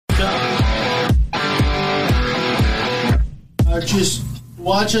Just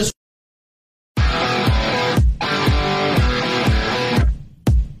watch us.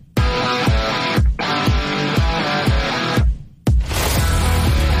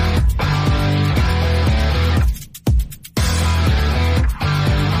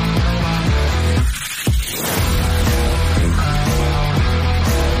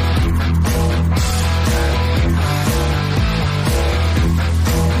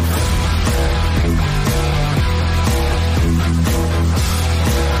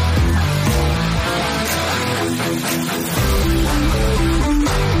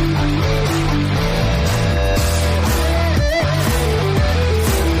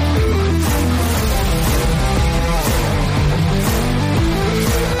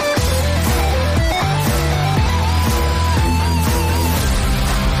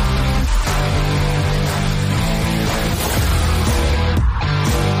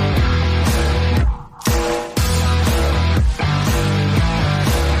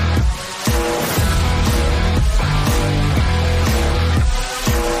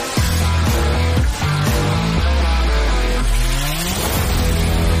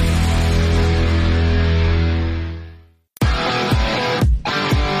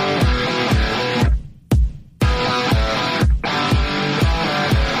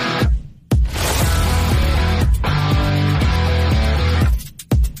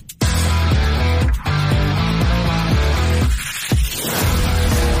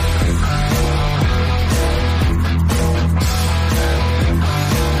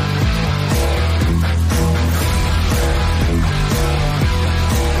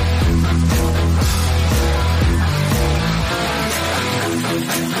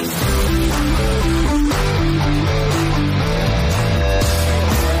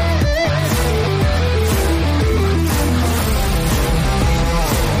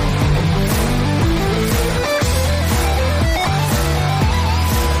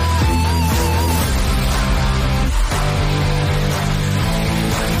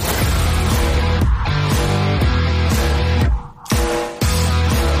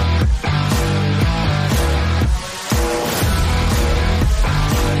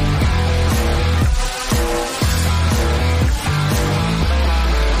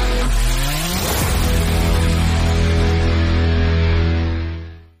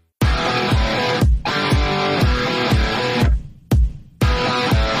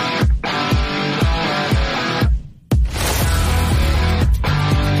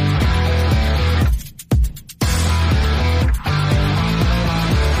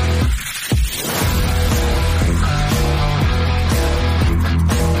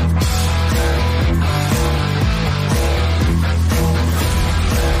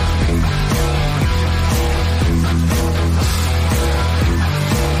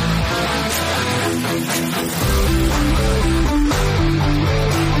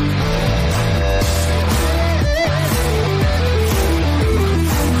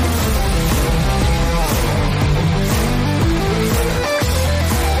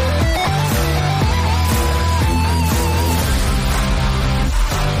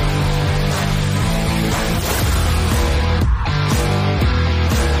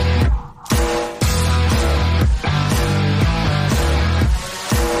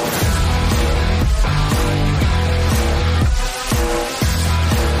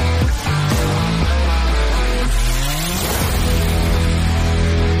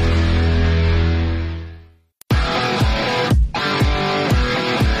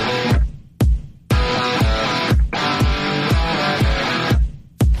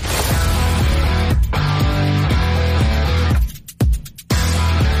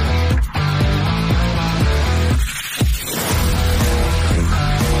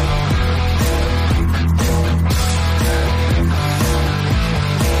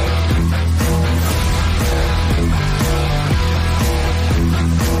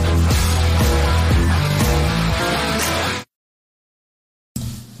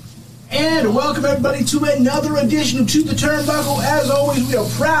 And welcome everybody to another edition of To the Turnbuckle. As always, we are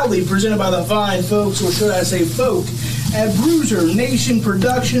proudly presented by the fine folks, or should I say folk, at Bruiser Nation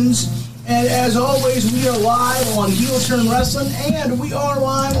Productions. And as always, we are live on Heel Turn Wrestling, and we are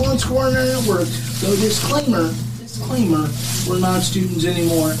live on Square Network. So disclaimer, we're not students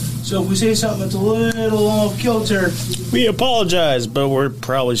anymore. So if we say something that's a little off kilter, we apologize, but we're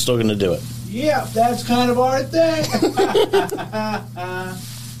probably still going to do it. Yeah, that's kind of our thing.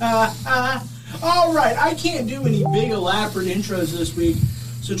 All right, I can't do any big elaborate intros this week.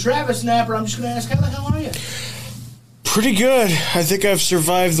 So Travis Napper, I'm just going to ask, how the hell are you? Pretty good. I think I've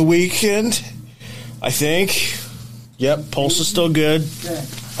survived the weekend. I think. Yep, pulse is still good. Okay.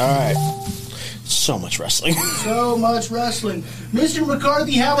 All right. So much wrestling. So much wrestling. Mr.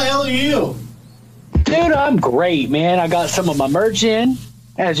 McCarthy, how the hell are you? Dude, I'm great, man. I got some of my merch in,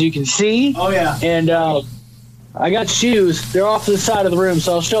 as you can see. Oh, yeah. And I got shoes. They're off to the side of the room,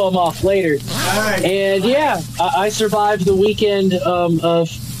 so I'll show them off later. All right. And, yeah, I survived the weekend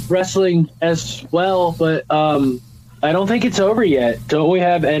of wrestling as well, but I don't think it's over yet. Don't we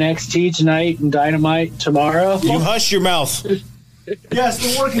have NXT tonight and Dynamite tomorrow? You hush your mouth. Yes,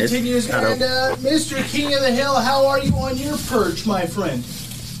 the war continues. And Mr. King of the Hill, how are you on your perch, my friend?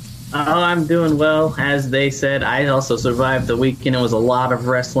 Oh, I'm doing well. As they said, I also survived the weekend. It was a lot of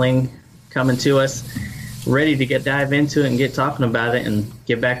wrestling coming to us. Ready to dive into it and get talking about it and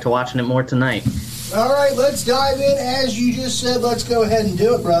get back to watching it more tonight. All right, let's dive in. As you just said, let's go ahead and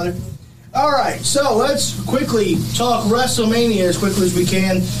do it, brother. All right, so let's quickly talk WrestleMania as quickly as we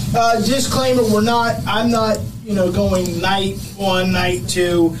can. Disclaimer, I'm not, going night one, night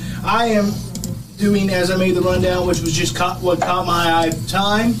two. I am doing, as I made the rundown, which was just what caught my eye at the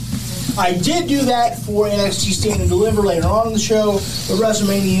time. I did do that for NXT Stand and Deliver later on in the show, but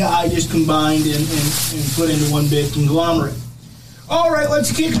WrestleMania I just combined and put into one big conglomerate. All right,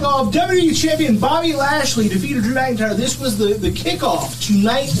 let's kick it off. WWE Champion Bobby Lashley defeated Drew McIntyre. This was the kickoff to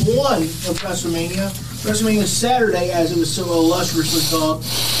night one of WrestleMania. WrestleMania Saturday, as it was so illustriously called.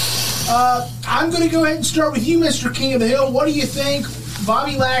 I'm going to go ahead and start with you, Mr. King of the Hill. What do you think?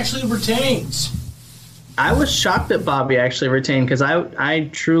 Bobby Lashley retains. I was shocked that Bobby actually retained because I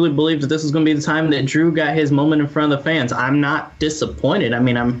truly believed that this was going to be the time that Drew got his moment in front of the fans. I'm not disappointed. I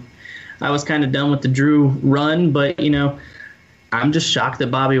mean, I was kind of done with the Drew run, but, I'm just shocked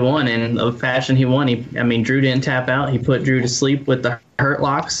that Bobby won, and the fashion he won. Drew didn't tap out. He put Drew to sleep with the Hurt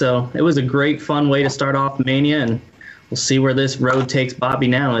Lock, so it was a great, fun way to start off Mania, and we'll see where this road takes Bobby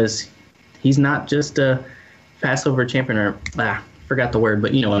now. Is he's not just a Passover champion, or forgot the word,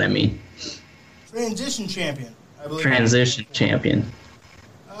 but you know what I mean. Transition champion, I believe. Transition champion.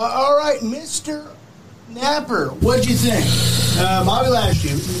 All right, Mr. Napper, what'd you think? Bobby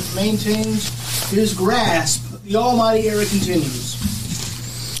Lashley maintains his grasp. The almighty era continues.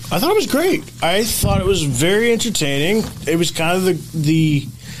 I thought it was great. I thought it was very entertaining. It was kind of the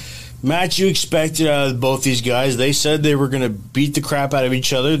match you expected out of both these guys. They said they were going to beat the crap out of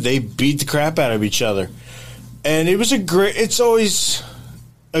each other. They beat the crap out of each other. And it's always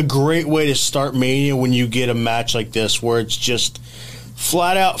a great way to start Mania when you get a match like this where it's just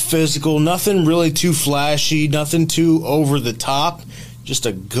flat out physical, nothing really too flashy, nothing too over the top, just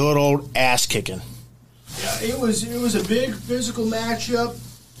a good old ass kicking. Yeah, it was a big physical matchup.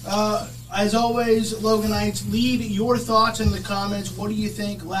 As always, Loganites, lead your thoughts in the comments. What do you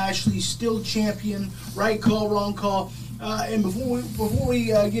think? Lashley's still champion. Right call, wrong call. And before we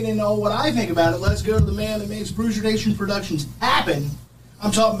get into all what I think about it, let's go to the man that makes Bruiser Nation Productions happen.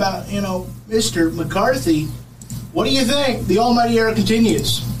 I'm talking about, Mr. McCarthy. What do you think? The almighty era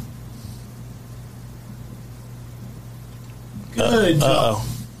continues. Good talk.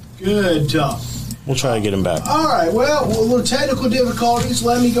 Good talk. We'll try to get him back. All right, well, a little technical difficulties.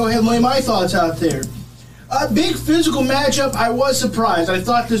 Let me go ahead and lay my thoughts out there. A big physical matchup. I was surprised. I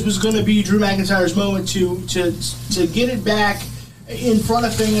thought this was going to be Drew McIntyre's moment to get it back in front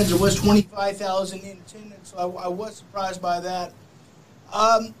of fans. There was 25,000 in attendance, so I was surprised by that.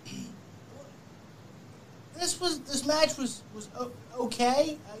 This match was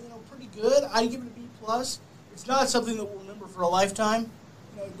okay, pretty good. I give it a B+. It's not something that we'll remember for a lifetime.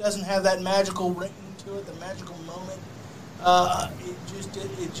 It doesn't have that magical ring to it, the magical moment.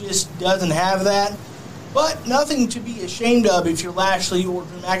 It just doesn't have that. But nothing to be ashamed of if you're Lashley or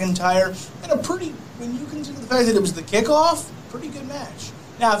Drew McIntyre. And when you consider the fact that it was the kickoff, pretty good match.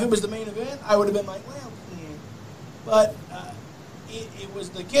 Now, if it was the main event, I would have been like, well, but it was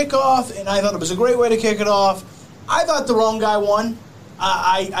the kickoff, and I thought it was a great way to kick it off. I thought the wrong guy won.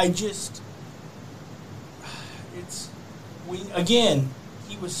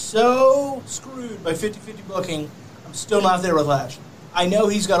 He was so screwed by 50-50 booking. I'm still not there with Lashley. I know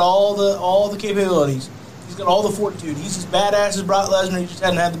he's got all the capabilities. He's got all the fortitude. He's as badass as Brock Lesnar. He just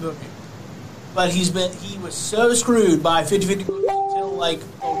hadn't had the booking. But he was so screwed by 50-50 booking until like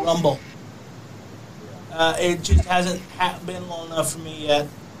a Rumble. It just hasn't been long enough for me yet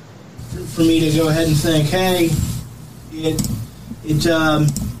for me to go ahead and think, hey, it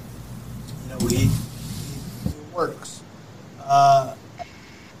works.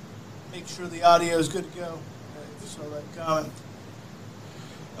 Make sure the audio is good to go. So that comment.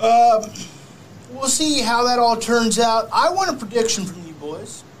 We'll see how that all turns out. I want a prediction from you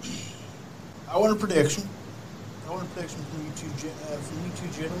boys. I want a prediction from you two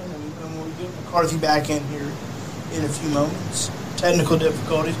gentlemen, and we'll get McCarthy back in here in a few moments. Technical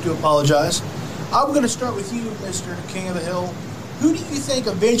difficulties, do apologize. I'm going to start with you, Mr. King of the Hill. Who do you think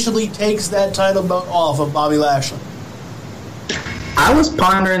eventually takes that title belt off of Bobby Lashley? I was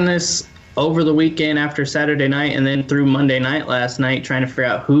pondering this over the weekend after Saturday night and then through Monday night last night, trying to figure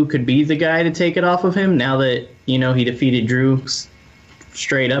out who could be the guy to take it off of him now that, he defeated Drew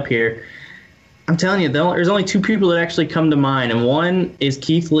straight up here. I'm telling you, there's only two people that actually come to mind, and one is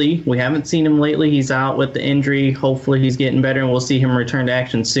Keith Lee. We haven't seen him lately. He's out with the injury. Hopefully he's getting better, and we'll see him return to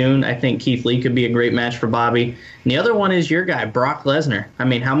action soon. I think Keith Lee could be a great match for Bobby. And the other one is your guy, Brock Lesnar. I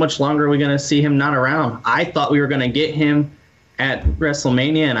mean, how much longer are we going to see him not around? I thought we were going to get him at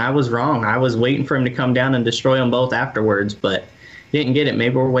WrestleMania, and I was wrong. I was waiting for him to come down and destroy them both afterwards, but didn't get it.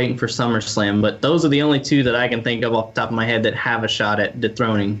 Maybe we're waiting for SummerSlam. But those are the only two that I can think of off the top of my head that have a shot at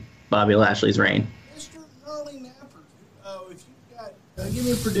dethroning Bobby Lashley's reign. Mr. Gnarly Napper, if you've got, give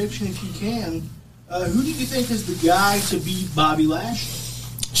me a prediction if you can. Who do you think is the guy to beat Bobby Lashley?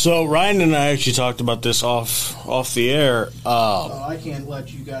 So Ryan and I actually talked about this off the air. I can't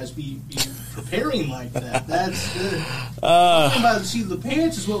let you guys be preparing like that. That's good. Talking about the seat of the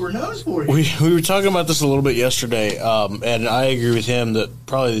pants is what we're known for here. We were talking about this a little bit yesterday, and I agree with him that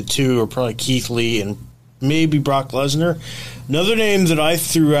probably the two are probably Keith Lee and maybe Brock Lesnar. Another name that I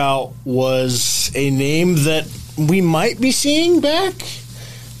threw out was a name that we might be seeing back.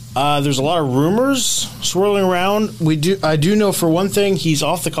 There's a lot of rumors swirling around. I do know for one thing he's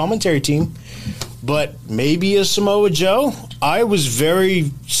off the commentary team, but maybe a Samoa Joe. I was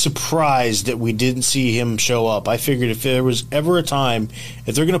very surprised that we didn't see him show up. I figured if there was ever a time,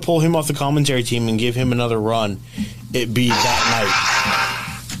 if they're going to pull him off the commentary team and give him another run, it'd be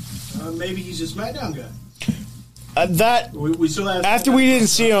that night. Maybe he's a SmackDown guy. We still have after we didn't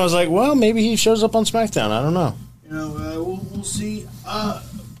see him, I was like, well, maybe he shows up on SmackDown. I don't know. We'll see.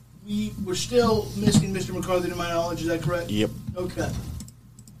 We're still missing Mr. McCarthy, to my knowledge. Is that correct? Yep. Okay.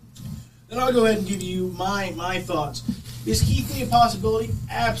 Then I'll go ahead and give you my thoughts. Is Keith Lee a possibility?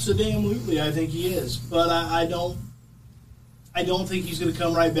 Absolutely, I think he is. But I don't think he's going to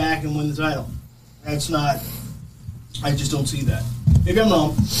come right back and win the title. That's not. I just don't see that. Maybe I'm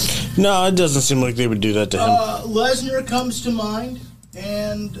wrong. No, it doesn't seem like they would do that to him. Lesnar comes to mind,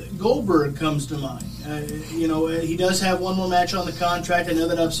 and Goldberg comes to mind. He does have one more match on the contract. I know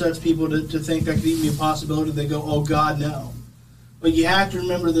that upsets people to think that could even be a possibility. They go, oh, God, no. But you have to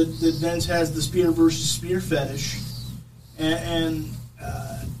remember that Vince has the spear versus spear fetish. And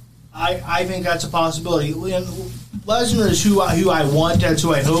I think that's a possibility. And Lesnar is who I want. That's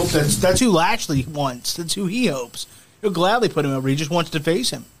who I hope. That's who Lashley wants. That's who he hopes. He'll gladly put him over. He just wants to face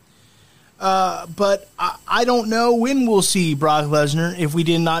him. But I don't know when we'll see Brock Lesnar if we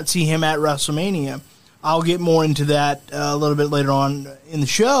did not see him at WrestleMania. I'll get more into that a little bit later on in the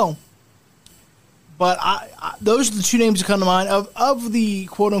show. But those are the two names that come to mind. Of the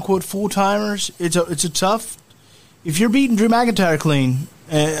quote-unquote full-timers, it's a tough... If you're beating Drew McIntyre clean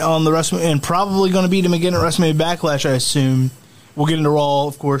on the WrestleMania, and probably going to beat him again at WrestleMania Backlash, I assume. We'll get into Raw,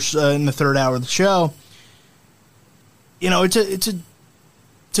 of course, in the third hour of the show. It's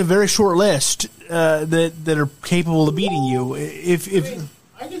a very short list that are capable of beating you. I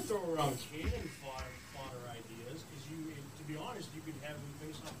could throw around cannon fodder ideas because to be honest, you could have him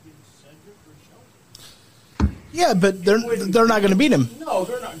face off against Cedric or Shelton. Yeah, but they're not going to beat him. No,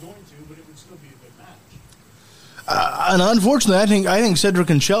 they're not going to, but it would still be a good match. And unfortunately, I think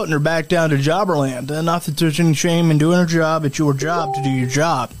Cedric and Shelton are back down to Jobberland. Not that there's any shame in doing a job. It's your job to do your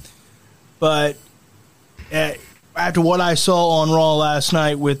job. But after what I saw on Raw last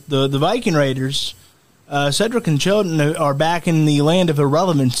night with the Viking Raiders, Cedric and Shelton are back in the land of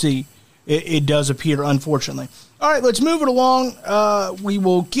irrelevancy. It does appear, unfortunately. All right, let's move it along. We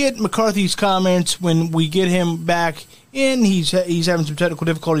will get McCarthy's comments when we get him back in. He's having some technical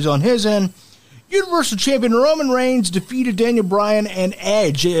difficulties on his end. Universal Champion Roman Reigns defeated Daniel Bryan and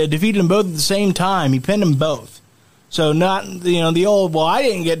Edge. Defeated them both at the same time. He pinned them both. So not, the old, well, I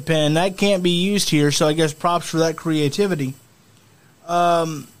didn't get pinned. That can't be used here, so I guess props for that creativity.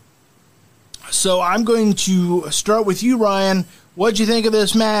 So I'm going to start with you, Ryan. What'd you think of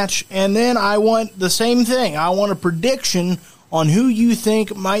this match? And then I want the same thing. I want a prediction on who you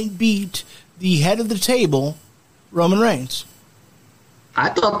think might beat the head of the table, Roman Reigns. I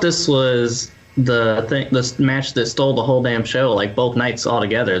thought this was this match that stole the whole damn show, like both nights all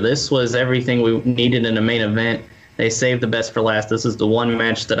together. This was everything we needed in a main event. They saved the best for last. This is the one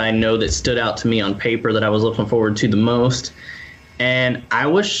match that I know that stood out to me on paper that I was looking forward to the most. And I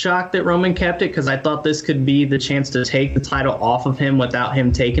was shocked that Roman kept it because I thought this could be the chance to take the title off of him without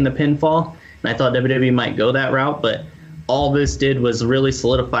him taking the pinfall. And I thought WWE might go that route, but all this did was really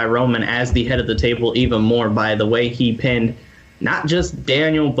solidify Roman as the head of the table even more by the way he pinned not just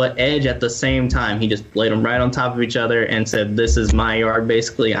Daniel, but Edge at the same time. He just laid them right on top of each other and said, this is my yard,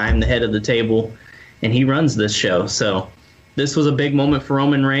 basically. I'm the head of the table, and he runs this show. So this was a big moment for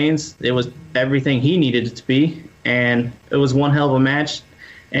Roman Reigns. It was everything he needed it to be, and it was one hell of a match.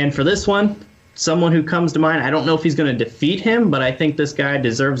 And for this one, someone who comes to mind, I don't know if he's going to defeat him, but I think this guy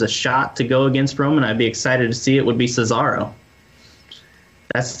deserves a shot to go against Roman. I'd be excited to see it, would be Cesaro.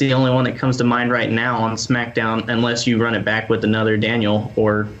 That's the only one that comes to mind right now on SmackDown, unless you run it back with another Daniel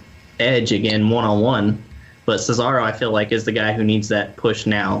or Edge again, one-on-one. But Cesaro, I feel like, is the guy who needs that push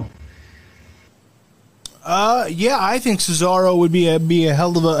now. Yeah, I think Cesaro would be a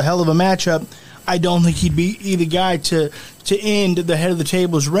hell of a matchup. I don't think he'd be the guy to end the head of the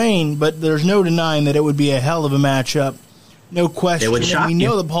table's reign, but there's no denying that it would be a hell of a matchup. No question. It would shock we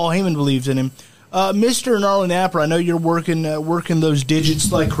know that Paul Heyman believes in him. Mr. Gnarly Napper, I know you're working those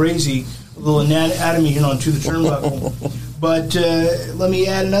digits like crazy, a little anatomy here on To the Turnbuckle. But let me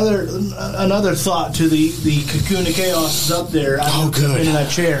add another thought to the cocoon of chaos is up there. Good. In that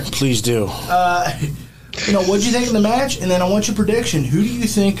chair. Please do. What'd you think of the match? And then I want your prediction. Who do you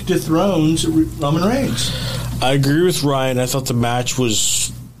think dethrones Roman Reigns? I agree with Ryan. I thought the match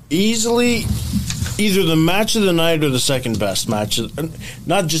was easily either the match of the night or the second best match.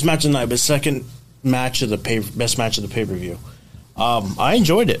 Not just match of the night, but second match of the best match of the pay-per-view. I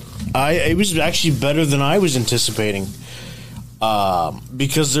enjoyed it. It was actually better than I was anticipating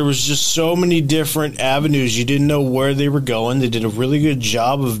because there was just so many different avenues. You didn't know where they were going. They did a really good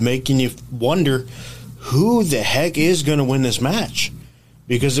job of making you wonder who the heck is going to win this match,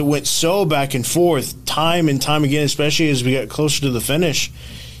 because it went so back and forth time and time again, especially as we got closer to the finish.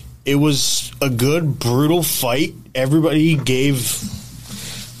 It was a good, brutal fight. Everybody gave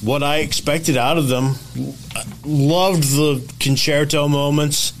what I expected out of them. Loved the concerto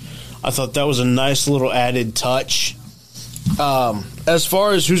moments. I thought that was a nice little added touch. As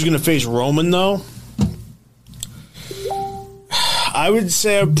far as who's going to face Roman, though, I would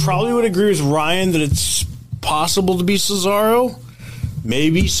say I probably would agree with Ryan that it's possible to be Cesaro.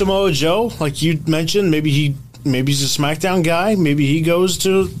 Maybe Samoa Joe, like you mentioned. Maybe he's a SmackDown guy. Maybe he goes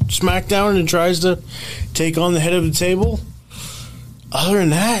to SmackDown and tries to take on the head of the table. Other than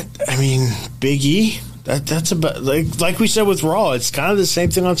that, I mean, Big E. That's about like we said with Raw. It's kind of the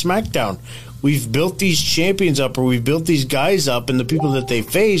same thing on SmackDown. We've built these champions up, or we've built these guys up, and the people that they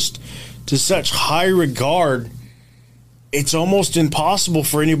faced to such high regard. It's almost impossible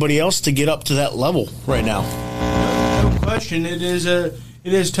for anybody else to get up to that level right now. No question. It is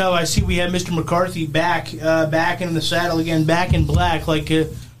tough. I see we have Mr. McCarthy back in the saddle again, back in black, like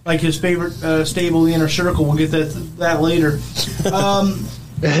his favorite stable, the Inner Circle. We'll get that later.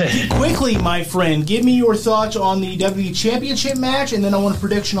 Quickly, my friend, give me your thoughts on the WWE Championship match, and then I want a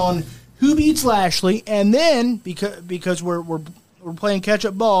prediction on who beats Lashley, and then because we're playing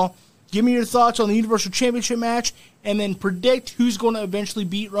catch-up ball, give me your thoughts on the Universal Championship match, and then predict who's going to eventually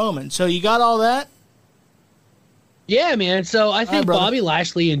beat Roman. So you got all that? Yeah, man. So I think Bobby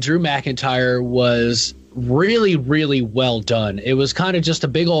Lashley and Drew McIntyre was really, really well done. It was kind of just a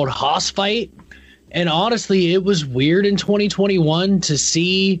big old hoss fight. And honestly, it was weird in 2021 to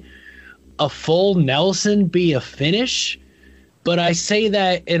see a full Nelson be a finish. But I say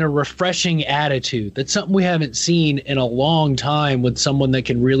that in a refreshing attitude. That's something we haven't seen in a long time with someone that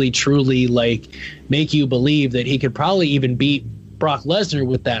can really, truly, make you believe that he could probably even beat Brock Lesnar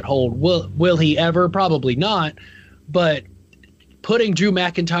with that hold. Will he ever? Probably not. But putting Drew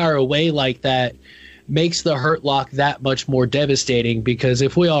McIntyre away like that makes the Hurt Lock that much more devastating, because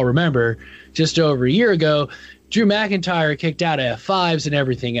if we all remember, just over a year ago, Drew McIntyre kicked out of F5s and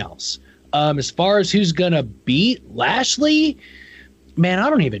everything else. As far as who's going to beat Lashley, man, I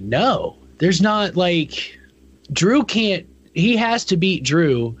don't even know. There's not Drew can't, he has to beat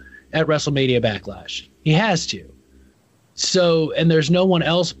Drew at WrestleMania Backlash. He has to. So, and there's no one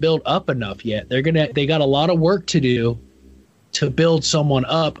else built up enough yet. They got a lot of work to do to build someone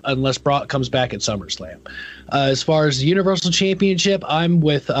up unless Brock comes back at SummerSlam. As far as the Universal Championship, I'm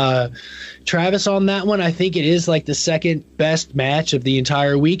with Travis on that one. I think it is the second best match of the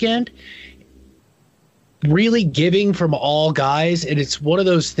entire weekend. Really giving from all guys, and it's one of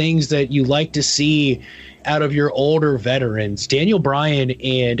those things that you like to see out of your older veterans. Daniel Bryan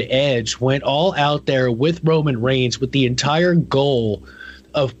and Edge went all out there with Roman Reigns with the entire goal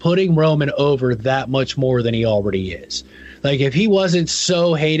of putting Roman over that much more than he already is. If he wasn't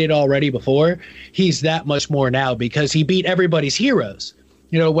so hated already before, he's that much more now because he beat everybody's heroes.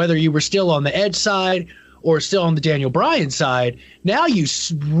 Whether you were still on the Edge side or still on the Daniel Bryan side, now you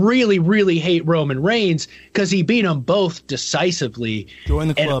really, really hate Roman Reigns because he beat them both decisively. Join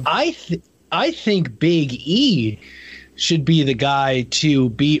the club. And I think Big E should be the guy to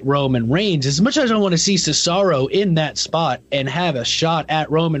beat Roman Reigns. As much as I want to see Cesaro in that spot and have a shot at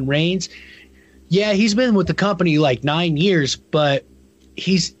Roman Reigns, yeah, he's been with the company like 9 years, but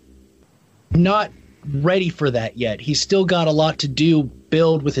he's not ready for that yet. He's still got a lot to do,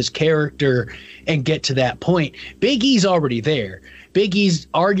 build with his character and get to that point. Big E's already there. Big E's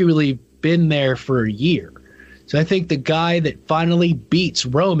arguably been there for a year. So I think the guy that finally beats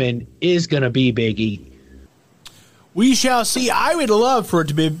Roman is going to be Big E. We shall see. I would love for it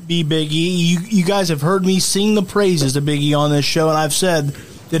to be Big E. You guys have heard me sing the praises of Big E on this show, and I've said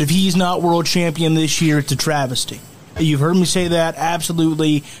that if he's not world champion this year, it's a travesty. You've heard me say that,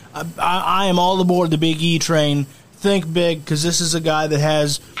 absolutely. I am all aboard the Big E train. Think big, because this is a guy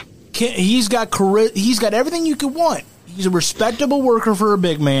that he's got everything you could want. He's a respectable worker for a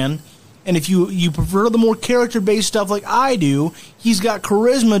big man, and if you prefer the more character-based stuff like I do, he's got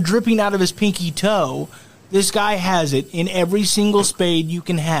charisma dripping out of his pinky toe. This guy has it in every single spade you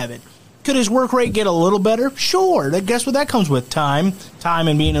can have it. Could his work rate get a little better? Sure. Guess what that comes with? Time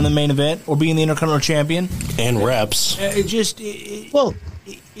and being in the main event or being the Intercontinental Champion. And reps. It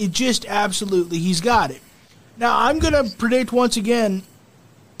just absolutely, he's got it. Now, I'm going to predict once again.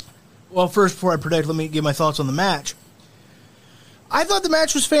 Well, first, before I predict, let me give my thoughts on the match. I thought the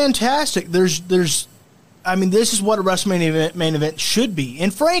match was fantastic. This is what a WrestleMania main event should be.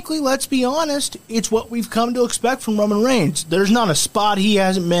 And frankly, let's be honest, it's what we've come to expect from Roman Reigns. There's not a spot he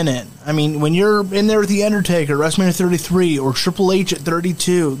hasn't been in. I mean, when you're in there with The Undertaker, WrestleMania 33, or Triple H at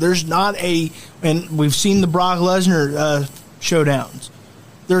 32, there's not and we've seen the Brock Lesnar showdowns.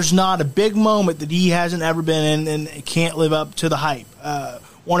 There's not a big moment that he hasn't ever been in and can't live up to the hype.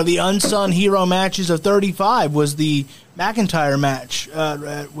 One of the unsung hero matches of 35 was the McIntyre match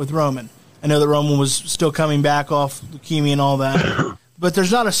with Roman. I know that Roman was still coming back off leukemia and all that, but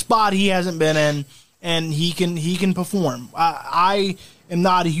there's not a spot he hasn't been in, and he can perform. I am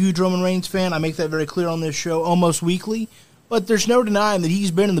not a huge Roman Reigns fan. I make that very clear on this show almost weekly, but there's no denying that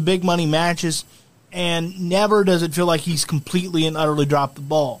he's been in the big money matches, and never does it feel like he's completely and utterly dropped the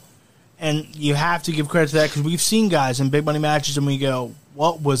ball. And you have to give credit to that, because we've seen guys in big money matches and we go,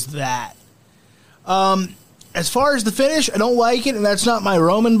 what was that? As far as the finish, I don't like it, and that's not my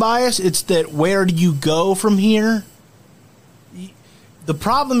Roman bias. It's that where do you go from here? The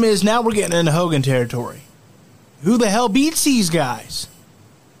problem is now we're getting into Hogan territory. Who the hell beats these guys?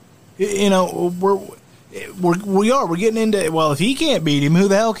 You know, we're getting into, well, if he can't beat him, who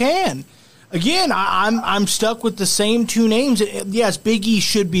the hell can? Again, I'm stuck with the same two names. Yes, Big E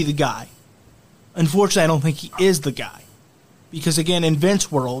should be the guy. Unfortunately, I don't think he is the guy. Because, again, in Vince's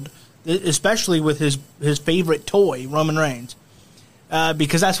world, especially with his favorite toy, Roman Reigns,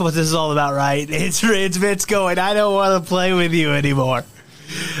 because that's what this is all about, right? It's Vince going, I don't want to play with you anymore.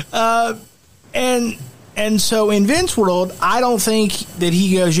 And so in Vince's world, I don't think that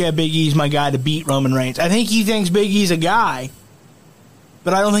he goes, yeah, Big E's my guy to beat Roman Reigns. I think he thinks Big E's a guy,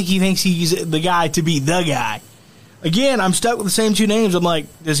 but I don't think he thinks he's the guy to be the guy. Again, I'm stuck with the same two names. I'm like,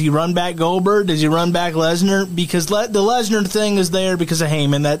 does he run back Goldberg? Does he run back Lesnar? Because the Lesnar thing is there because of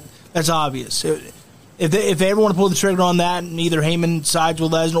Heyman. That's obvious. If they ever want to pull the trigger on that, and either Heyman sides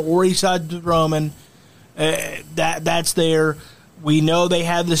with Lesnar or he sides with Roman, that's there. We know they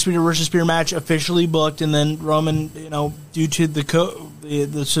have the Spear versus Spear match officially booked, and then Roman, due to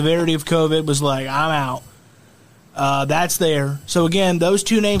the severity of COVID, was like, I'm out. That's there. So again, those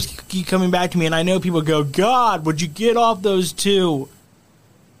two names keep coming back to me, and I know people go, God, would you get off those two?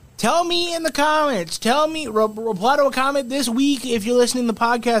 Tell me in the comments. Tell me, reply to a comment this week if you're listening to the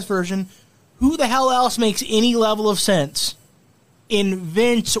podcast version, who the hell else makes any level of sense in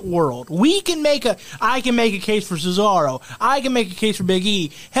Vince's world? I can make a case for Cesaro. I can make a case for Big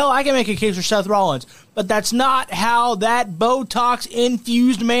E. Hell, I can make a case for Seth Rollins. But that's not how that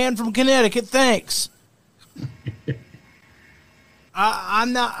Botox-infused man from Connecticut thinks.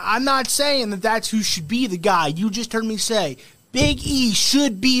 I'm not saying that that's who should be the guy. You just heard me say Big E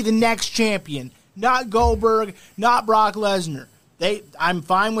should be the next champion, not Goldberg, not Brock Lesnar. I'm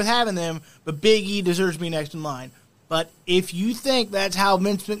fine with having them, but Big E deserves to be next in line. But if you think that's how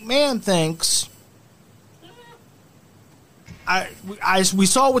Vince McMahon thinks, we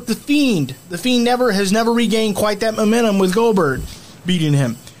saw with The Fiend. The Fiend has never regained quite that momentum with Goldberg beating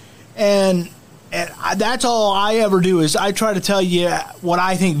him. And that's all I ever do is I try to tell you what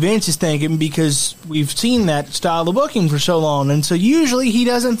I think Vince is thinking, because we've seen that style of booking for so long. And so usually he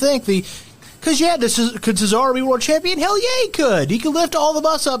doesn't think because could Cesaro be world champion? Hell yeah, he could. He could lift all of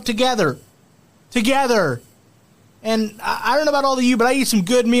us up together. And I don't know about all of you, but I eat some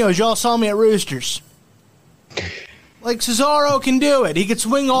good meals. Y'all saw me at Roosters. Like Cesaro can do it. He could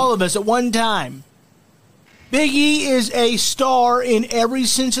swing all of us at one time. Big E is a star in every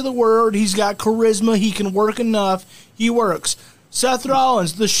sense of the word. He's got charisma. He can work enough. He works. Seth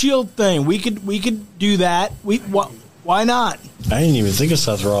Rollins, the Shield thing. We could do that. Why not? I didn't even think of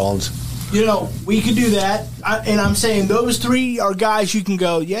Seth Rollins. We could do that. And I'm saying those three are guys you can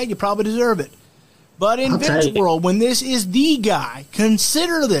go, yeah, you probably deserve it. But in Vince's world, when this is the guy,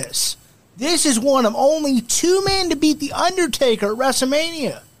 consider this. This is one of only 2 men to beat The Undertaker at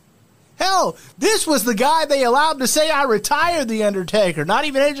WrestleMania. Hell, this was the guy they allowed to say, I retired The Undertaker. Not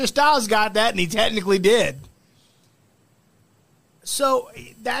even AJ Styles got that, and he technically did. So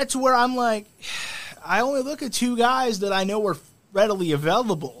that's where I'm like, I only look at 2 guys that I know are readily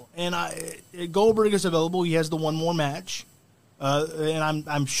available. And Goldberg is available. He has the one more match. And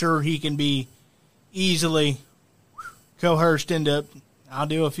I'm sure he can be easily coerced into, I'll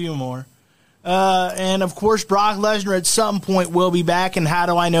do a few more. And, of course, Brock Lesnar at some point will be back. And how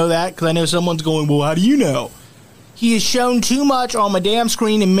do I know that? Because I know someone's going, well, how do you know? He has shown too much on my damn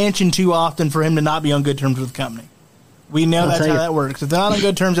screen and mentioned too often for him to not be on good terms with the company. We know that's how that works. If they're not on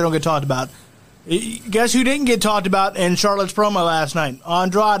good terms, they don't get talked about. Guess who didn't get talked about in Charlotte's promo last night?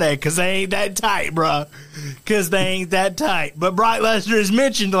 Andrade, because they ain't that tight, bruh. Because they ain't that tight. But Brock Lesnar is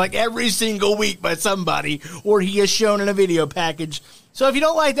mentioned like every single week by somebody, or he is shown in a video package. So if you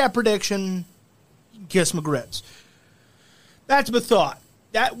don't like that prediction, kiss my grits. That's my thought.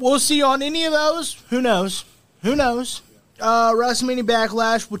 That we'll see on any of those. Who knows? Who knows? WrestleMania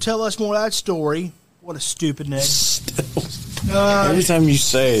Backlash will tell us more of that story. What a stupid name. Every time you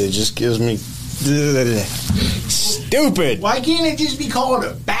say it, it just gives me stupid. Why can't it just be called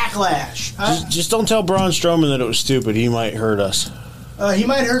a Backlash? Just don't tell Braun Strowman that it was stupid. He might hurt us. He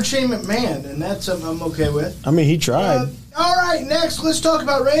might hurt Shane McMahon, and that's something I'm okay with. I mean, he tried. All right, next, let's talk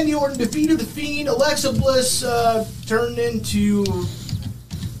about Randy Orton defeated The Fiend. Alexa Bliss turned into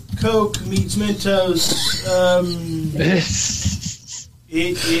Coke meets Mentos.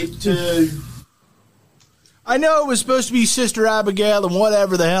 I know it was supposed to be Sister Abigail and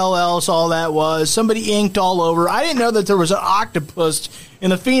whatever the hell else all that was. Somebody inked all over. I didn't know that there was an octopus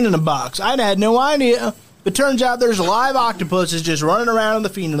in The Fiend in a box. I had no idea. But turns out there's live octopuses just running around in The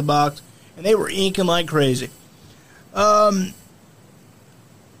Fiend in the box, and they were inking like crazy. I'll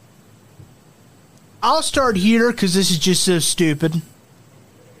start here because this is just so stupid.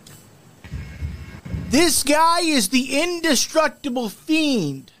 This guy is the indestructible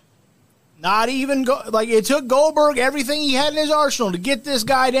Fiend. Not even, it took Goldberg everything he had in his arsenal to get this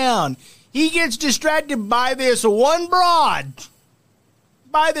guy down. He gets distracted by this one broad.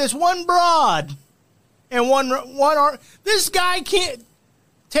 And this guy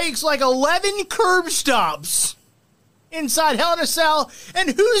takes like 11 curb stops inside Hell in a Cell. And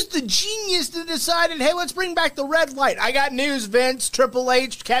who's the genius that decided, hey, let's bring back the red light? I got news, Vince, Triple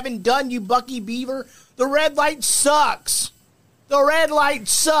H, Kevin Dunn, you Bucky Beaver. The red light sucks. The red light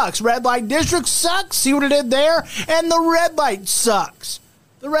sucks. Red light district sucks. See what it did there? And the red light sucks.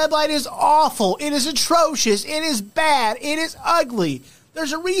 The red light is awful. It is atrocious. It is bad. It is ugly.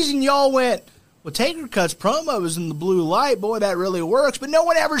 There's a reason y'all went, well, Taker cuts promos in the blue light. Boy, that really works. But no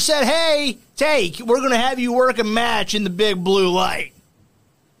one ever said, hey, we're going to have you work a match in the big blue light.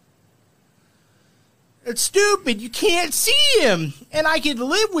 It's stupid. You can't see him. And I could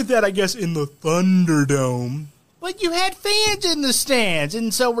live with that, I guess, in the Thunderdome. But you had fans in the stands,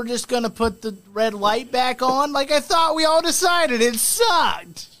 and so we're just going to put the red light back on? Like I thought we all decided. It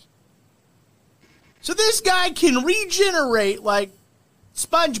sucked. So this guy can regenerate like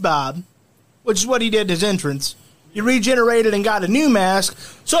SpongeBob, which is what he did in his entrance. He regenerated and got a new mask.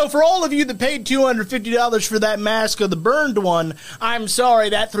 So for all of you that paid $250 for that mask of the burned one, I'm sorry,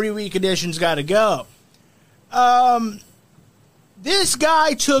 that 3-week edition's got to go. This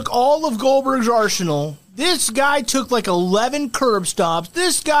guy took all of Goldberg's arsenal. This guy took like 11 curb stops.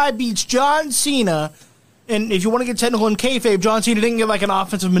 This guy beats John Cena. And if you want to get technical in kayfabe, John Cena didn't get like an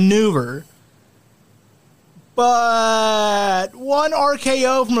offensive maneuver. But one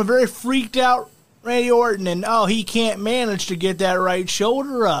RKO from a very freaked out Randy Orton, and he can't manage to get that right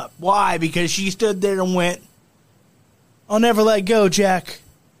shoulder up. Why? Because she stood there and went, I'll never let go, Jack.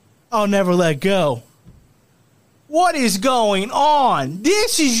 I'll never let go. What is going on?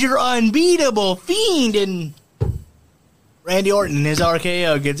 This is your unbeatable Fiend, and Randy Orton, his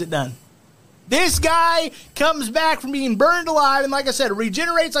RKO, gets it done. This guy comes back from being burned alive, and like I said,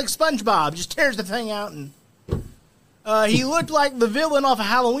 regenerates like SpongeBob, just tears the thing out, and he looked like the villain off of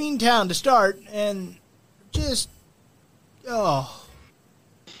Halloween Town to start, and just, While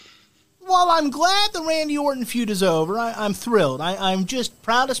I'm glad the Randy Orton feud is over, I'm thrilled. I'm just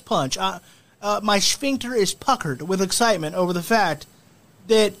proud as punch. My sphincter is puckered with excitement over the fact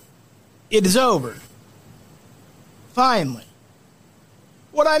that it is over. Finally.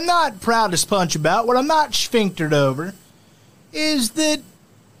 What I'm not proud as punch about, what I'm not sphinctered over, is that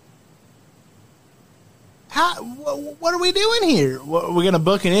what are we doing here? We're going to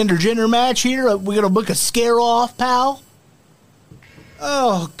book an intergender match here? We're going to book a scare-off, pal?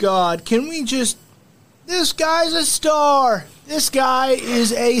 Oh, God, can we just... This guy's a star. This guy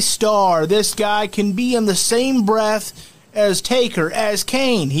is a star. This guy can be in the same breath as Taker, as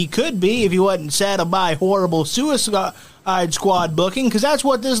Kane. He could be if he wasn't saddled by horrible Suicide Squad booking, because that's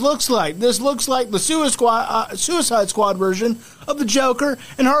what this looks like. This looks like the Suicide Squad version of the Joker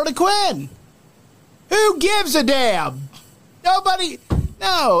and Harley Quinn. Who gives a damn? Nobody.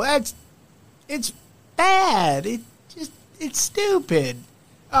 No, it's bad. It's stupid.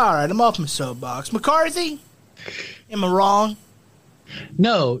 All right, I'm off my soapbox. McCarthy, am I wrong?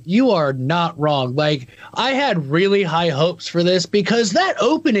 No, you are not wrong. Like, I had really high hopes for this because that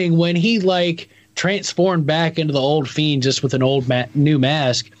opening when he, like, transformed back into the old Fiend just with an old new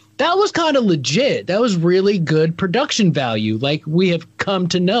mask, that was kind of legit. That was really good production value, like we have come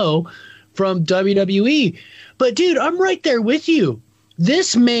to know from WWE. But, dude, I'm right there with you.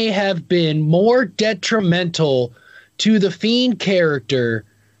 This may have been more detrimental to the Fiend character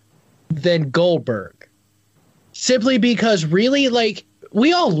than Goldberg. Simply because really, like,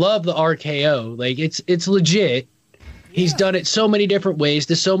 we all love the RKO. Like, it's legit. He's done it so many different ways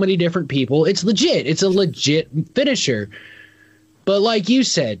to so many different people. It's legit. It's a legit finisher. But like you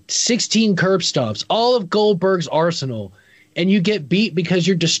said, 16 curb stomps, all of Goldberg's arsenal, and you get beat because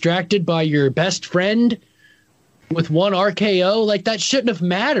you're distracted by your best friend with one RKO? Like, that shouldn't have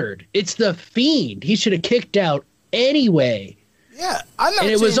mattered. It's the Fiend. He should have kicked out anyway. Yeah, I'm not.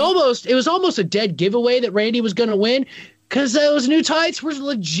 And it was almost a dead giveaway that Randy was going to win because those new tights were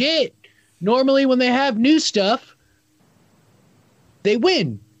legit. Normally, when they have new stuff, they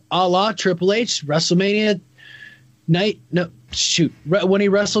win. A la Triple H, WrestleMania night. No, shoot. When he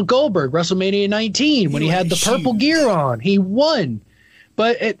wrestled Goldberg, WrestleMania 19, when he had the purple gear on, he won.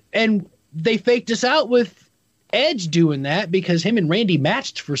 And they faked us out with Edge doing that because him and Randy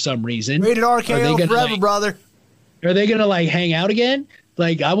matched for some reason. Rated RKO forever, brother. Are they gonna like hang out again?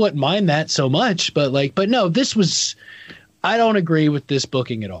 Like, I wouldn't mind that so much, but no, this was. I don't agree with this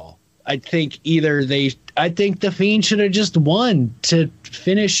booking at all. I think I think the Fiend should have just won to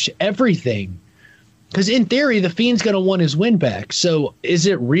finish everything. Because in theory, the Fiend's gonna want his win back. So is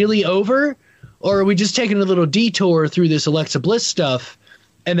it really over, or are we just taking a little detour through this Alexa Bliss stuff,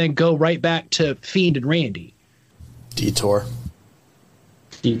 and then go right back to Fiend and Randy? Detour.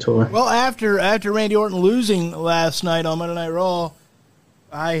 Well, after Randy Orton losing last night on Monday Night Raw,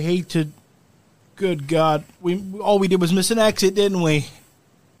 I hate to. Good God, all we did was miss an exit, didn't we?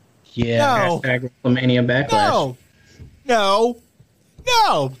 Yeah. No. WrestleMania Backlash.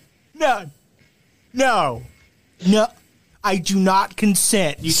 No. I do not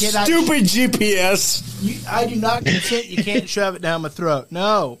consent. You cannot. Stupid GPS. I do not consent. You can't shove it down my throat.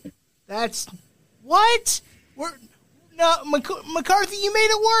 No, that's what. No, McCarthy, you made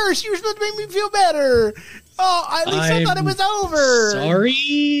it worse. You were supposed to make me feel better. Oh, at least I thought it was over.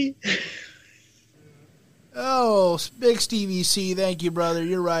 Sorry. Oh, Big Stevie C, thank you, brother.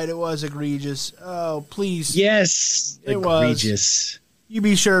 You're right. It was egregious. Oh, please. Yes, it egregious. Was. You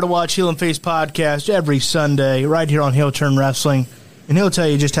be sure to watch Heel and Face Podcast every Sunday right here on Heel Turn Wrestling, and he'll tell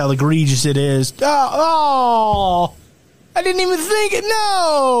you just how egregious it is. Oh, I didn't even think it.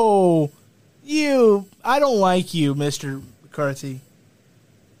 No. I don't like you, Mr. McCarthy.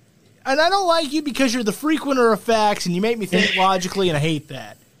 And I don't like you because you're the frequenter of facts and you make me think logically, and I hate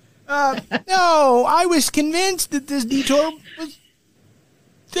that. No, I was convinced that this detour was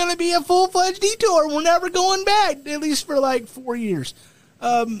going to be a full-fledged detour. We're never going back, at least for like 4 years.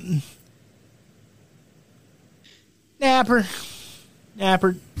 Napper. Yeah.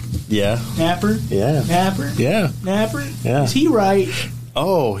 Napper. Yeah. Napper. Yeah. Napper. Yeah. Is he right?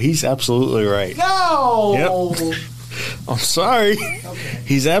 Oh, he's absolutely right. No! Yep. I'm sorry. Okay.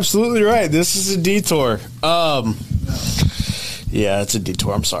 He's absolutely right. This is a detour. Yeah, it's a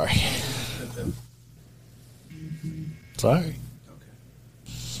detour. I'm sorry. Sorry. Okay.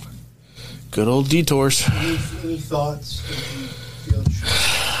 Good old detours. Any thoughts?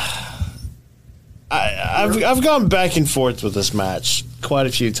 I've gone back and forth with this match quite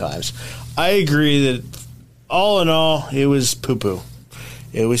a few times. I agree that all in all, it was poo-poo.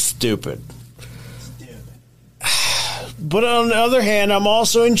 It was stupid. But on the other hand, I'm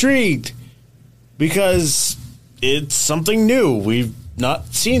also intrigued because it's something new. We've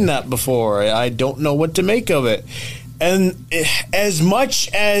not seen that before. I don't know what to make of it. And as much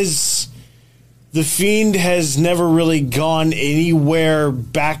as The Fiend has never really gone anywhere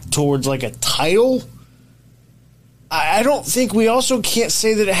back towards like a title, I don't think we also can't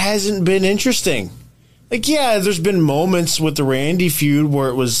say that it hasn't been interesting. Like, yeah, there's been moments with the Randy feud where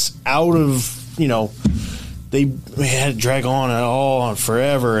it was out of, they had to drag on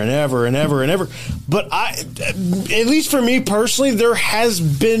forever and ever and ever and ever. But at least for me personally, there has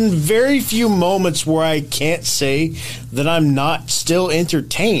been very few moments where I can't say that I'm not still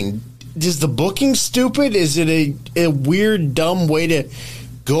entertained. Is the booking stupid? Is it a weird, dumb way to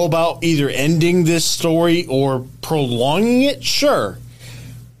go about either ending this story or prolonging it? Sure.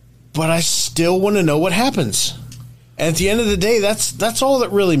 But I still want to know what happens. And at the end of the day, that's all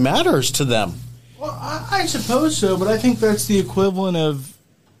that really matters to them. Well, I suppose so, but I think that's the equivalent of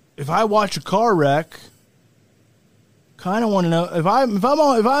if I watch a car wreck, kind of want to know if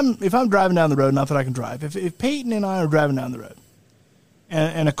I'm driving down the road. Not that I can drive. If Peyton and I are driving down the road,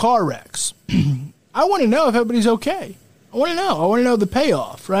 and a car wrecks, I want to know if everybody's okay. I want to know. I want to know the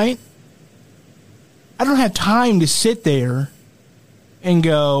payoff, right? I don't have time to sit there and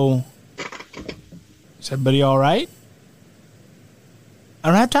go, is everybody all right? I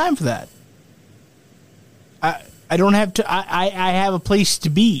don't have time for that. I don't have to. I have a place to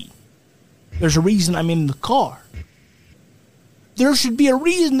be. There's a reason I'm in the car. There should be a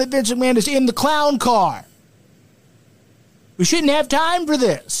reason that Vince McMahon is in the clown car. We shouldn't have time for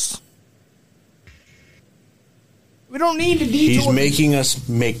this. We don't need to detour. He's making us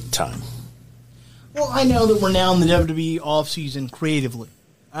make time. Well, I know that we're now in the WWE offseason creatively.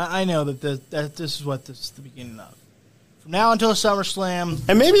 I know that this is what this is the beginning of. From now until SummerSlam.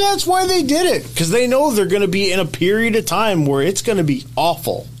 And maybe that's why they did it, because they know they're going to be in a period of time where it's going to be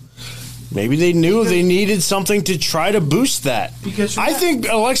awful. Maybe they knew they needed something to try to boost that. Because I think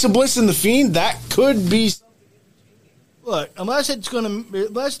Alexa Bliss and The Fiend, that could be. Look, unless it's going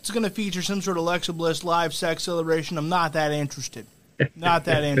to feature some sort of Alexa Bliss live sex celebration, I'm not that interested. Not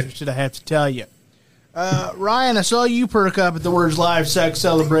that interested, I have to tell you. Ryan, I saw you perk up at the words live sex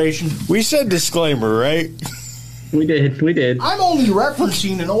celebration. We said disclaimer, right? We did. I'm only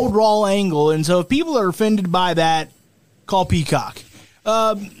referencing an old Raw angle, and so if people are offended by that, call Peacock.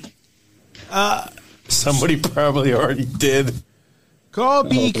 Somebody probably already did. Call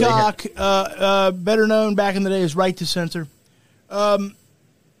Peacock, better known back in the day as Right to Censor. And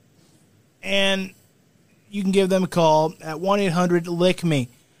you can give them a call at 1-800-LICK-ME.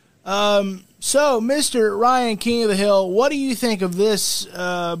 So, Mr. Ryan King of the Hill, what do you think of this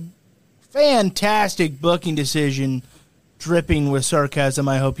fantastic booking decision, dripping with sarcasm,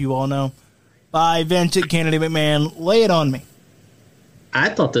 I hope you all know, by Vincent Kennedy McMahon? Lay it on me. I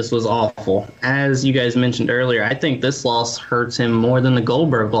thought this was awful. As you guys mentioned earlier, I think this loss hurts him more than the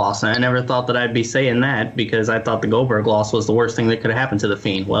Goldberg loss. And I never thought that I'd be saying that because I thought the Goldberg loss was the worst thing that could have happened to The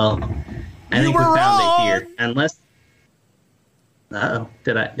Fiend. Well, I think we found it here. Unless... Uh-oh.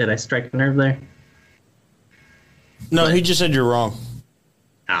 Did I strike a nerve there? No, he just said you're wrong.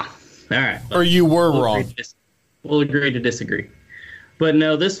 Oh, all right. Or you were wrong. We'll agree to disagree. But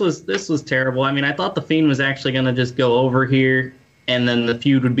no, this was terrible. I mean, I thought The Fiend was actually going to just go over here and then the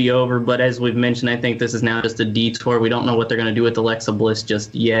feud would be over. But as we've mentioned, I think this is now just a detour. We don't know what they're going to do with Alexa Bliss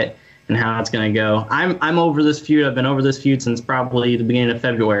just yet and how it's going to go. I'm over this feud. I've been over this feud since probably the beginning of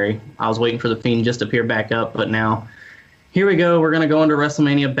February. I was waiting for The Fiend just to appear back up, but now here we go. We're going to go into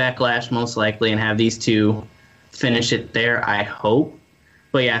WrestleMania Backlash most likely and have these two finish it there, I hope.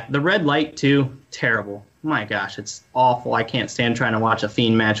 But yeah, the red light too, terrible. My gosh, it's awful. I can't stand trying to watch a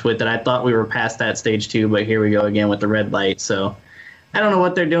Fiend match with it. I thought we were past that stage too, but here we go again with the red light. So I don't know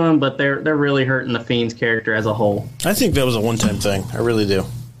what they're doing, but they're really hurting the Fiend's character as a whole. I think that was a one-time thing. I really do.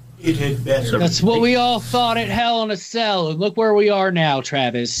 It had better. That's what we all thought at Hell in a Cell, and look where we are now,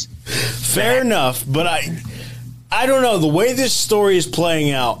 Travis. Fair enough, but I don't know. The way this story is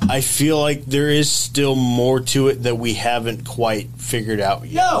playing out, I feel like there is still more to it that we haven't quite figured out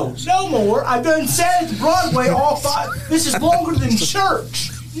yet. No more. I've been said it Broadway all five. This is longer than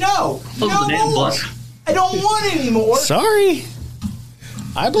church. No more. I don't want any more. Sorry.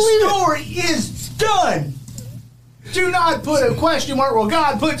 I believe the story is done. Do not put a question mark where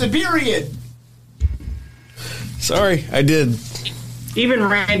God puts a period. Sorry, I did. Even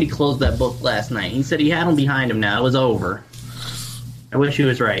Randy closed that book last night. He said he had him behind him now. It was over. I wish he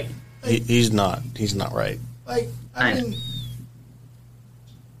was right. He's not. He's not right. I mean,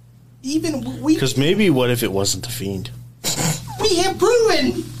 even we... Because maybe what if it wasn't the Fiend? We have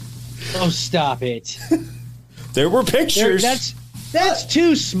proven... Oh, stop it. There were pictures. That's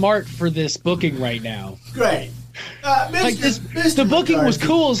too smart for this booking right now. Great. The booking was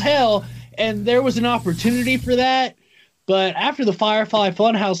cool as hell, and there was an opportunity for that. But after the Firefly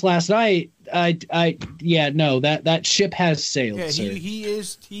Funhouse last night, that ship has sailed. Yeah, sir.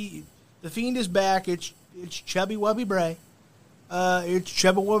 the Fiend is back. It's It's Chubby Wubby Bray. It's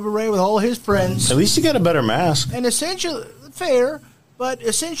Chubby Wubby Bray with all his friends. At least he got a better mask. And essentially, fair, but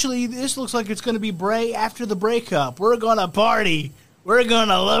essentially this looks like it's going to be Bray after the breakup. We're going to party. We're going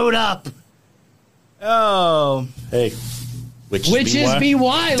to load up. Oh. Hey. Which is be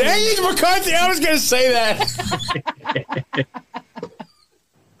wild. Dang it, McCarthy, I was going to say that.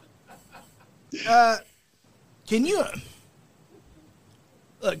 Can you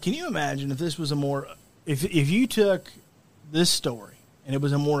imagine if this was a more if you took this story and it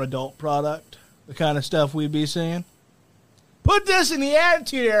was a more adult product, the kind of stuff we'd be seeing? Put this in the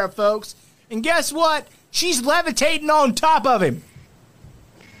Attitude Era, folks, and guess what? She's levitating on top of him.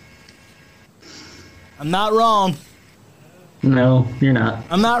 I'm not wrong. No, you're not.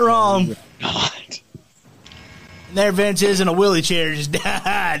 I'm not wrong. God. And there Vince is in a wheelie chair, just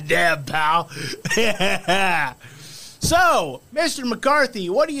damn pal. So, Mr. McCarthy,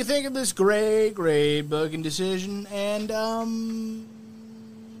 what do you think of this great booking decision? And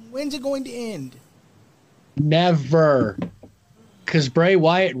when's it going to end? Never. Because Bray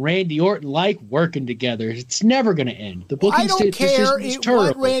Wyatt and Randy Orton like working together. It's never going to end. The booking I don't care what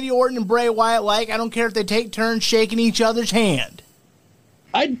terrible. Randy Orton and Bray Wyatt like. I don't care if they take turns shaking each other's hand.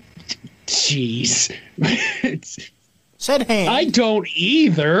 Jeez. Said hand. I don't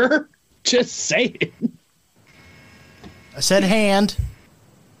either. Just saying. I said hand.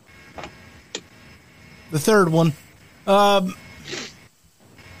 The third one.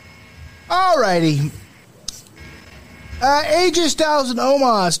 Alrighty. AJ Styles and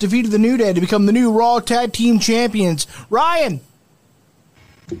Omos defeated the New Day to become the new Raw Tag Team Champions. Ryan,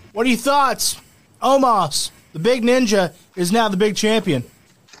 what are your thoughts? Omos, the big ninja, is now the big champion.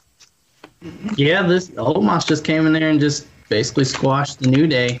 Yeah, this Omos just came in there and just basically squashed the New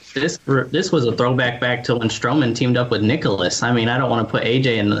Day. This was a throwback back to when Strowman teamed up with Nicholas. I mean, I don't want to put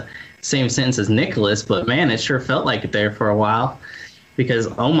AJ in the same sentence as Nicholas, but man, it sure felt like it there for a while. Because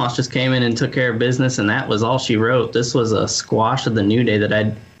Omos just came in and took care of business, and that was all she wrote. This was a squash of the New Day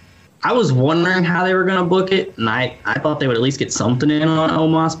that I was wondering how they were going to book it, and I thought they would at least get something in on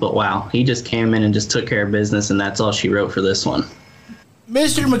Omos, but wow, he just came in and just took care of business, and that's all she wrote for this one.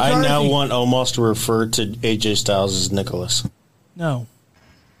 Mr. McCarthy. I now want Omos to refer to AJ Styles as Nicholas. No.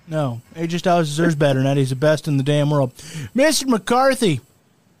 AJ Styles deserves better than that. He's the best in the damn world. Mr. McCarthy,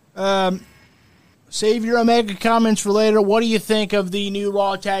 save your Omega comments for later. What do you think of the new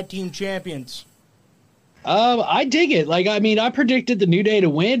Raw Tag Team Champions? I dig it. I predicted the New Day to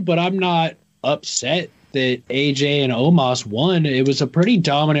win, but I'm not upset that AJ and Omos won. It was a pretty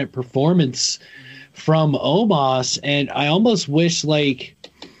dominant performance from Omos, and I almost wish they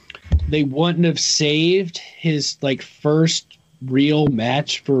wouldn't have saved his first real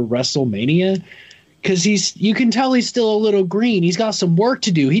match for WrestleMania. Because you can tell he's still a little green. He's got some work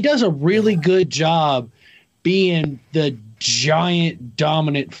to do. He does a really good job being the giant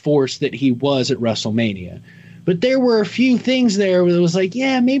dominant force that he was at WrestleMania. But there were a few things there where it was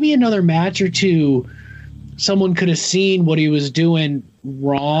maybe another match or two, someone could have seen what he was doing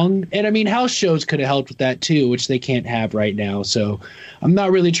wrong. And house shows could have helped with that too, which they can't have right now. So I'm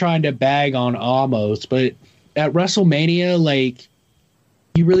not really trying to bag on Omos, but at WrestleMania,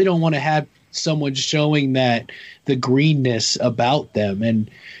 you really don't want to have someone showing that the greenness about them. And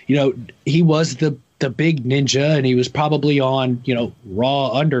he was the big ninja, and he was probably on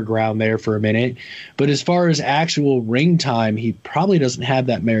Raw Underground there for a minute, but as far as actual ring time, he probably doesn't have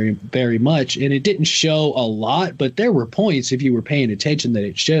that very much, and it didn't show a lot, but there were points, if you were paying attention, that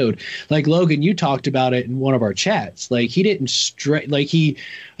it showed. Logan, you talked about it in one of our chats. He didn't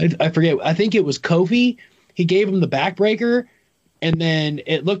I forget, I think it was Kofi, he gave him the backbreaker, and then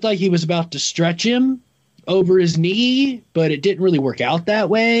it looked like he was about to stretch him over his knee, but it didn't really work out that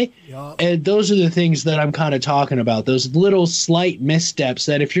way. Yep. And those are the things that I'm kind of talking about, those little slight missteps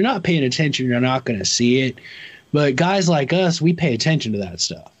that if you're not paying attention, you're not going to see it. But guys like us, we pay attention to that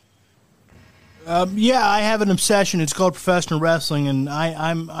stuff. Yeah, I have an obsession. It's called professional wrestling, and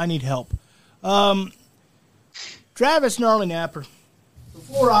I need help. Travis Gnarly Napper,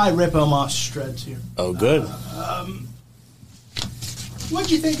 before I rip Omos shreds here. Oh, good. What'd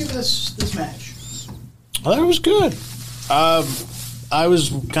you think of this match? I thought it was good. I was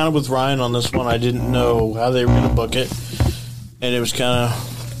kind of with Ryan on this one. I didn't know how they were going to book it, and it was kind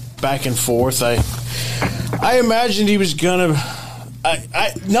of back and forth. I imagined he was going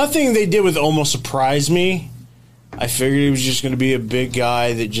to... nothing they did with Omos surprised me. I figured he was just going to be a big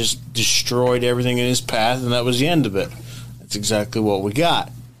guy that just destroyed everything in his path, and that was the end of it. That's exactly what we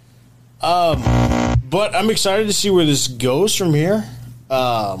got. But I'm excited to see where this goes from here.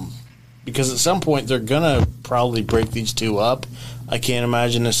 Because at some point they're going to probably break these two up. I can't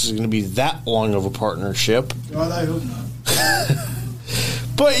imagine this is going to be that long of a partnership. God, I hope not.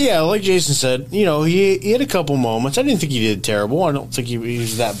 But yeah, like Jason said, you know, he had a couple moments. I didn't think he did terrible. I don't think he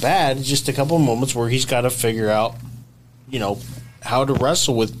was that bad. It's just a couple moments where he's got to figure out, you know, how to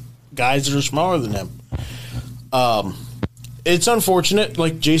wrestle with guys that are smaller than him. It's unfortunate,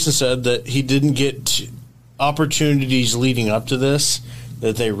 like Jason said, that he didn't get opportunities leading up to this,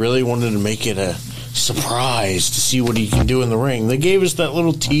 that they really wanted to make it a surprise to see what he can do in the ring. They gave us that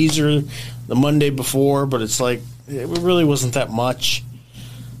little teaser the Monday before, but it's like, it really wasn't that much.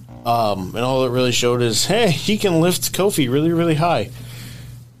 And all it really showed is, hey, he can lift Kofi really, really high.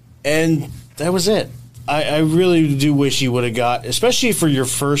 And that was it. I really do wish he would have got, especially for your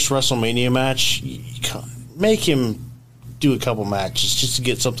first WrestleMania match, make him do a couple matches just to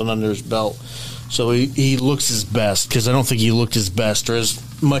get something under his belt so he looks his best, because I don't think he looked his best or as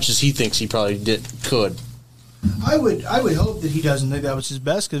much as he thinks he probably could. I would hope that he doesn't think that was his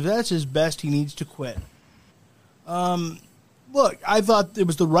best, because if that's his best, he needs to quit. Look, I thought it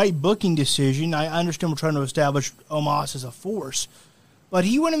was the right booking decision. I understand we're trying to establish Omos as a force. But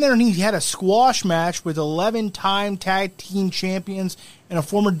he went in there and he had a squash match with 11-time tag team champions and a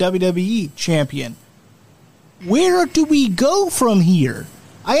former WWE champion. Where do we go from here?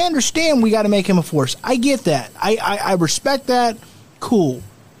 I understand we got to make him a force. I get that. I respect that. Cool.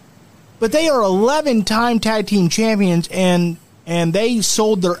 But they are 11-time tag team champions, and they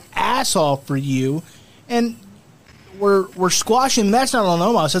sold their ass off for you. And we're squashing. That's not on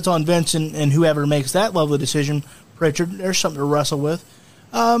Omos. That's on Vince and whoever makes that lovely decision. Pritchard, there's something to wrestle with.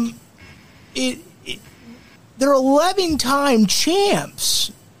 They're 11-time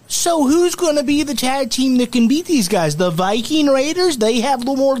champs. So who's going to be the tag team that can beat these guys? The Viking Raiders? They have a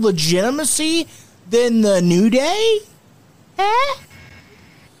little more legitimacy than the New Day?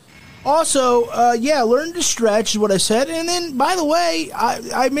 Also, learn to stretch is what I said. And then, by the way,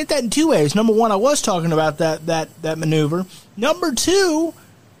 I meant that in two ways. Number one, I was talking about that maneuver. Number two,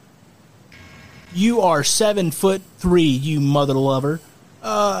 you are 7'3", you mother lover.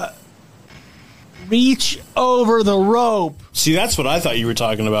 Reach over the rope. See, that's what I thought you were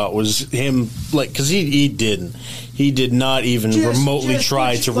talking about, was him, like, because he did not even remotely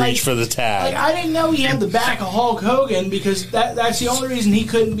try to reach for the tag. Like, I didn't know he had the back of Hulk Hogan, because that's the only reason he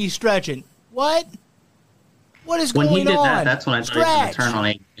couldn't be stretching. What is going on? When he did that, that's when I thought he was going to turn on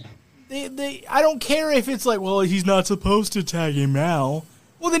AJ. I don't care if it's like, well, he's not supposed to tag him now.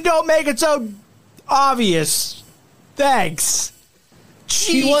 Well, then don't make it so obvious. Thanks.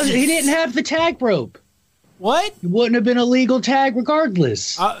 He didn't have the tag rope. What? It wouldn't have been a legal tag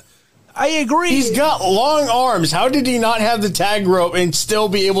regardless. I agree. He's got long arms. How did he not have the tag rope and still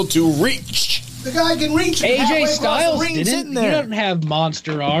be able to reach? The guy can reach. AJ Styles didn't. He doesn't have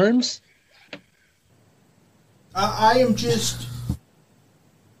monster arms. I am just.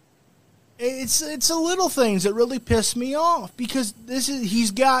 It's the little things that really piss me off, because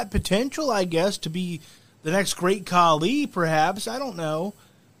he's got potential, I guess, to be the next great Khali, perhaps. I don't know.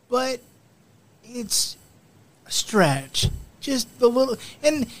 But it's a stretch. Just a little.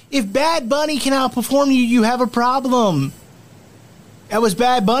 And if Bad Bunny can outperform you, you have a problem. That was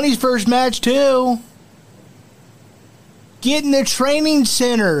Bad Bunny's first match, too. Get in the training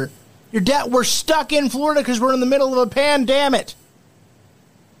center. We're stuck in Florida because we're in the middle of a pandemic.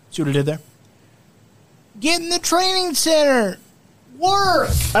 See what I did there? Get in the training center. Work.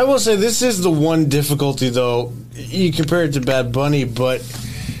 I will say this is the one difficulty, though. You compare it to Bad Bunny, but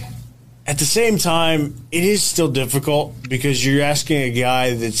at the same time, it is still difficult because you're asking a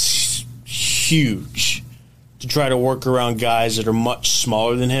guy that's huge to try to work around guys that are much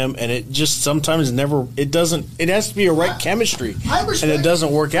smaller than him, and it just sometimes it has to be a right chemistry, and it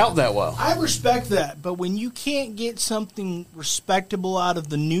doesn't work out that well. I respect that, but when you can't get something respectable out of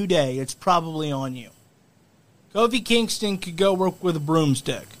the New Day, it's probably on you. Kofi Kingston could go work with a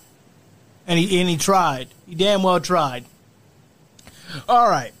broomstick, and he tried. He damn well tried. All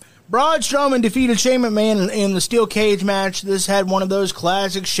right. Braun Strowman defeated Shane McMahon in the steel cage match. This had one of those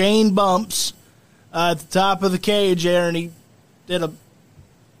classic Shane bumps at the top of the cage there, and he did a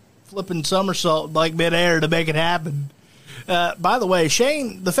flipping somersault like midair to make it happen. By the way,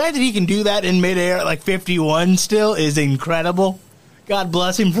 Shane, the fact that he can do that in midair at like 51 still is incredible. God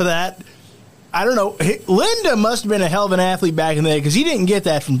bless him for that. I don't know. Linda must have been a hell of an athlete back in the day, because he didn't get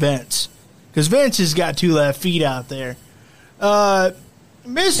that from Vince. Because Vince has got two left feet out there. And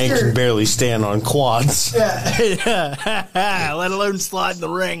can barely stand on quads. Yeah. Let alone slide in the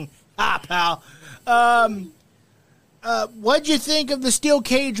ring. Pal. What'd you think of the steel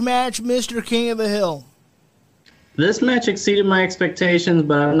cage match, Mr. King of the Hill? This match exceeded my expectations,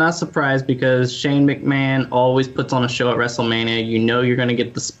 but I'm not surprised because Shane McMahon always puts on a show at WrestleMania. You know you're going to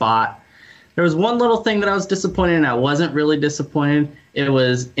get the spot. There was one little thing that I was disappointed in. I wasn't really disappointed. It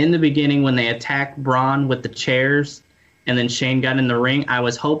was in the beginning when they attacked Braun with the chairs, and then Shane got in the ring. I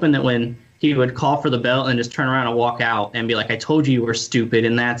was hoping that when he would call for the belt and just turn around and walk out and be like, I told you were stupid,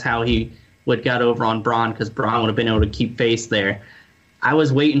 and that's how he would got over on Braun, because Braun would have been able to keep face there. I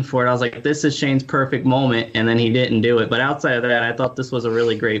was waiting for it. I was like, this is Shane's perfect moment, and then he didn't do it. But outside of that, I thought this was a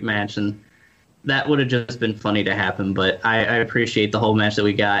really great match, and that would have just been funny to happen. But I appreciate the whole match that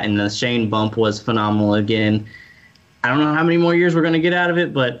we got, and the Shane bump was phenomenal again. I don't know how many more years we're going to get out of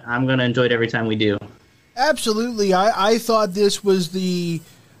it, but I'm going to enjoy it every time we do. Absolutely. I thought this was the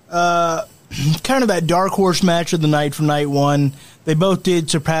kind of that dark horse match of the night from night one. They both did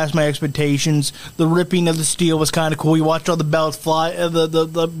surpass my expectations. The ripping of the steel was kind of cool. You watched all the belts fly,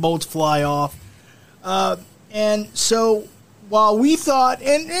 the bolts fly off. And so while we thought,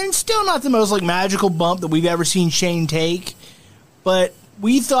 and still not the most like magical bump that we've ever seen Shane take, but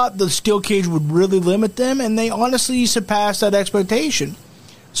we thought the steel cage would really limit them, and they honestly surpassed that expectation.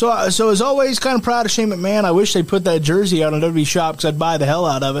 So as always, kind of proud of Shane McMahon. I wish they put that jersey out on WWE Shop because I'd buy the hell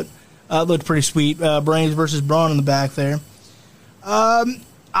out of it. It looked pretty sweet. Brains versus Braun in the back there.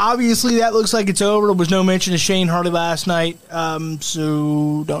 Obviously, that looks like it's over. There was no mention of Shane Hardy last night,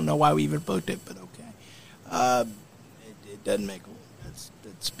 so don't know why we even booked it, but okay. It doesn't make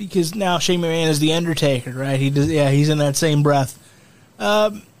that's because now Shane McMahon is the Undertaker, right? He's in that same breath.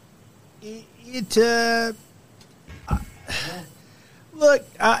 Look,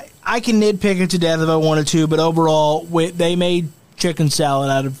 I can nitpick it to death if I wanted to, but overall, they made chicken salad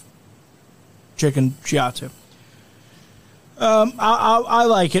out of chicken shiatsu. I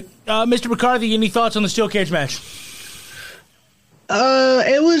like it. Mr. McCarthy, any thoughts on the steel cage match?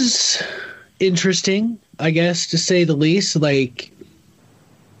 It was interesting, I guess, to say the least. Like,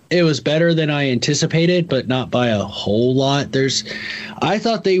 it was better than I anticipated, but not by a whole lot. I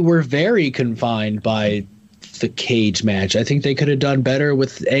thought they were very confined by the cage match. I think they could have done better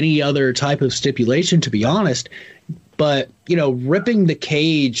with any other type of stipulation, to be honest. But, ripping the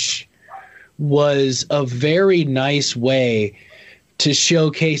cage was a very nice way to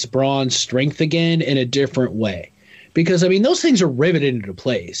showcase Braun's strength again in a different way. Because, those things are riveted into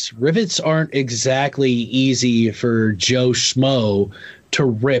place. Rivets aren't exactly easy for Joe Schmo to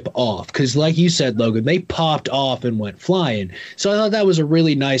rip off. Because like you said, Logan, they popped off and went flying. So I thought that was a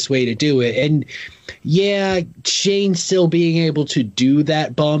really nice way to do it. And yeah, Shane still being able to do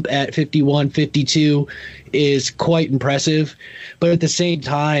that bump at 51, 52 is quite impressive. But at the same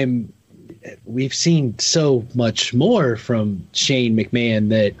time, we've seen so much more from Shane McMahon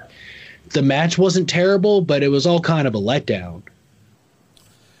that the match wasn't terrible, but it was all kind of a letdown.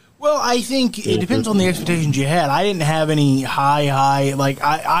 Well, I think it depends on the expectations you had. I didn't have any high, like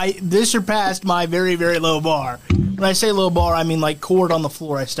this surpassed my very, very low bar. When I say low bar, I mean like cord on the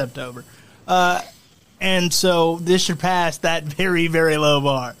floor I stepped over. And so this surpassed that very, very low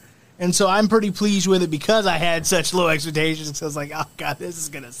bar. And so I'm pretty pleased with it because I had such low expectations. So I was like, oh, God, this is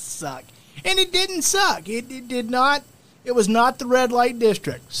going to suck. And it didn't suck. It did not. It was not the red light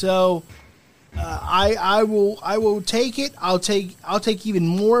district. So I will take it. I'll take even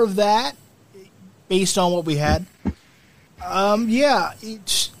more of that based on what we had.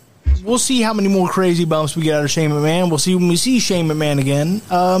 We'll see how many more crazy bumps we get out of Shane McMahon. We'll see when we see Shane McMahon again.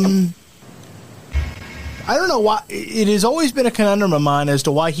 I don't know why. It has always been a conundrum of mine as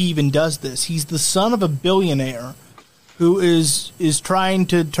to why he even does this. He's the son of a billionaire who is trying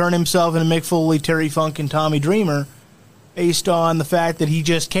to turn himself into Mick Foley, Terry Funk, and Tommy Dreamer based on the fact that he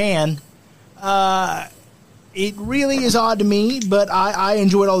just can. It really is odd to me, but I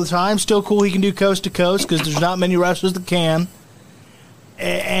enjoy it all the time. Still cool he can do coast to coast because there's not many wrestlers that can.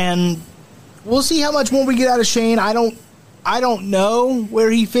 And we'll see how much more we get out of Shane. I don't know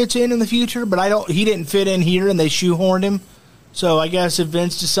where he fits in the future, but he didn't fit in here and they shoehorned him. So I guess if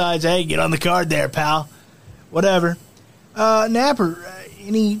Vince decides, hey, get on the card there, pal. Whatever. Napper,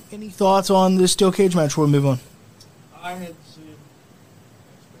 any thoughts on this steel cage match before we move on? I had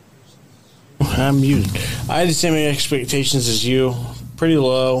I'm muted. I had the same expectations as you. Pretty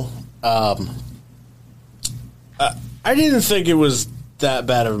low. I didn't think it was that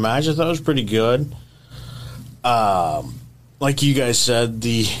bad of a match. I thought it was pretty good. Like you guys said,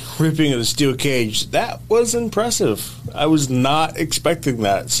 the ripping of the steel cage, that was impressive. I was not expecting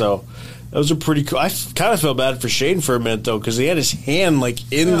that. So that was a pretty cool. I kind of felt bad for Shane for a minute, though, because he had his hand,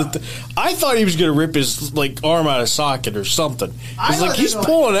 in the... I thought he was going to rip his, arm out of socket or something. Because, he's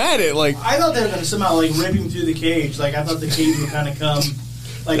pulling at it, I thought they were going to somehow, rip him through the cage. I thought the cage would kind of come,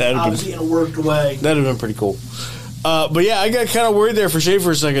 obviously in a worked way. That would have been pretty cool. But yeah, I got kind of worried there for Shane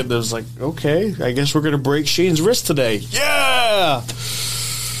for a second. I was like, okay, I guess we're going to break Shane's wrist today. Yeah!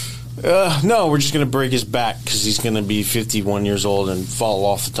 No, we're just going to break his back because he's going to be 51 years old and fall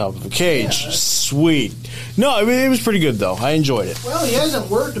off the top of a cage. Yeah. Sweet. No, I mean, it was pretty good, though. I enjoyed it. Well, he hasn't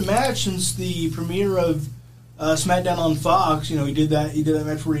worked a match since the premiere of SmackDown on Fox. You know, he did that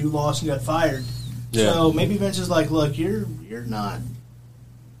match where he lost and got fired. Yeah. So maybe Vince is like, look, you're not.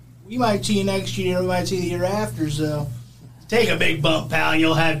 We might see you next year. We might see you the year after. So take a big bump, pal.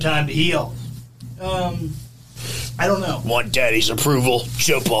 You'll have time to heal. I don't know. Want Daddy's approval?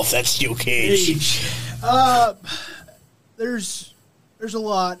 Jump off that steel cage. There's a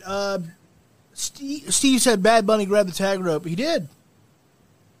lot. Steve said Bad Bunny grabbed the tag rope. He did.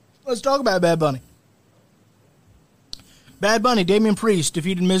 Let's talk about Bad Bunny. Bad Bunny, Damian Priest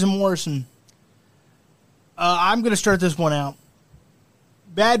defeated Miz and Morrison. I'm going to start this one out.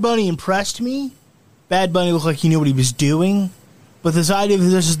 Bad Bunny impressed me. Bad Bunny looked like he knew what he was doing. But this idea that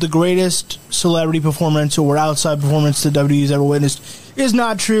this is the greatest celebrity performance or outside performance that WWE's ever witnessed is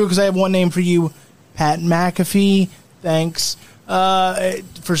not true, because I have one name for you, Pat McAfee. Thanks.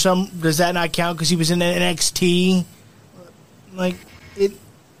 Does that not count because he was in NXT?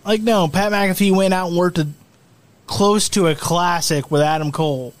 No, Pat McAfee went out and worked close to a classic with Adam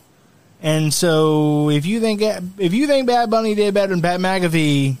Cole. And so if you think Bad Bunny did better than Pat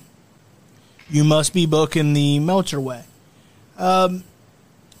McAfee, you must be booking the Meltzer way. I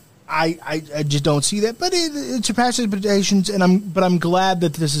just don't see that, but it surpassed expectations, and I'm glad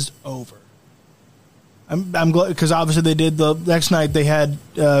that this is over. I'm glad, because obviously they did the next night. They had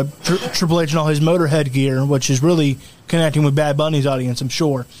Triple H and all his Motorhead gear, which is really connecting with Bad Bunny's audience, I'm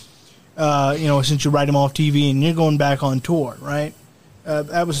sure. Since you write him off TV and you're going back on tour, right?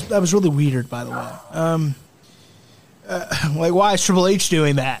 That was really weird, by the way. Why is Triple H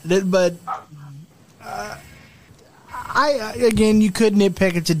doing that? But again, you could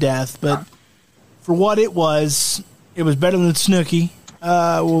nitpick it to death, but for what it was better than Snooki.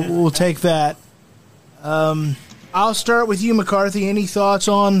 We'll take that. I'll start with you, McCarthy. Any thoughts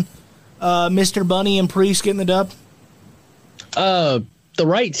on Mr. Bunny and Priest getting the dub? The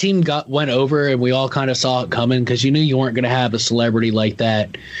right team went over, and we all kind of saw it coming, because you knew you weren't going to have a celebrity like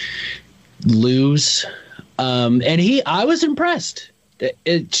that lose. I was impressed.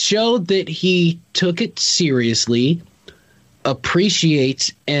 It showed that he took it seriously,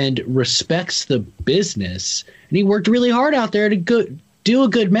 appreciates and respects the business, and he worked really hard out there to do a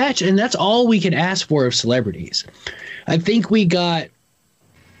good match, and that's all we can ask for of celebrities. I think we got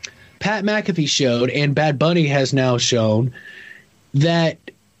Pat McAfee showed, and Bad Bunny has now shown, that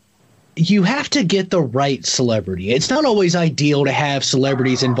you have to get the right celebrity. It's not always ideal to have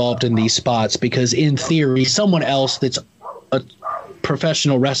celebrities involved in these spots, because in theory, someone else that's a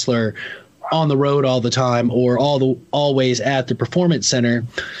professional wrestler on the road all the time or always at the performance center,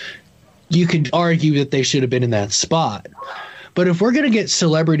 you could argue that they should have been in that spot. But if we're going to get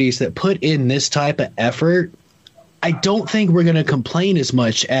celebrities that put in this type of effort, I don't think we're going to complain as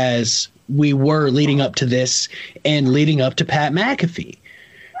much as we were leading up to this and leading up to Pat McAfee.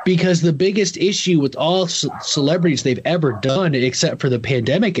 Because the biggest issue with all celebrities they've ever done, except for the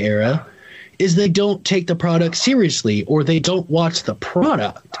pandemic era, is they don't take the product seriously, or they don't watch the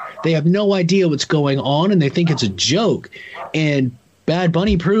product. They have no idea what's going on, and they think it's a joke. And Bad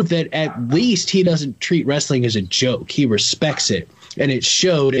Bunny proved that at least he doesn't treat wrestling as a joke. He respects it, and it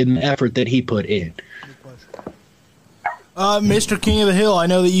showed in the effort that he put in. Mr. King of the Hill, I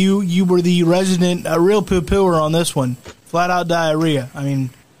know that you were the resident real poo-pooer on this one. Flat-out diarrhea. I mean,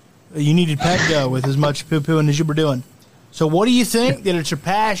 you needed Petco with as much poo-pooing as you were doing. So what do you think? Did it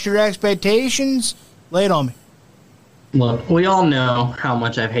surpass your expectations? Lay it on me. Look, we all know how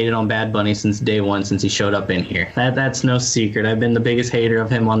much I've hated on Bad Bunny since day one, since he showed up in here. That's no secret. I've been the biggest hater of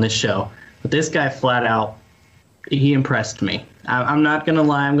him on this show. But this guy, flat out, he impressed me. I'm not going to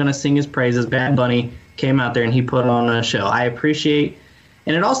lie. I'm going to sing his praises. Bad Bunny came out there and he put on a show. I appreciate,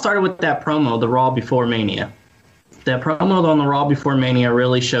 and it all started with that promo, the Raw Before Mania. That promo on the Raw Before Mania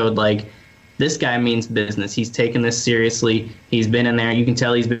really showed, this guy means business. He's taking this seriously. He's been in there. You can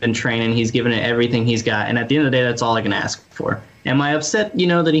tell he's been training. He's given it everything he's got. And at the end of the day, that's all I can ask for. Am I upset,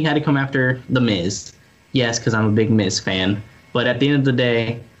 that he had to come after The Miz? Yes, because I'm a big Miz fan. But at the end of the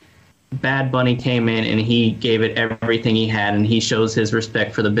day, Bad Bunny came in and he gave it everything he had, and he shows his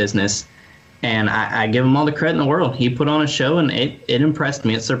respect for the business. And I give him all the credit in the world. He put on a show, and it impressed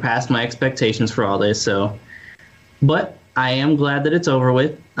me. It surpassed my expectations for all this. But I am glad that it's over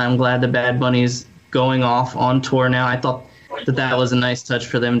with. I'm glad that Bad Bunny's going off on tour now. I thought that was a nice touch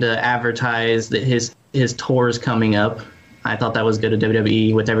for them to advertise that his tour is coming up. I thought that was good of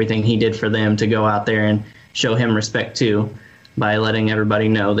WWE with everything he did for them to go out there and show him respect too by letting everybody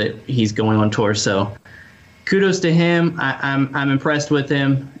know that he's going on tour. So kudos to him. I'm impressed with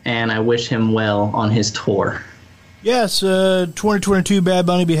him, and I wish him well on his tour. Yes, 2022 Bad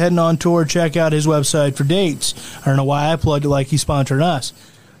Bunny be heading on tour. Check out his website for dates. I don't know why I plugged it like he sponsored us.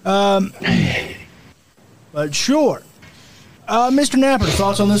 But sure. Mr. Napper,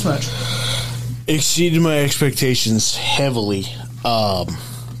 thoughts on this match? Exceeded my expectations heavily.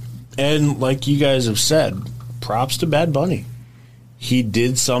 And like you guys have said, props to Bad Bunny. He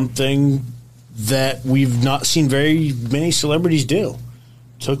did something that we've not seen very many celebrities do.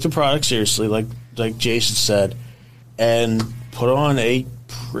 Took the product seriously, like Jason said, and put on a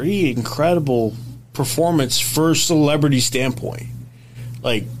pretty incredible performance for a celebrity standpoint.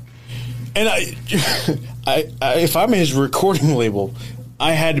 Like, and I if I'm his recording label,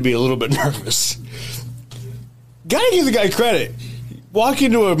 I had to be a little bit nervous. Gotta give the guy credit. Walk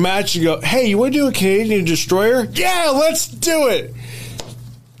into a match and go, hey, you want to do a Canadian Destroyer? Yeah, let's do it.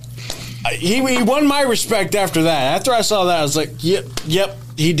 He won my respect after that. After I saw that, I was like, yep,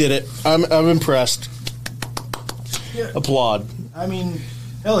 he did it. I'm impressed. Yeah. Applaud. I mean,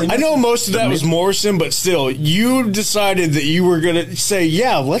 hell, I know most of that was Morrison, but still, you decided that you were going to say,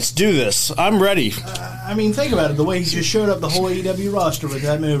 yeah, let's do this. I'm ready. I mean, think about it. The way he just showed up the whole AEW roster with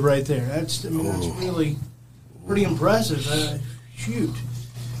that move right there. That's really pretty impressive. Shoot.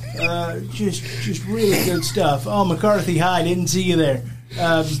 Just really good stuff. Oh, McCarthy, hi. Didn't see you there.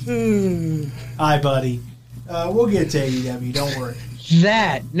 Hi, buddy. We'll get to AEW. Don't worry.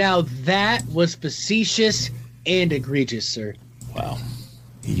 That was facetious and egregious, sir. Wow.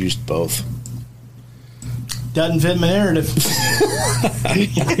 He used both. Doesn't fit my narrative.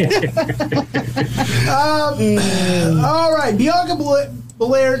 All right. Bianca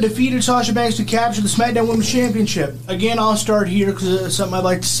Belair defeated Sasha Banks to capture the SmackDown Women's Championship. Again, I'll start here because it's something I'd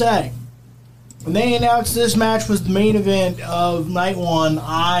like to say. When they announced this match was the main event of night one,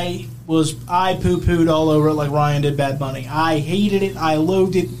 I poo-pooed all over it like Ryan did Bad Bunny. I hated it. I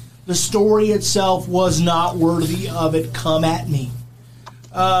loathed it. The story itself was not worthy of it. Come at me.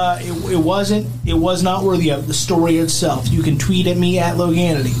 It was not worthy of it. The story itself. You can tweet at me at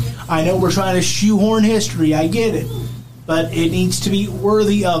Loganity. I know we're trying to shoehorn history. I get it. But it needs to be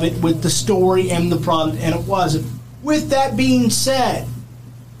worthy of it with the story and the product, and it wasn't. With that being said,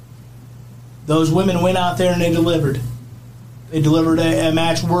 those women went out there and they delivered. They delivered a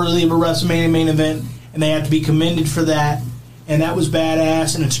match worthy of a WrestleMania main event, and they have to be commended for that. And that was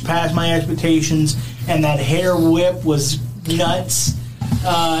badass, and it surpassed my expectations. And that hair whip was nuts.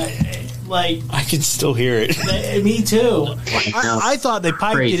 I can still hear it. Me too. I thought they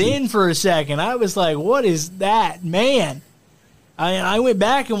piped it in for a second. I was like, "What is that, man?" I went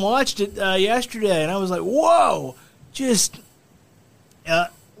back and watched it yesterday, and I was like, "Whoa!" Just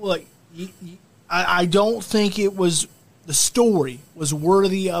look. I don't think it was the story was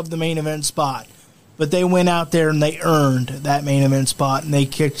worthy of the main event spot. But they went out there and they earned that main event spot, and they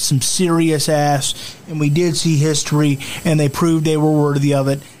kicked some serious ass, and we did see history, and they proved they were worthy of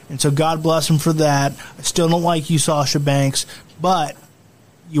it. And so God bless them for that. I still don't like you, Sasha Banks, but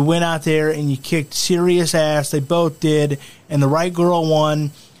you went out there and you kicked serious ass. They both did, and the right girl won.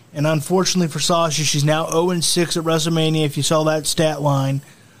 And unfortunately for Sasha, she's now 0-6 at WrestleMania, if you saw that stat line.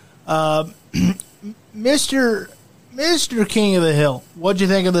 Mr. King of the Hill, what'd you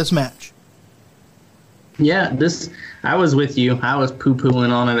think of this match? Yeah, I was with you. I was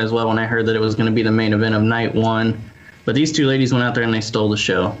poo-pooing on it as well when I heard that it was going to be the main event of night one. But these two ladies went out there and they stole the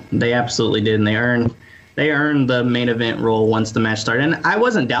show. They absolutely did, and they earned the main event role once the match started. And I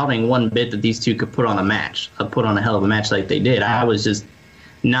wasn't doubting one bit that these two could put on a hell of a match like they did. I was just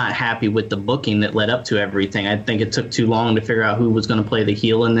not happy with the booking that led up to everything. I think it took too long to figure out who was going to play the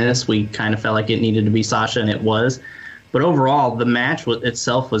heel in this. We kind of felt like it needed to be Sasha, and it was. But overall, the match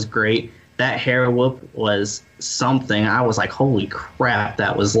itself was great. That hair whoop was something. I was like, holy crap,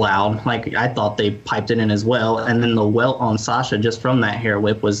 that was loud. Like, I thought they piped it in as well. And then the welt on Sasha just from that hair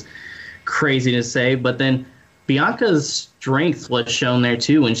whip was crazy to say. But then Bianca's strength was shown there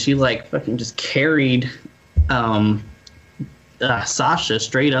too, and she like fucking just carried Sasha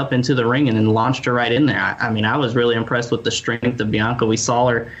straight up into the ring and then launched her right in there. I mean, I was really impressed with the strength of Bianca. We saw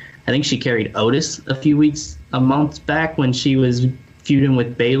her, I think she carried Otis a month back when she was feuding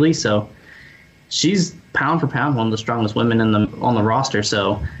with Bayley. So she's pound for pound one of the strongest women on the roster.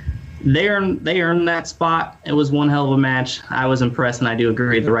 So they earned that spot. It was one hell of a match. I was impressed, and I do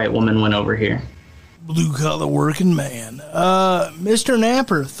agree the right woman went over here. Blue collar working man. Mr.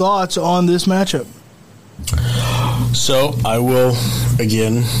 Napper, thoughts on this matchup? So I will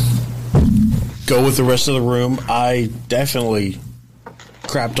again go with the rest of the room. I definitely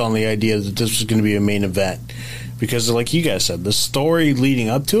crapped on the idea that this was going to be a main event because, like you guys said, the story leading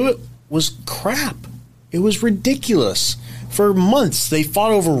up to it was crap. It was ridiculous. For months, they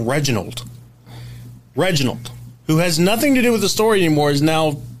fought over Reginald. Reginald, who has nothing to do with the story anymore, is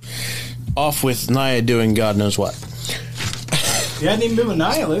now off with Nia doing God knows what. You hadn't even been with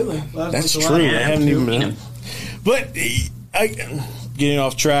Nia lately. That's true. I haven't even been. But getting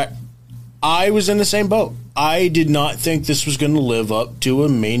off track, I was in the same boat. I did not think this was going to live up to a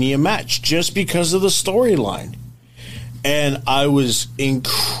Mania match just because of the storyline. And I was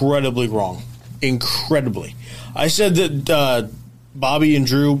incredibly wrong. Incredibly. I said that Bobby and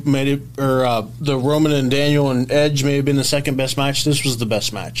Drew made it, or the Roman and Daniel and Edge may have been the second best match. This was the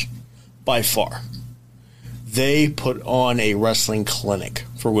best match by far. They put on a wrestling clinic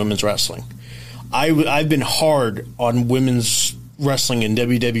for women's wrestling. I've been hard on women's wrestling in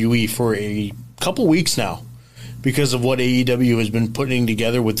WWE for a couple weeks now because of what AEW has been putting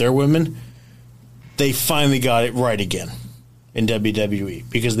together with their women. They finally got it right again in WWE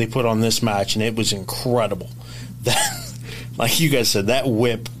because they put on this match and it was incredible. That, like you guys said, that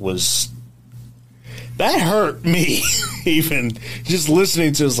whip that hurt me. Even just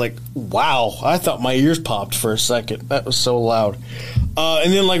listening to it was like, wow, I thought my ears popped for a second. That was so loud.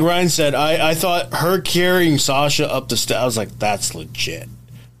 And then, like Ryan said, I thought her carrying Sasha up the steps, I was like, that's legit.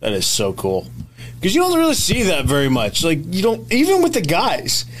 That is so cool. Because you don't really see that very much. Like, you don't, even with the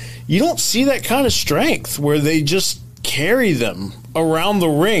guys, you don't see that kind of strength where they just carry them around the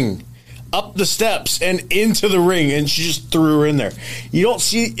ring, up the steps, and into the ring, and she just threw her in there. You don't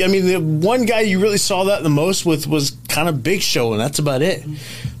see, I mean, the one guy you really saw that the most with was kind of Big Show, and that's about it.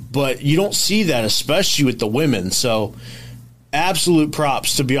 But you don't see that, especially with the women. So, absolute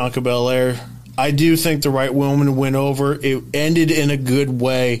props to Bianca Belair. I do think the right woman went over. It ended in a good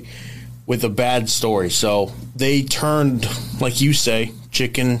way with a bad story. So, they turned, like you say,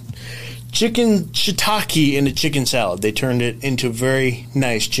 chicken shiitake into chicken salad. They turned it into very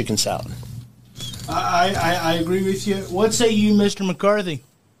nice chicken salad. I agree with you. What say you, Mr. McCarthy?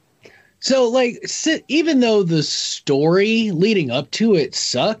 So, like, even though the story leading up to it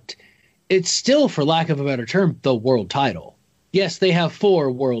sucked, it's still, for lack of a better term, the world title. Yes, they have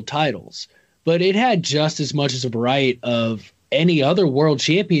 4 world titles, but it had just as much as a right of any other world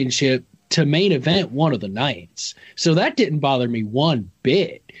championship to main event one of the nights. So that didn't bother me one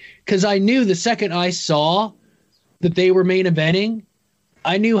bit. Because I knew the second I saw that they were main eventing,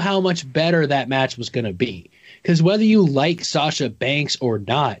 I knew how much better that match was going to be. Because whether you like Sasha Banks or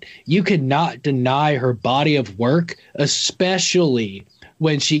not, you cannot deny her body of work, especially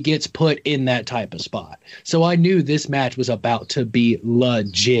when she gets put in that type of spot. So I knew this match was about to be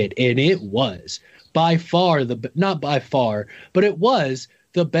legit, and it was. By far, not by far, but it was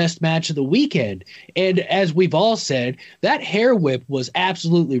the best match of the weekend. And as we've all said, that hair whip was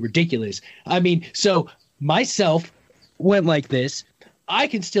absolutely ridiculous. I mean, so myself went like this. I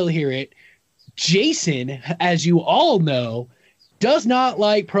can still hear it. Jason, as you all know, does not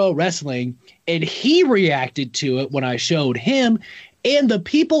like pro wrestling, and he reacted to it when I showed him, and the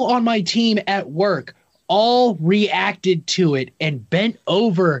people on my team at work all reacted to it and bent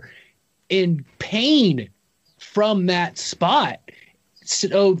over in pain from that spot.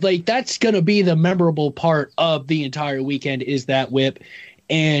 So, like, that's going to be the memorable part of the entire weekend is that whip.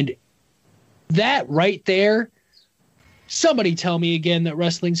 And that right there, somebody tell me again that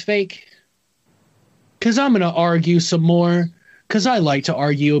wrestling's fake. Because I'm going to argue some more. Because I like to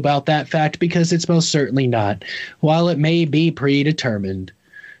argue about that fact because it's most certainly not. While it may be predetermined,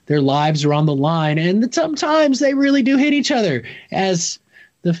 their lives are on the line. And sometimes they really do hit each other. As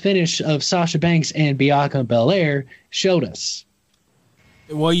the finish of Sasha Banks and Bianca Belair showed us.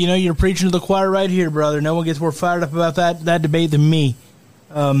 Well, you know, you're preaching to the choir right here, brother. No one gets more fired up about that debate than me.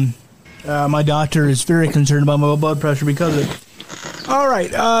 My doctor is very concerned about my blood pressure because of it. All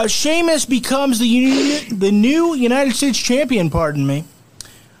right, Sheamus becomes the new United States champion, pardon me.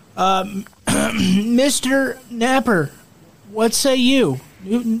 Mr. Napper, what say you?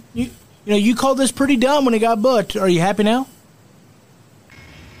 You called this pretty dumb when it got booked. Are you happy now?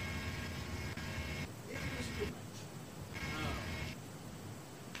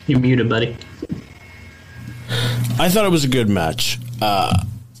 You're muted, buddy. I thought it was a good match.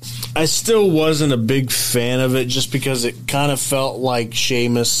 I still wasn't a big fan of it just because it kind of felt like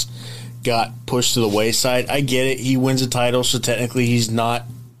Sheamus got pushed to the wayside. I get it. He wins a title, so technically he's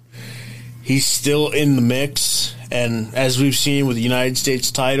still in the mix. And as we've seen with the United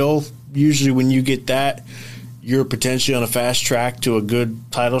States title, usually when you get that, you're potentially on a fast track to a good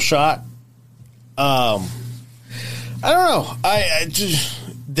title shot. I don't know.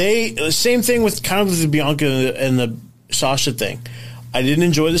 Same thing with kind of the Bianca and the Sasha thing. I didn't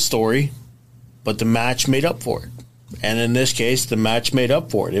enjoy the story, but the match made up for it. And in this case, the match made up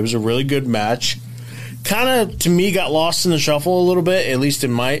for it. It was a really good match. Kind of, to me, got lost in the shuffle a little bit, at least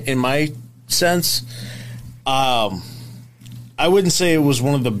in my sense. I wouldn't say it was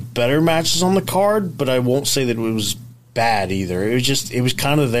one of the better matches on the card, but I won't say that it was bad either. It was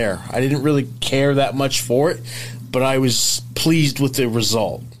kind of there. I didn't really care that much for it, but I was pleased with the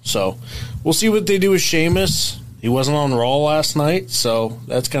result. So we'll see what they do with Sheamus. He wasn't on Raw last night, so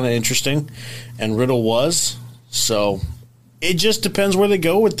that's kind of interesting. And Riddle was. So it just depends where they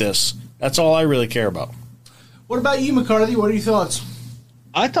go with this. That's all I really care about. What about you, McCarthy? What are your thoughts?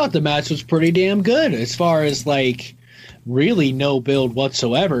 I thought the match was pretty damn good as far as, really no build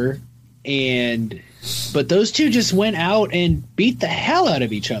whatsoever. But those two just went out and beat the hell out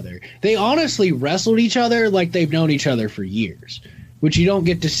of each other. They honestly wrestled each other like they've known each other for years, which you don't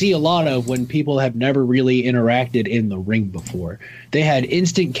get to see a lot of when people have never really interacted in the ring before. They had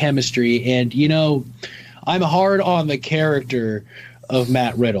instant chemistry, and, I'm hard on the character of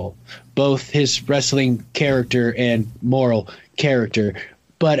Matt Riddle, both his wrestling character and moral character.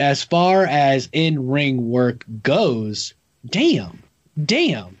 But as far as in-ring work goes, damn.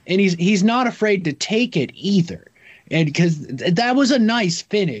 And he's not afraid to take it either. And because that was a nice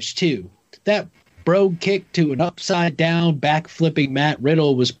finish too. That brogue kick to an upside down back flipping Matt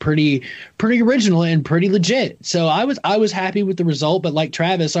Riddle was pretty original and pretty legit. So I was happy with the result, but like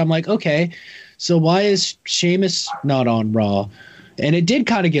Travis, I'm like, okay, so why is Sheamus not on Raw? And it did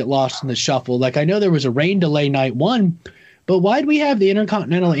kind of get lost in the shuffle. I know there was a rain delay night one, but why'd we have the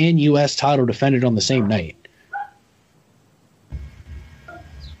Intercontinental and US title defended on the same night?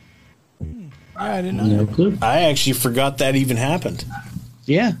 Yeah, I didn't know. No clue. I actually forgot that even happened.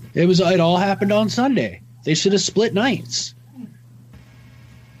 Yeah, it all happened on Sunday. They should have split nights.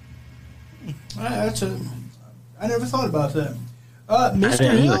 I never thought about that.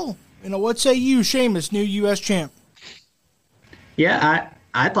 Mr. Hill, what say you, Sheamus, new U.S. champ? Yeah,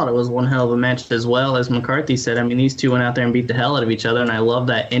 I thought it was one hell of a match as well, as McCarthy said. I mean, these two went out there and beat the hell out of each other, and I love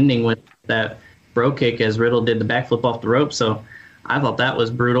that ending with that bro kick as Riddle did the backflip off the rope. So I thought that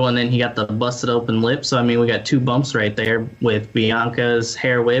was brutal, and then he got the busted open lip. So, I mean, we got two bumps right there with Bianca's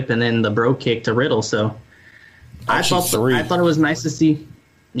hair whip and then the bro kick to Riddle. So I thought it was nice to see.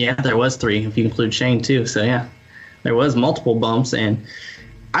 Yeah, there was three, if you include Shane, too. So, yeah, there was multiple bumps, and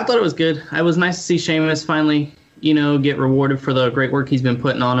I thought it was good. It was nice to see Sheamus finally, get rewarded for the great work he's been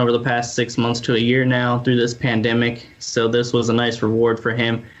putting on over the past 6 months to a year now through this pandemic. So this was a nice reward for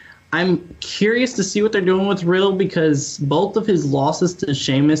him. I'm curious to see what they're doing with Riddle, because both of his losses to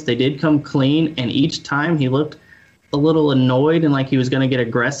Sheamus, they did come clean, and each time he looked a little annoyed and like he was going to get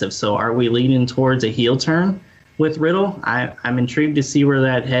aggressive. So are we leaning towards a heel turn with Riddle? I'm intrigued to see where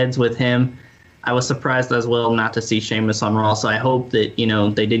that heads with him. I was surprised as well not to see Sheamus on Raw, so I hope that,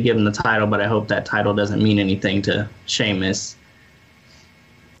 they did give him the title, but I hope that title doesn't mean anything to Sheamus.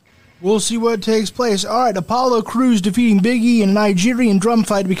 We'll see what takes place. All right, Apollo Crews defeating Big E in a Nigerian drum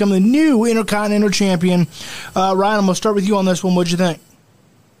fight to become the new Intercontinental Champion. Ryan, I'm going to start with you on this one. What'd you think?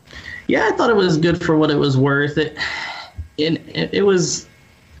 Yeah, I thought it was good for what it was worth. It was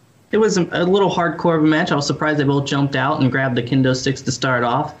a little hardcore of a match. I was surprised they both jumped out and grabbed the kendo sticks to start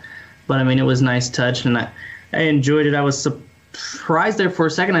off. But, I mean, it was a nice touch, and I enjoyed it. I was surprised there for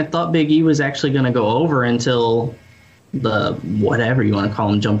a second. I thought Big E was actually going to go over until the whatever you want to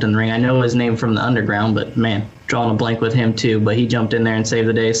call him jumped in the ring. I know his name from the Underground, but, man, drawing a blank with him, too. But he jumped in there and saved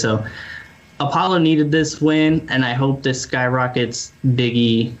the day. So Apollo needed this win, and I hope this skyrockets Big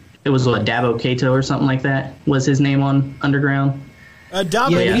E. It was, Dabo Kato or something like that was his name on Underground.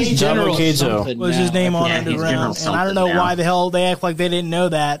 Dabo General Kato was his name on Underground, and I don't know why the hell they act like they didn't know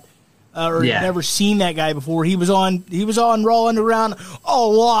that. Never seen that guy before. He was on Raw Underground a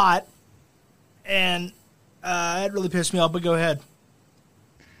lot, and it really pissed me off. But go ahead.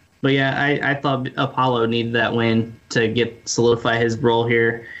 But yeah, I thought Apollo needed that win to solidify his role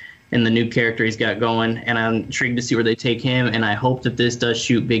here in the new character he's got going, and I'm intrigued to see where they take him. And I hope that this does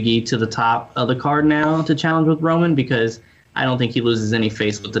shoot Big E to the top of the card now to challenge with Roman, because I don't think he loses any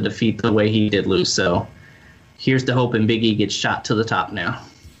face with the defeat the way he did lose. So here's to hoping Big E gets shot to the top now.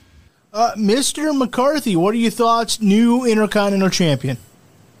 Mr. McCarthy, what are your thoughts? New Intercontinental Champion.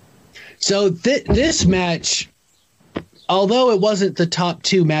 So this match, although it wasn't the top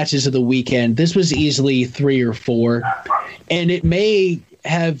two matches of the weekend, this was easily 3 or 4. And it may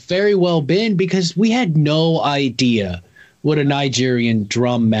have very well been because we had no idea what a Nigerian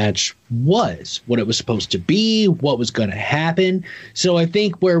drum match was, what it was supposed to be, what was going to happen. So I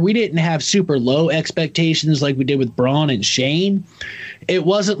think where we didn't have super low expectations like we did with Braun and Shane, it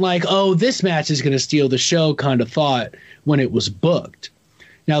wasn't like, oh, this match is going to steal the show kind of thought when it was booked.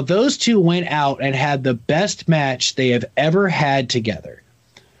 Now, those two went out and had the best match they have ever had together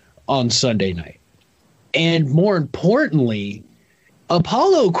on Sunday night. And more importantly,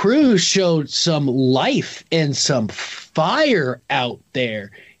 Apollo Crews showed some life and some fire out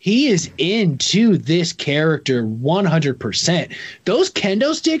there. He is into this character 100%. Those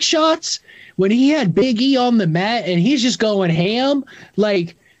kendo stick shots, when he had Big E on the mat and he's just going ham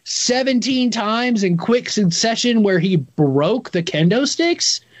like 17 times in quick succession where he broke the kendo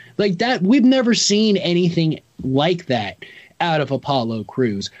sticks, like that, we've never seen anything like that out of Apollo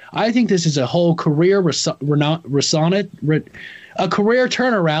Crews. I think this is a whole career a career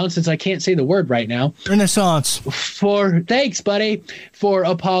turnaround, since I can't say the word right now. Renaissance. Thanks, buddy, for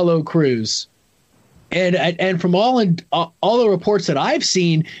Apollo Crews. And from all the reports that I've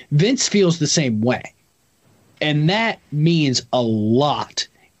seen, Vince feels the same way. And that means a lot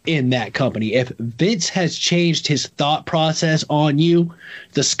in that company. If Vince has changed his thought process on you,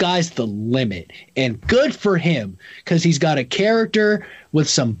 the sky's the limit. And good for him, because he's got a character with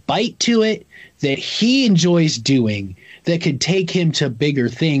some bite to it that he enjoys doing that could take him to bigger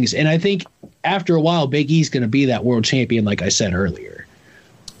things. And I think after a while, Big E's going to be that world champion, like I said earlier.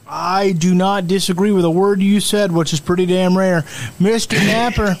 I do not disagree with a word you said, which is pretty damn rare. Mr.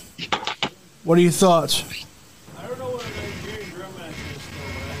 Napper, what are your thoughts? I don't know what a Nigerian drum match is, but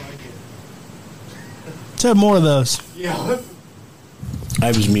I like it. Let's have more of those. Yeah. I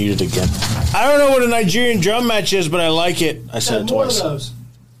was muted again. I don't know what a Nigerian drum match is, but I like it. I said it twice. More of those.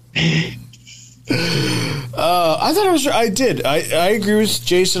 I thought it was. I did. I agree with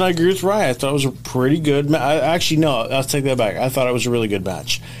Jason. I agree with Ryan. I thought it was a pretty good match. Actually, no. I'll take that back. I thought it was a really good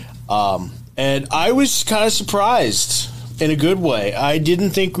match. And I was kind of surprised in a good way. I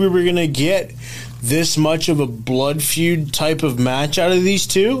didn't think we were going to get this much of a blood feud type of match out of these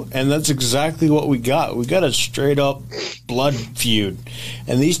two, and that's exactly what we got. We got a straight up blood feud,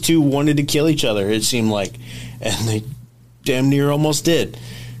 and these two wanted to kill each other, it seemed like, and they damn near almost did.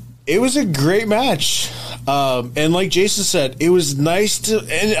 It was a great match. And like Jason said, it was nice to,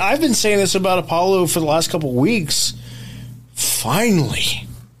 and I've been saying this about Apollo for the last couple of weeks. Finally,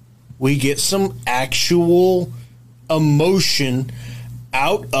 we get some actual emotion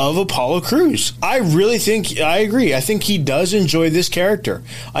out of Apollo Crews. I really think, I agree. I think he does enjoy this character.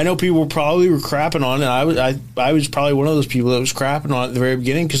 I know people probably were crapping on it. I was probably one of those people that was crapping on it at the very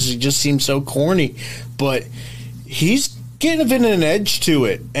beginning because he just seemed so corny. But he's getting a bit of an edge to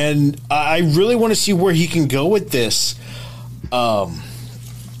it, and I really want to see where he can go with this. It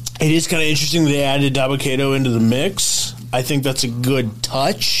is kind of interesting they added Dabba-Kato into the mix. I think that's a good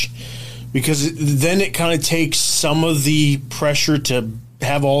touch because then it kind of takes some of the pressure to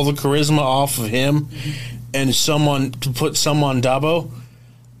have all the charisma off of him and someone to put some on Dabo.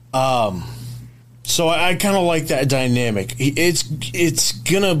 So I kind of like that dynamic. It's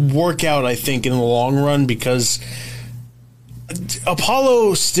gonna work out, I think, in the long run because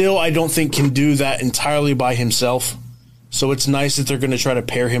Apollo still, I don't think, can do that entirely by himself. So it's nice that they're going to try to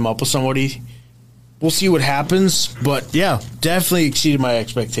pair him up with somebody. We'll see what happens. But, yeah, definitely exceeded my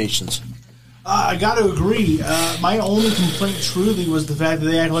expectations. I got to agree. My only complaint truly was the fact that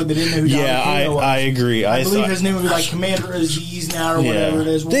they act like they didn't know who Dabba-Kato was. I agree. I believe his name would be like Commander Aziz now or whatever it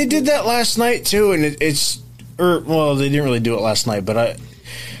is. They did that last night, too, and well, they didn't really do it last night, but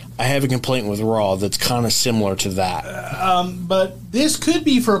I have a complaint with Raw that's kind of similar to that. But this could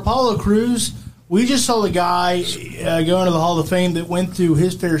be for Apollo Crews. We just saw the guy go into the Hall of Fame that went through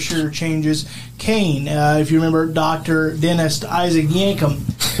his fair share of changes. Kane, if you remember, Dr. Dentist Isaac Yankem.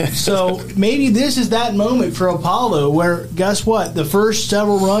 So maybe this is that moment for Apollo where, guess what? The first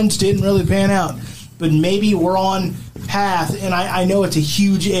several runs didn't really pan out. But maybe we're on path, and I know it's a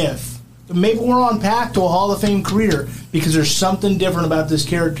huge if. Maybe we're on path to a Hall of Fame career because there's something different about this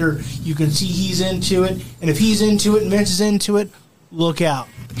character. You can see he's into it, and if he's into it and Vince is into it, look out.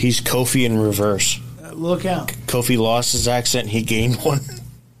 He's Kofi in reverse. Look out. Kofi lost his accent, he gained one.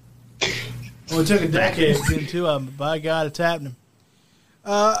 Well, it took a decade between two of them, but by God, it's happening.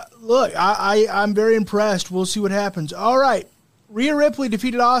 Look, I'm very impressed. We'll see what happens. All right. Rhea Ripley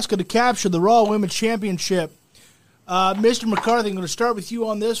defeated Asuka to capture the Raw Women's Championship. Mr. McCarthy, I'm going to start with you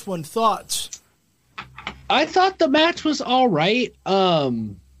on this one. Thoughts? I thought the match was all right. I'll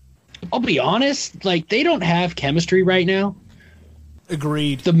be honest, like, they don't have chemistry right now.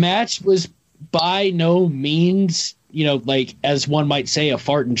 Agreed. The match was by no means, like, as one might say, a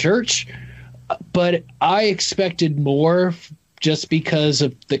fart in church. but I expected more just because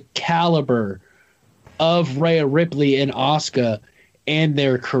of the caliber of Rhea Ripley and Asuka and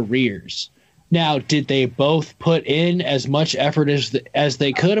their careers. Now, did they both put in as much effort as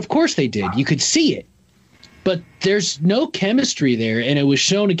they could? Of course they did. You could see it. But there's no chemistry there, and it was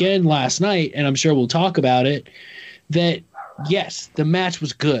shown again last night, and I'm sure we'll talk about it, that, yes, the match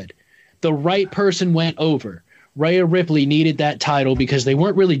was good. The right person went over. Rhea Ripley needed that title because they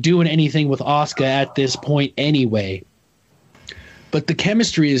weren't really doing anything with Asuka at this point anyway. But the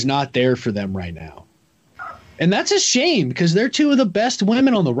chemistry is not there for them right now. And that's a shame because they're two of the best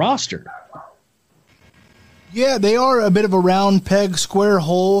women on the roster. Yeah, they are a bit of a round peg, square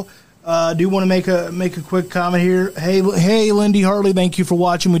hole. Do want to make a quick comment here. Hey, Lindy Hartley, thank you for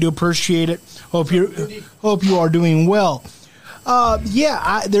watching. We do appreciate it. Hope you are doing well.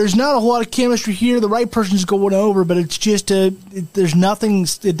 There's not a whole lot of chemistry here. The right person's going over, but it's just there's nothing.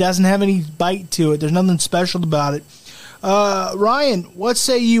 It doesn't have any bite to it. There's nothing special about it. Ryan, what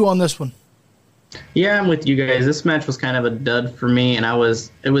say you on this one? Yeah, I'm with you guys. This match was kind of a dud for me, and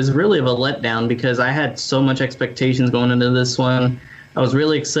it was really of a letdown because I had so much expectations going into this one. I was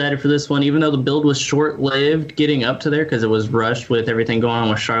really excited for this one, even though the build was short-lived getting up to there because it was rushed with everything going on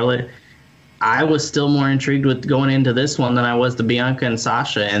with Charlotte. I was still more intrigued with going into this one than I was the Bianca and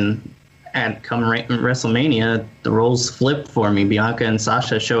Sasha, and come WrestleMania, the roles flipped for me. Bianca and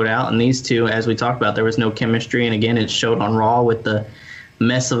Sasha showed out, and these two, as we talked about, there was no chemistry, and again, it showed on Raw with the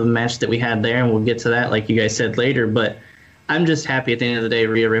mess of a match that we had there, and we'll get to that like you guys said later, but I'm just happy at the end of the day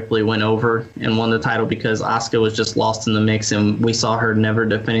Rhea Ripley went over and won the title because Asuka was just lost in the mix, and we saw her never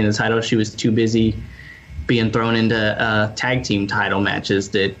defending the title. She was too busy being thrown into tag team title matches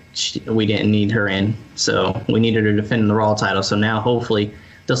that we didn't need her in, so we needed her defending the Raw title. So now hopefully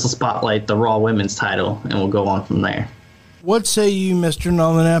this will spotlight the Raw women's title, and we'll go on from there. What say you, Mr.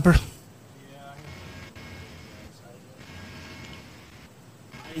 Nolan Apper?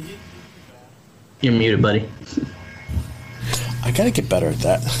 You're muted, buddy. I gotta get better at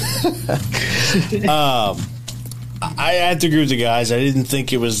that. I had to agree with the guys. I didn't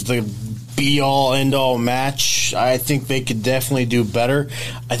think it was the be-all, end-all match. I think they could definitely do better.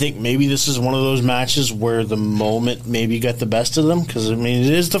 I think maybe this is one of those matches where the moment maybe got the best of them because, I mean,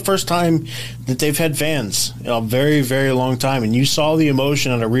 it is the first time that they've had fans in a very, very long time. And you saw the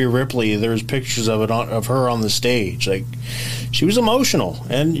emotion out of Rhea Ripley. There was pictures of it of her on the stage. Like, she was emotional.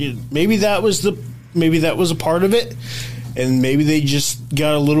 And maybe that was a part of it. And maybe they just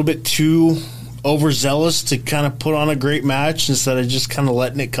got a little bit too overzealous to kind of put on a great match instead of just kind of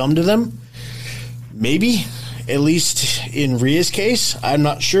letting it come to them. Maybe, at least in Rhea's case, I'm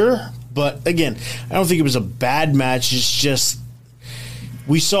not sure. But again, I don't think it was a bad match. It's just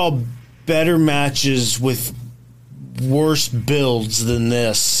we saw better matches with worse builds than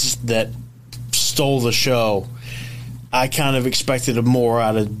this that stole the show. I kind of expected more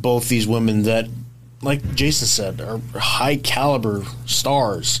out of both these women that, like Jason said, are high caliber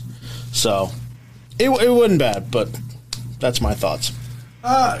stars. So it wasn't bad, but that's my thoughts.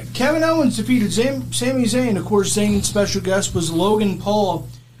 Kevin Owens defeated Sami Zayn. Of course, Zayn's special guest was Logan Paul.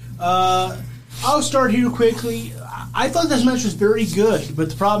 I'll start here quickly. I thought this match was very good, but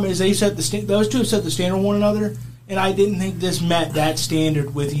the problem is those two have set the standard with one another, and I didn't think this met that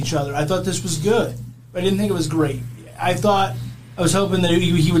standard with each other. I thought this was good, but I didn't think it was great. I was hoping that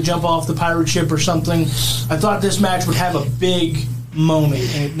he would jump off the pirate ship or something. I thought this match would have a big moment,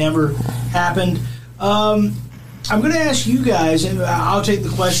 and it never happened. I'm going to ask you guys, and I'll take the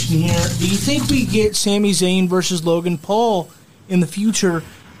question here. Do you think we get Sami Zayn versus Logan Paul in the future?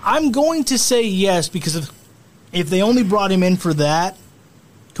 I'm going to say yes, because if they only brought him in for that,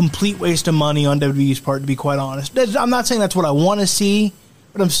 complete waste of money on WWE's part, to be quite honest. I'm not saying that's what I want to see,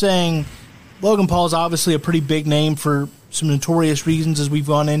 but I'm saying Logan Paul is obviously a pretty big name for some notorious reasons, as we've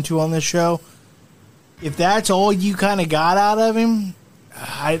gone into on this show. If that's all you kind of got out of him,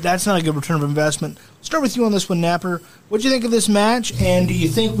 that's not a good return of investment. Start with you on this one, Napper. What do you think of this match, and do you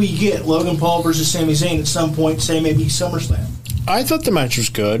think we get Logan Paul versus Sami Zayn at some point, say maybe SummerSlam? I thought the match was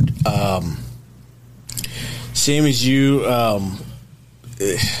good. Same as you,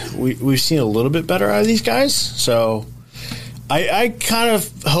 we've seen a little bit better out of these guys, so I kind of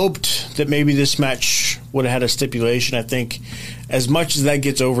hoped that maybe this match would have had a stipulation. I think as much as that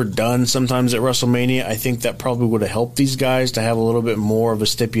gets overdone sometimes at WrestleMania, I think that probably would have helped these guys to have a little bit more of a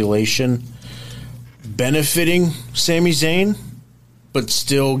stipulation benefiting Sami Zayn, but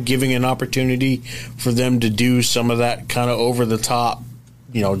still giving an opportunity for them to do some of that kind of over-the-top,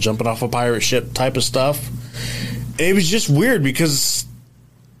 jumping off a pirate ship type of stuff. And it was just weird because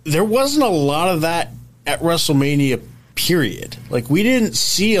there wasn't a lot of that at WrestleMania period. Like, we didn't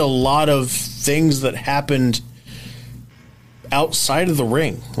see a lot of things that happened outside of the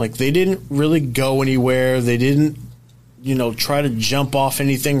ring. Like, they didn't really go anywhere. They didn't, try to jump off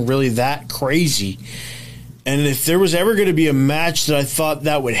anything really that crazy. And if there was ever going to be a match that I thought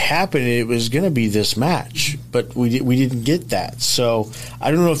that would happen, it was going to be this match. But we didn't get that. So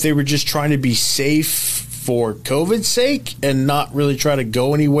I don't know if they were just trying to be safe for COVID's sake and not really try to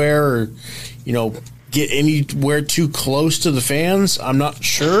go anywhere or, get anywhere too close to the fans. I'm not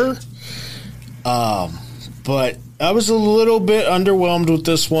sure. But I was a little bit underwhelmed with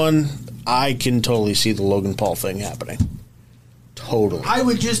this one. I can totally see the Logan Paul thing happening. Totally. I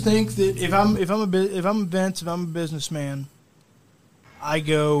would just think that if I'm Vince, if I'm a businessman, I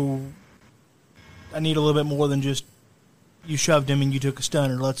need a little bit more than just you shoved him and you took a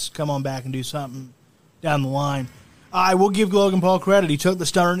stunner. Let's come on back and do something down the line. I will give Logan Paul credit. He took the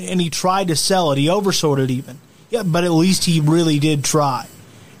stunner and he tried to sell it. He oversold it even. Yeah, but at least he really did try.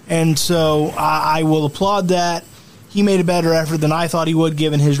 And so I will applaud that. He made a better effort than I thought he would,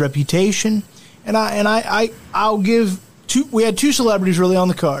 given his reputation. And I'll give two. We had two celebrities really on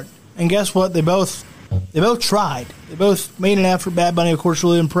the card, and guess what? They both tried. They both made an effort. Bad Bunny, of course,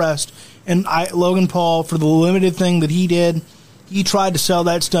 really impressed. And Logan Paul, for the limited thing that he did, he tried to sell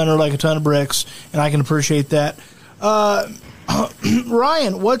that stunner like a ton of bricks, and I can appreciate that.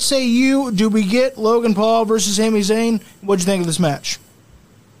 Ryan, what say you? Do we get Logan Paul versus Sami Zayn? What'd you think of this match?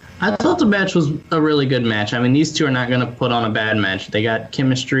 I thought the match was a really good match. I mean, these two are not going to put on a bad match. They got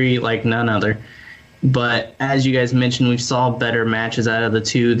chemistry like none other. But as you guys mentioned, we saw better matches out of the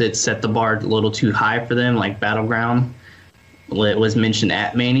two that set the bar a little too high for them, like Battleground. It was mentioned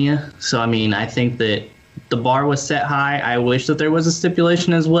at Mania. So, I mean, I think that the bar was set high. I wish that there was a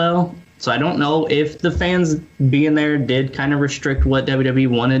stipulation as well. So I don't know if the fans being there did kind of restrict what WWE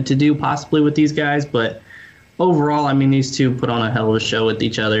wanted to do possibly with these guys, but overall, I mean, these two put on a hell of a show with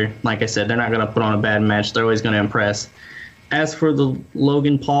each other. Like I said, they're not going to put on a bad match. They're always going to impress. As for the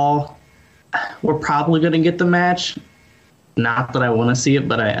Logan Paul, we're probably going to get the match. Not that I want to see it,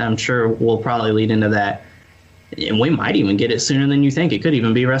 but I'm sure we'll probably lead into that. And we might even get it sooner than you think. It could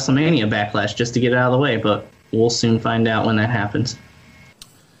even be WrestleMania Backlash just to get it out of the way, but we'll soon find out when that happens.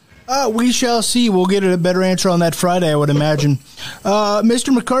 We shall see. We'll get a better answer on that Friday, I would imagine.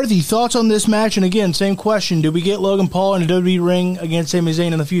 Mr. McCarthy, thoughts on this match? And again, same question. Do we get Logan Paul in a WWE ring against Sami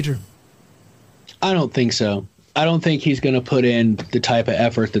Zayn in the future? I don't think so. I don't think he's going to put in the type of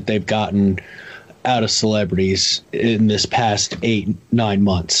effort that they've gotten out of celebrities in this past 8-9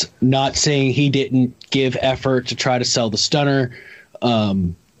 months. Not saying he didn't give effort to try to sell the stunner,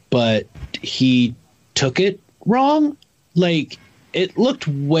 but he took it wrong. Like, it looked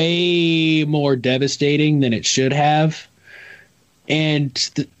way more devastating than it should have.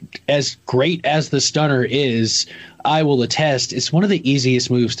 And as great as the stunner is, I will attest, it's one of the easiest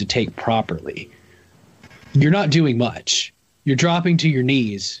moves to take properly. You're not doing much. You're dropping to your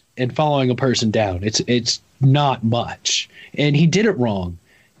knees and following a person down. It's not much. And he did it wrong.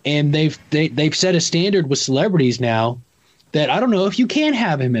 And they've set a standard with celebrities now that I don't know if you can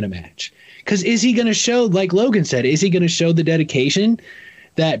have him in a match. Because is he going to show, like Logan said, is he going to show the dedication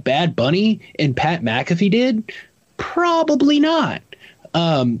that Bad Bunny and Pat McAfee did? Probably not.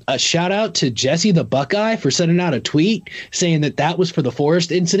 A shout out to Jesse the Buckeye for sending out a tweet saying that was for the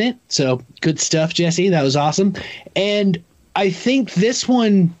Forest incident. So good stuff, Jesse. That was awesome. And I think this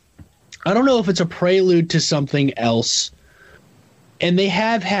one, I don't know if it's a prelude to something else. And they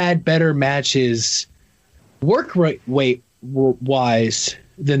have had better matches work rate wise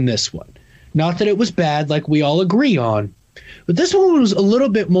than this one. Not that it was bad, like we all agree on, but this one was a little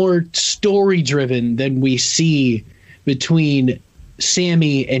bit more story-driven than we see between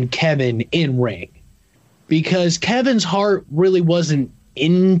Sami and Kevin in ring. Because Kevin's heart really wasn't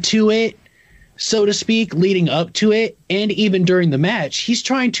into it, so to speak, leading up to it, and even during the match, he's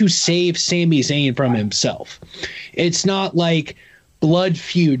trying to save Sami Zayn from himself. It's not like blood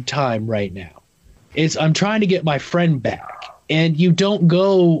feud time right now. It's I'm trying to get my friend back, and you don't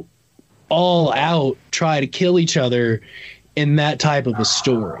go all out try to kill each other in that type of a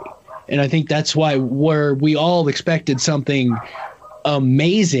story. And I think that's why where we all expected something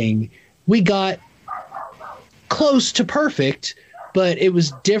amazing, we got close to perfect, but it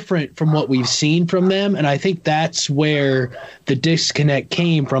was different from what we've seen from them. And I think that's where the disconnect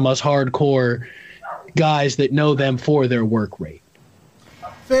came from us hardcore guys that know them for their work rate.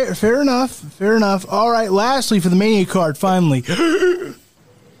 Fair enough. All right, lastly for the Mania card, finally.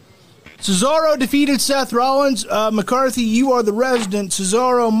 Cesaro defeated Seth Rollins. McCarthy, you are the resident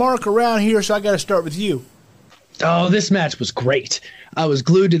Cesaro mark around here, so I got to start with you. Oh, this match was great. I was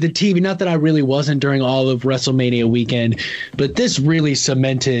glued to the TV. Not that I really wasn't during all of WrestleMania weekend, but this really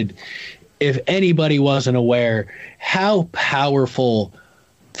cemented, if anybody wasn't aware, how powerful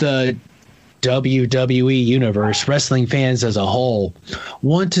the WWE universe, wrestling fans as a whole,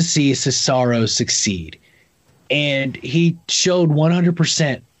 want to see Cesaro succeed. And he showed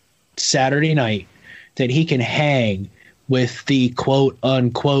 100% Saturday night that he can hang with the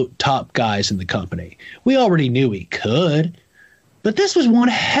quote-unquote top guys in the company. We already knew he could, but this was one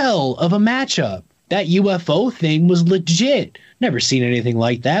hell of a matchup. That UFO thing was legit. Never seen anything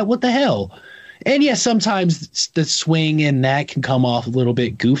like that. What the hell? And yes, sometimes the swing in that can come off a little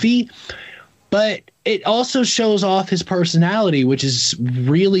bit goofy, but it also shows off his personality, which is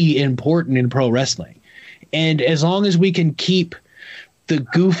really important in pro wrestling. And as long as we can keep the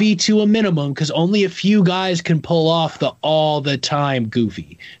goofy to a minimum, because only a few guys can pull off the all the time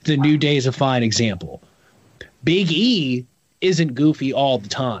goofy. The New Day is a fine example. Big E isn't goofy all the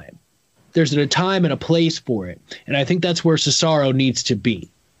time. There's a time and a place for it. And I think that's where Cesaro needs to be.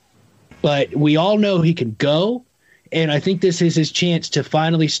 But we all know he can go, and I think this is his chance to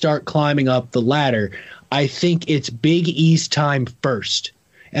finally start climbing up the ladder. I think it's Big E's time first.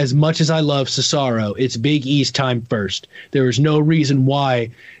 As much as I love Cesaro, it's Big E's time first. There is no reason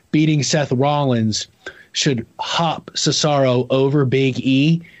why beating Seth Rollins should hop Cesaro over Big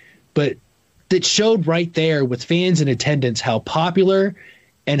E, but it showed right there with fans in attendance how popular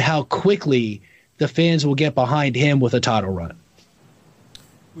and how quickly the fans will get behind him with a title run.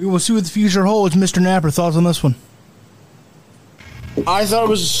 We will see what the future holds. Mr. Napper, thoughts on this one? I thought it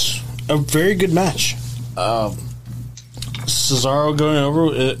was a very good match. Cesaro going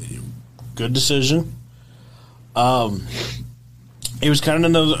over, good decision. It was kind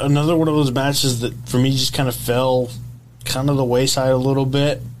of another one of those matches that for me just kind of fell kind of the wayside a little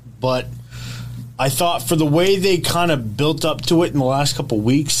bit, but I thought for the way they kind of built up to it in the last couple of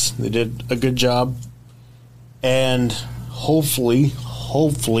weeks, they did a good job. And hopefully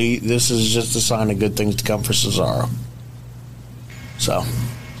this is just a sign of good things to come for Cesaro. So,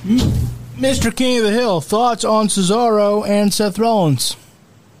 Mr. King of the Hill, thoughts on Cesaro and Seth Rollins?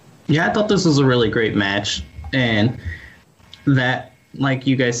 Yeah, I thought this was a really great match, and that, like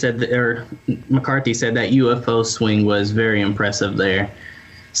you guys said, or McCarthy said, that UFO swing was very impressive there.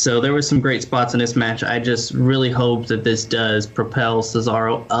 So there were some great spots in this match. I just really hope that this does propel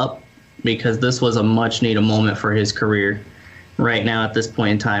Cesaro up, because this was a much-needed moment for his career. Right now, at this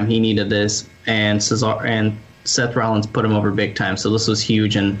point in time, he needed this, and Seth Rollins put him over big time. So this was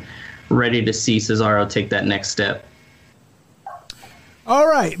huge, and ready to see Cesaro take that next step. All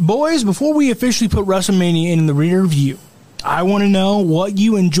right, boys, before we officially put WrestleMania in the rear view, I want to know what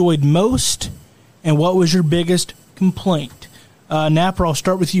you enjoyed most and what was your biggest complaint. Napper, I'll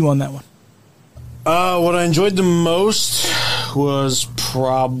start with you on that one. What I enjoyed the most was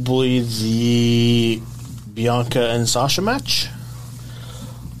probably the Bianca and Sasha match.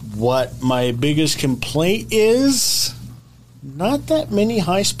 What my biggest complaint is, not that many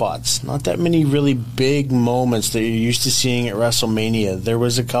high spots, not that many really big moments that you're used to seeing at WrestleMania. There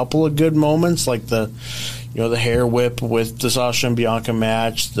was a couple of good moments, like the hair whip with the Sasha and Bianca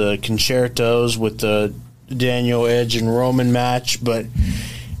match, the concertos with the Daniel, Edge, and Roman match, but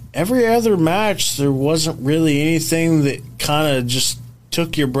every other match, there wasn't really anything that kind of just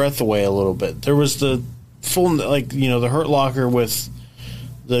took your breath away a little bit. There was the full, the Hurt Locker with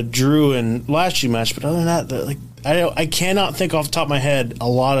the Drew and Lashley match, but other than that, I cannot think off the top of my head a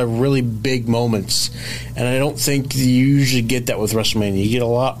lot of really big moments, and I don't think you usually get that with WrestleMania. You get a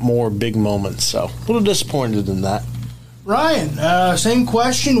lot more big moments, so a little disappointed in that. Ryan, same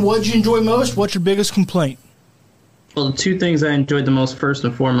question. What did you enjoy most? What's your biggest complaint? Well, the two things I enjoyed the most, first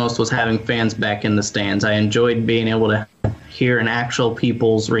and foremost, was having fans back in the stands. I enjoyed being able to hear an actual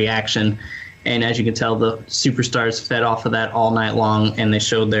people's reaction. And as you can tell, the superstars fed off of that all night long, and they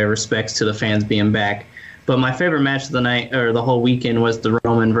showed their respects to the fans being back. But my favorite match of the night, or the whole weekend, was the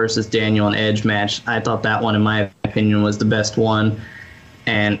Roman versus Daniel and Edge match. I thought that one, in my opinion, was the best one.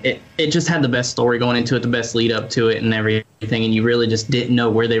 And it just had the best story going into it, the best lead up to it and everything. And you really just didn't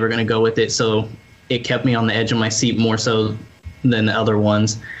know where they were going to go with it. So it kept me on the edge of my seat more so than the other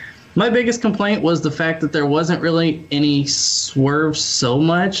ones. My biggest complaint was the fact that there wasn't really any swerve so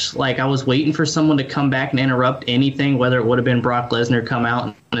much. Like, I was waiting for someone to come back and interrupt anything, whether it would have been Brock Lesnar come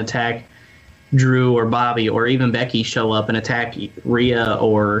out and attack Drew or Bobby, or even Becky show up and attack Rhea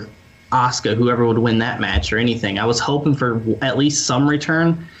or Asuka, whoever would win that match or anything. I was hoping for at least some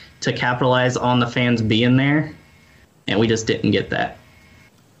return to capitalize on the fans being there, and we just didn't get that.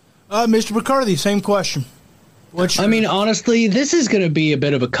 Mr. McCarthy, same question. Honestly, this is going to be a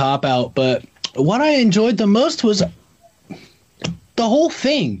bit of a cop-out, but What I enjoyed the most was the whole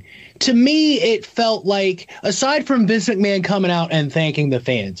thing. To me, it felt like, aside from Vince McMahon coming out and thanking the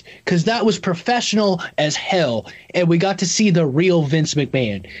fans, because that was professional as hell, and we got to see the real Vince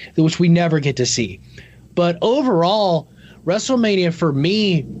McMahon, which we never get to see. But overall, WrestleMania for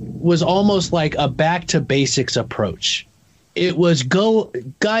me was almost like a back to basics approach. It was go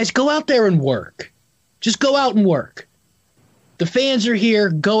out there and work. Just go out and work. The fans are here,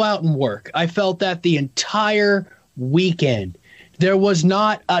 go out and work. I felt that the entire weekend. There was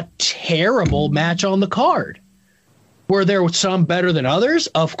not a terrible match on the card. Were there some better than others?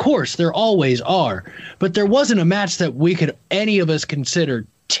 Of course, there always are. But there wasn't a match that any of us consider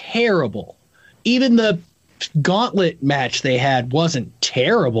terrible. Even the gauntlet match they had wasn't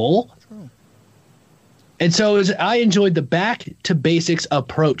terrible. And so I enjoyed the back to basics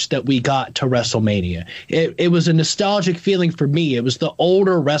approach that we got to WrestleMania. It was a nostalgic feeling for me. It was the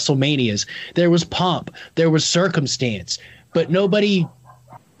older WrestleManias. There was pomp. There was circumstance. But nobody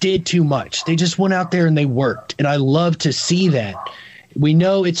did too much. They just went out there and they worked. And I love to see that. We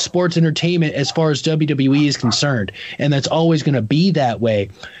know it's sports entertainment as far as WWE is concerned. And that's always going to be that way.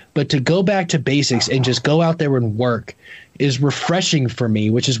 But to go back to basics and just go out there and work is refreshing for me,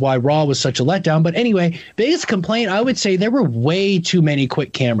 which is why Raw was such a letdown. But anyway, biggest complaint, I would say there were way too many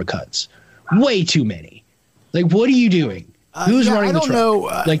quick camera cuts. Way too many. Like, what are you doing? Who's running the truck? I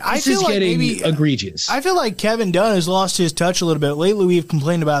don't know. This is getting egregious. I feel like Kevin Dunn has lost his touch a little bit. Lately, we've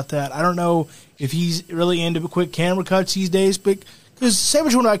complained about that. I don't know if he's really into quick camera cuts these days, because say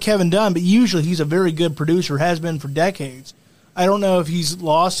what you want about Kevin Dunn, but usually he's a very good producer, has been for decades. I don't know if he's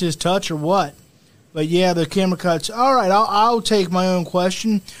lost his touch or what. But yeah, the camera cuts. All right, I'll take my own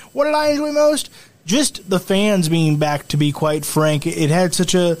question. What did I enjoy most? Just the fans being back, to be quite frank. It had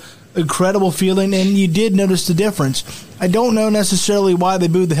such a incredible feeling, and you did notice the difference. I don't know necessarily why they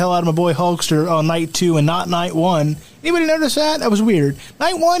booed the hell out of my boy Hulkster on night 2 and not night 1. Anybody notice that? That was weird.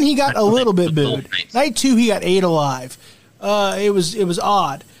 Night 1, he got a little bit booed. Night 2, he got 8 alive. It was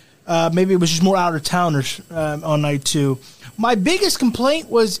odd. Maybe it was just more out-of-towners on night 2. My biggest complaint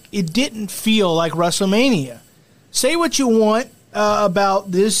was it didn't feel like WrestleMania. Say what you want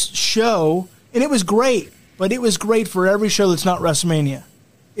about this show, and it was great, but it was great for every show that's not WrestleMania.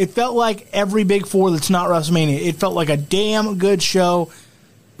 It felt like every Big Four that's not WrestleMania. It felt like a damn good show,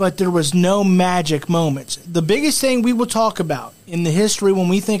 but there was no magic moments. The biggest thing we will talk about in the history when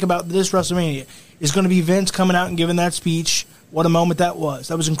we think about this WrestleMania is going to be Vince coming out and giving that speech. What a moment that was.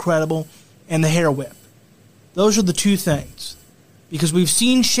 That was incredible. And the hair whip. Those are the two things. Because we've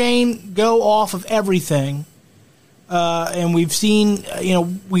seen Shane go off of everything, and we've seen,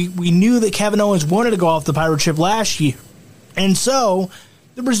 we knew that Kevin Owens wanted to go off the pirate ship last year. And so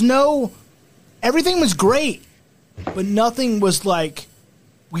there was everything was great, but nothing was like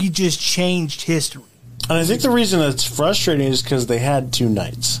we just changed history. And I think the reason that's frustrating is because they had 2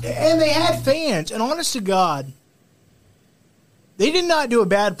 nights. And they had fans. And honest to God, they did not do a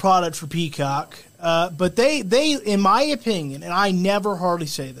bad product for Peacock. But they, in my opinion, and I never hardly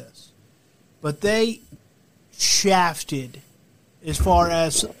say this, but they shafted as far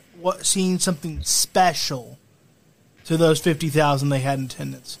as seeing something special to those 50,000 they had in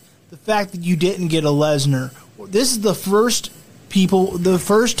attendance. The fact that you didn't get a Lesnar. This is the first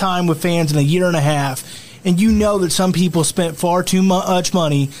time with fans in a year and a half, and you know that some people spent far too much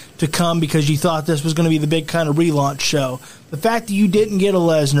money to come because you thought this was going to be the big kind of relaunch show. The fact that you didn't get a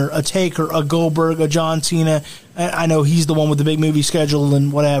Lesnar, a Taker, a Goldberg, a John Cena, I know he's the one with the big movie schedule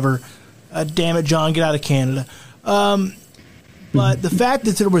and whatever. Damn it, John, get out of Canada. But the fact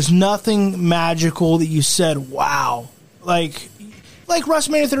that there was nothing magical that you said, wow. Like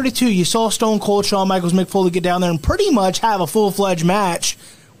WrestleMania 32, you saw Stone Cold, Shawn Michaels, Mick Foley get down there and pretty much have a full-fledged match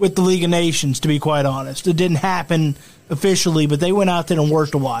with the League of Nations, to be quite honest. It didn't happen officially, but they went out there and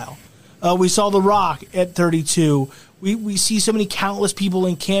worked a while. We saw The Rock at 32. We see so many countless people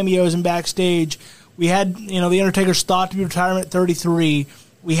in cameos and backstage. We had, The Undertaker's thought to be retirement at 33.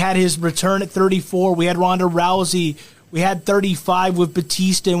 We had his return at 34. We had Ronda Rousey. We had 35 with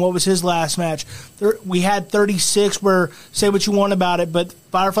Batista, and what was his last match? We had 36 where, say what you want about it, but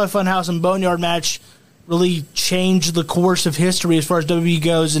Firefly Funhouse and Boneyard match really changed the course of history as far as WWE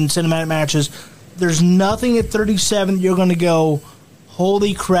goes in cinematic matches. There's nothing at 37 you're going to go,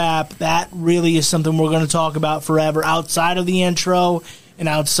 holy crap, that really is something we're going to talk about forever outside of the intro and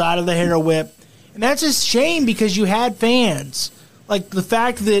outside of the hair whip. And that's a shame because you had fans. Like the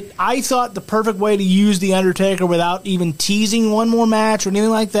fact that I thought the perfect way to use The Undertaker without even teasing one more match or anything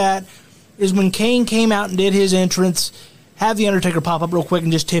like that is when Kane came out and did his entrance, have The Undertaker pop up real quick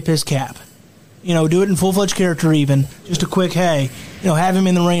and just tip his cap. Do it in full-fledged character even. Just a quick, hey, have him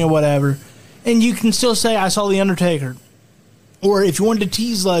in the ring or whatever. And you can still say, I saw The Undertaker. Or if you wanted to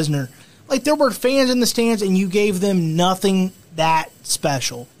tease Lesnar, like there were fans in the stands and you gave them nothing that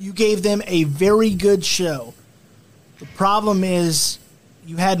special. You gave them a very good show. The problem is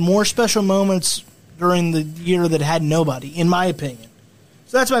you had more special moments during the year that had nobody, in my opinion.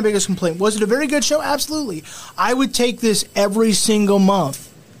 So that's my biggest complaint. Was it a very good show? Absolutely. I would take this every single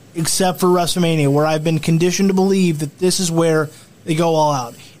month except for WrestleMania, where I've been conditioned to believe that this is where they go all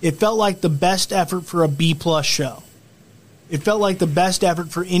out. It felt like the best effort for a B-plus show. It felt like the best effort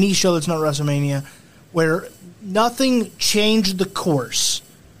for any show that's not WrestleMania, where nothing changed the course.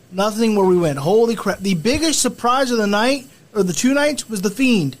 Nothing where we went, holy crap. The biggest surprise of the night, or the 2 nights, was The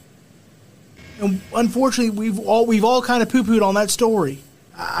Fiend. And unfortunately, we've all kind of poo-pooed on that story.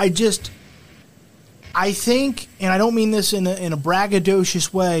 I think, and I don't mean this in a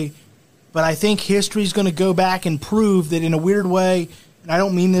braggadocious way, but I think history's going to go back and prove that in a weird way, and I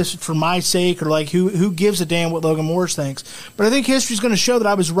don't mean this for my sake or like who gives a damn what Logan Morris thinks, but I think history's going to show that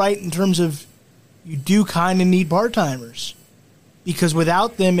I was right in terms of you do kind of need part-timers. Because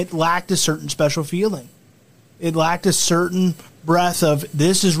without them, it lacked a certain special feeling. It lacked a certain breath of,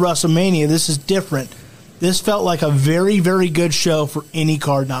 this is WrestleMania, this is different. This felt like a very, very good show for any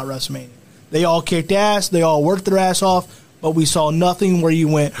card not WrestleMania. They all kicked ass, they all worked their ass off, but we saw nothing where you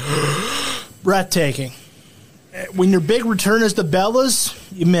went, breathtaking. When your big return is the Bellas,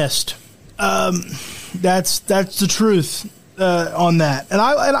 you missed. That's the truth on that. And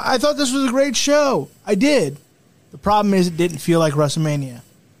I thought this was a great show. I did. The problem is it didn't feel like WrestleMania.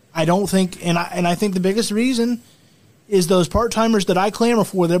 I don't think, and I think the biggest reason is those part-timers that I clamor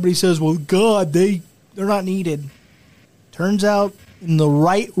for, that everybody says, well, God, they're not needed. Turns out, in the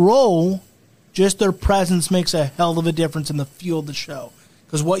right role, just their presence makes a hell of a difference in the feel of the show.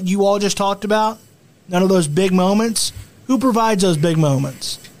 Because what you all just talked about, none of those big moments, who provides those big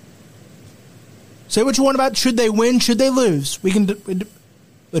moments? Say what you want about should they win, should they lose.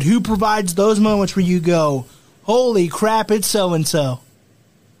 But who provides those moments where you go, holy crap, it's so-and-so.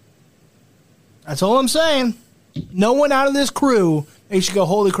 That's all I'm saying. No one out of this crew makes you go,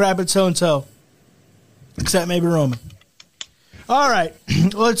 holy crap, it's so-and-so. Except maybe Roman. All right.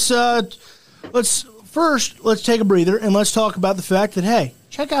 Let's take a breather and let's talk about the fact that, hey,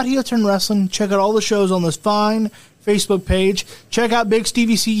 check out Heel Turn Wrestling. Check out all the shows on this fine Facebook page. Check out Big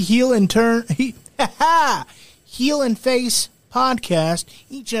Stevie C Heel and Face podcast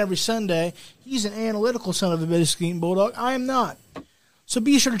each and every Sunday. He's an analytical son of a biscuit bulldog. I am not. So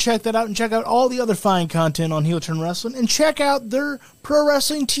be sure to check that out and check out all the other fine content on Heel Turn Wrestling and check out their Pro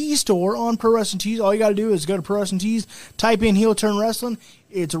Wrestling Tees store on Pro Wrestling Tees. All you got to do is go to Pro Wrestling Tees, type in Heel Turn Wrestling.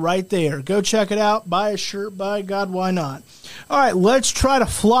 It's right there. Go check it out. Buy a shirt. By God, why not? All right, let's try to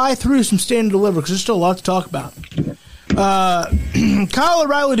fly through some Stand and Deliver because there's still a lot to talk about. Kyle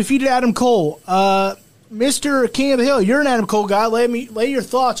O'Reilly defeated Adam Cole. Mr. King of the Hill, you're an Adam Cole guy. Lay your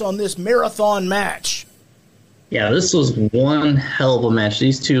thoughts on this marathon match. Yeah, this was one hell of a match.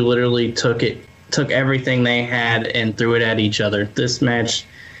 These two literally took everything they had and threw it at each other. This match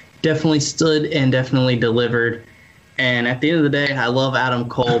definitely stood and definitely delivered. And at the end of the day, I love Adam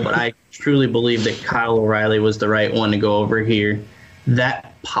Cole, but I truly believe that Kyle O'Reilly was the right one to go over here.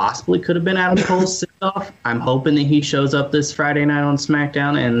 That possibly could have been Adam Cole's sit-off. I'm hoping that he shows up this Friday night on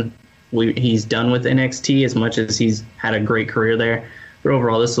SmackDown and he's done with NXT as much as he's had a great career there. But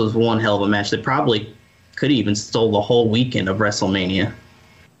overall, this was one hell of a match that probably could even stole the whole weekend of WrestleMania.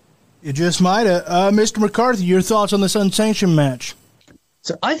 You just might have. Mr. McCarthy, your thoughts on this unsanctioned match?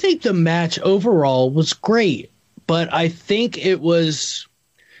 So I think the match overall was great, but I think it was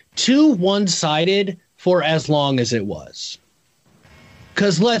too one-sided for as long as it was.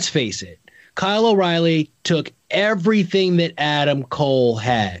 Because let's face it, Kyle O'Reilly took everything that Adam Cole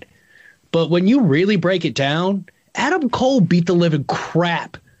had. But when you really break it down, Adam Cole beat the living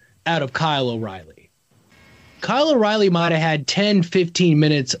crap out of Kyle O'Reilly. Kyle O'Reilly might have had 10, 15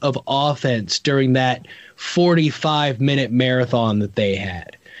 minutes of offense during that 45-minute marathon that they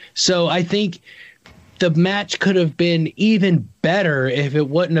had. So I think the match could have been even better if it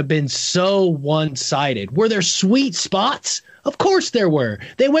wouldn't have been so one-sided. Were there sweet spots? Of course there were.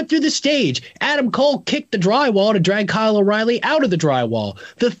 They went through the stage. Adam Cole kicked the drywall to drag Kyle O'Reilly out of the drywall.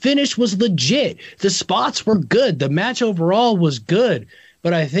 The finish was legit. The spots were good. The match overall was good.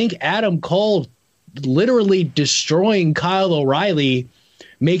 But I think Adam Cole literally destroying Kyle O'Reilly,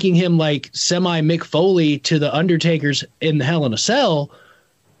 making him like semi-Mick Foley to the Undertaker's in Hell in a Cell,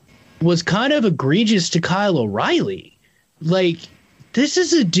 was kind of egregious to Kyle O'Reilly. Like, this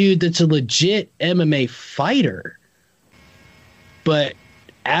is a dude that's a legit MMA fighter. But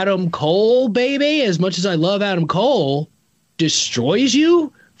Adam Cole, baby, as much as I love Adam Cole, destroys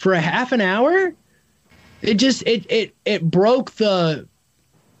you for a half an hour, it broke the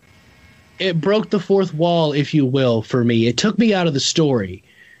fourth wall, if you will, for me. It took me out of the story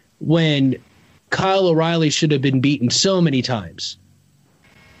when Kyle O'Reilly should have been beaten so many times.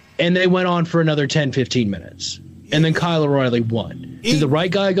 And they went on for another 10, 15 minutes. And then Kyle O'Reilly won. Did the right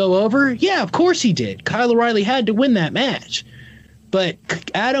guy go over? Yeah, of course he did. Kyle O'Reilly had to win that match. But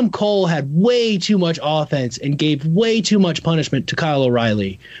Adam Cole had way too much offense and gave way too much punishment to Kyle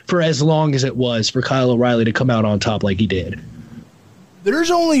O'Reilly for as long as it was for Kyle O'Reilly to come out on top like he did. There's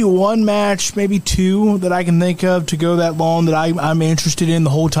only one match, maybe two, that I can think of to go that long that I'm interested in the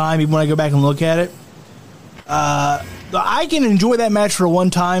whole time, even when I go back and look at it. I can enjoy that match for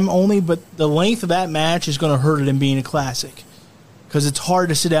one time only, but the length of that match is going to hurt it in being a classic. Because it's hard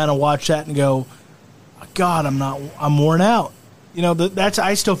to sit down and watch that and go, God, I'm worn out. You know,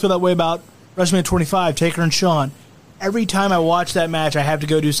 I still feel that way about WrestleMania 25, Taker and Shawn. Every time I watch that match, I have to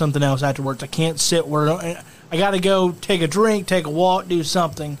go do something else afterwards. I can't sit where I got to go take a drink, take a walk, do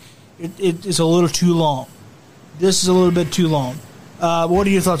something. It's a little too long. This is a little bit too long. What are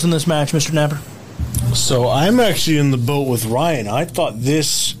your thoughts on this match, Mr. Napper? So I'm actually in the boat with Ryan. I thought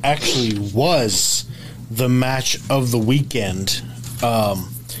this actually was the match of the weekend.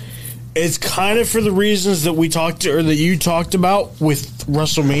 It's kind of for the reasons that that you talked about with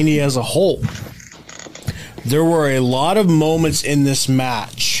WrestleMania as a whole. There were a lot of moments in this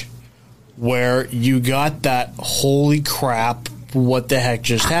match where you got that holy crap, what the heck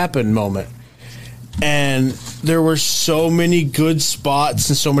just happened moment. And there were so many good spots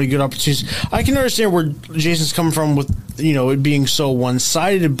and so many good opportunities. I can understand where Jason's coming from with, it being so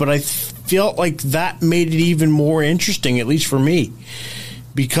one-sided, but I felt like that made it even more interesting, at least for me.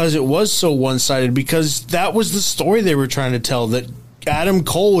 Because it was so one-sided, because that was the story they were trying to tell, that Adam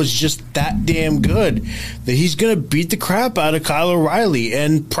Cole was just that damn good, that he's going to beat the crap out of Kyle O'Reilly,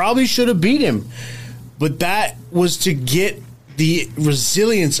 and probably should have beat him. But that was to get the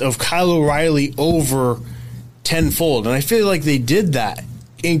resilience of Kyle O'Reilly over tenfold, and I feel like they did that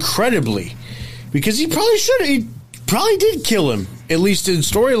incredibly, because he probably did kill him, at least in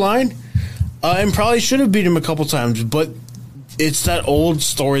storyline, and probably should have beat him a couple times, but it's that old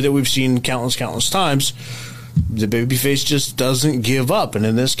story that we've seen countless times. The babyface just doesn't give up. And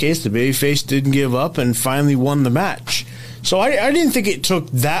in this case, the babyface didn't give up and finally won the match. So I didn't think it took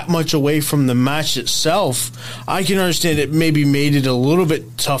that much away from the match itself. I can understand it maybe made it a little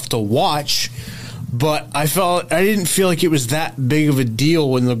bit tough to watch, but I didn't feel like it was that big of a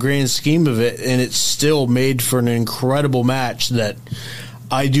deal in the grand scheme of it, and it still made for an incredible match that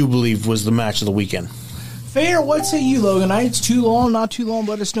I do believe was the match of the weekend. Fair. What say you, Logan? It's too long, not too long.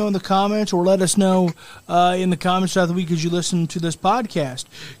 Let us know in the comments, or let us know in the comments throughout the week as you listen to this podcast.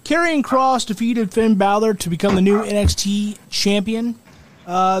 Karrion Kross defeated Finn Balor to become the new NXT champion.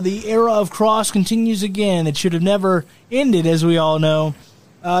 The era of Kross continues again. It should have never ended, as we all know.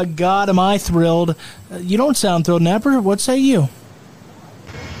 God, am I thrilled. You don't sound thrilled, Napper. What say you?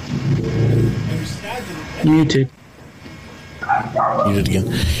 You too. You did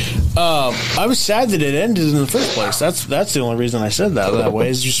again. I was sad that it ended in the first place. That's the only reason I said that way,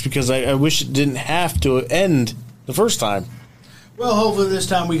 is just because I wish it didn't have to end the first time. Well, hopefully this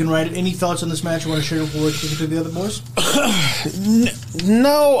time we can write it. Any thoughts on this match you want to share before we kick it to the other boys?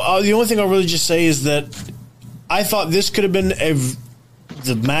 No. The only thing I'll really just say is that I thought this could have been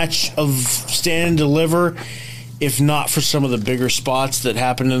the match of Stand and Deliver, if not for some of the bigger spots that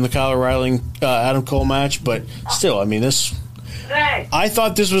happened in the Kyle O'Reilly Adam Cole match. But still, I mean, I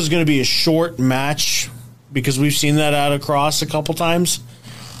thought this was going to be a short match because we've seen that out of Kross a couple times.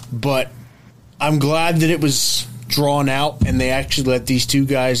 But I'm glad that it was drawn out and they actually let these two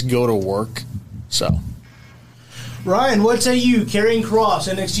guys go to work. So, Ryan, what say you? Karrion Kross,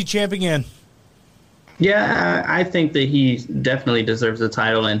 NXT champ again. Yeah, I think that he definitely deserves the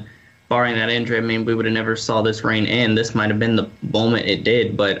title, and barring that injury, I mean, we would have never saw this reign end. This might have been the moment it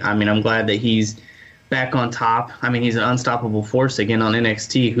did, but I mean, I'm glad that he's back on top. I mean, he's an unstoppable force again on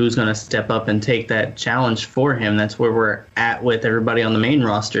NXT. Who's going to step up and take that challenge for him? That's where we're at with everybody on the main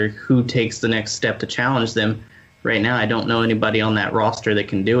roster. Who takes the next step to challenge them? Right now, I don't know anybody on that roster that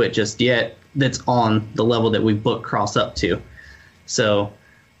can do it just yet that's on the level that we booked Kross up to. So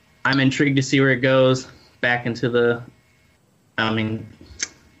I'm intrigued to see where it goes. Back into I'm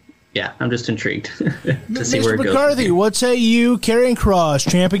just intrigued to see where it goes. Mr. McCarthy, what say you? Karrion Kross,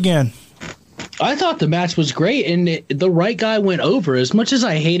 champ again. I thought the match was great, and the right guy went over. As much as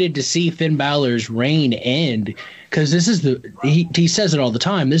I hated to see Finn Balor's reign end, because this is he says it all the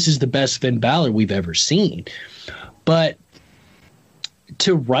time, this is the best Finn Balor we've ever seen. But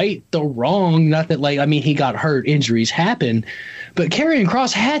to right the wrong, not that he got hurt, injuries happen, But Karrion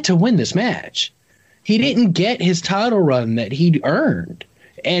Kross had to win this match. He didn't get his title run that he'd earned.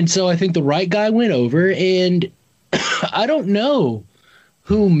 And so I think the right guy went over, and I don't know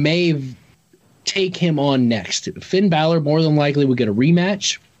who may take him on next. Finn Balor more than likely will get a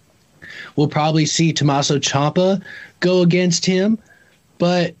rematch. We'll probably see Tommaso Ciampa go against him.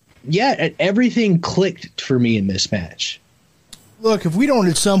 But, yeah, everything clicked for me in this match. Look, if we don't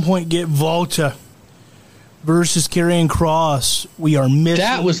at some point get Volta versus Karrion Kross, we are missing.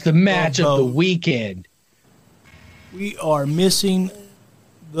 That was the match of the weekend. We are missing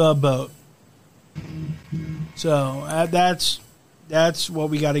the boat. So that's what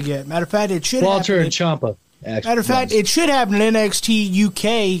we got to get. Matter of fact, it should Walter happen. And Ciampa. Matter of fact, it should happen in NXT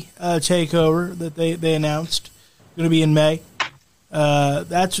UK takeover that they announced. Going to be in May.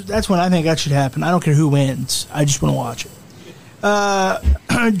 That's when I think that should happen. I don't care who wins. I just want to watch it.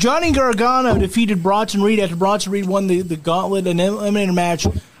 Johnny Gargano defeated Bronson Reed after Bronson Reed won the Gauntlet and Eliminator match.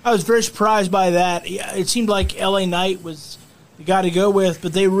 I was very surprised by that. It seemed like LA Knight was the guy to go with,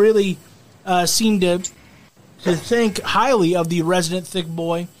 but they really seemed to think highly of the resident thick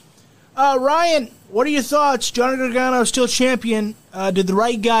boy. Ryan, what are your thoughts? Johnny Gargano still champion. Did the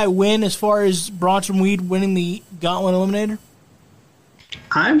right guy win as far as Bronson Reed winning the Gauntlet Eliminator?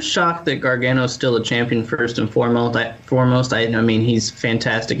 I'm shocked that Gargano's still a champion first and foremost. I mean, he's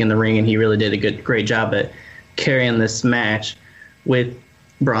fantastic in the ring, and he really did a great job at carrying this match with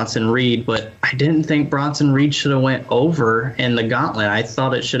Bronson Reed. But I didn't think Bronson Reed should have went over in the Gauntlet. I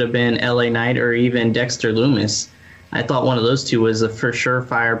thought it should have been LA Knight or even Dexter Lumis. I thought one of those two was a for sure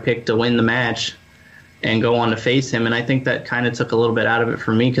fire pick to win the match and go on to face him. And I think that kind of took a little bit out of it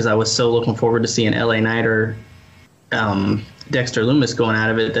for me because I was so looking forward to seeing LA Knight or Dexter Lumis going out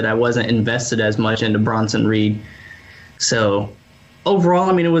of it that I wasn't invested as much into Bronson Reed. So overall,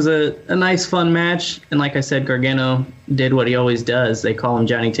 I mean, it was a nice, fun match. And like I said, Gargano did what he always does. They call him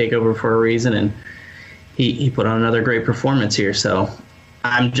Johnny Takeover for a reason, and he put on another great performance here. So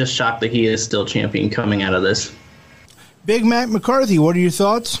I'm just shocked that he is still champion coming out of this. Big Mac McCarthy, what are your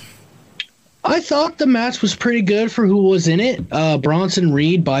thoughts? I thought the match was pretty good for who was in it. Bronson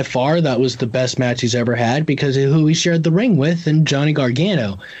Reed, by far, that was the best match he's ever had because of who he shared the ring with, and Johnny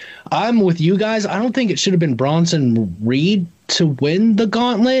Gargano. I'm with you guys. I don't think it should have been Bronson Reed to win the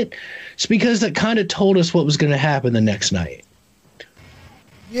Gauntlet. It's because that kind of told us what was going to happen the next night.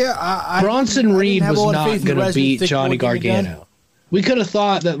 Yeah, Bronson Reed was not going to beat Johnny Gargano. We could have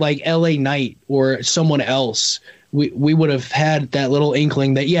thought that like LA Knight or someone else, we would have had that little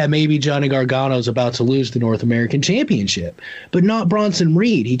inkling that, yeah, maybe Johnny Gargano's about to lose the North American Championship, but not Bronson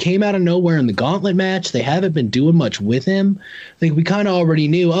Reed. He came out of nowhere in the Gauntlet match. They haven't been doing much with him. I think we kind of already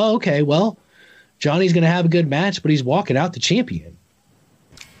knew, oh, okay, well, Johnny's going to have a good match, but he's walking out the champion.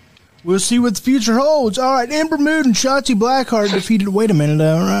 We'll see what the future holds. All right, Ember Moon and Shotzi Blackheart defeated. Wait a minute,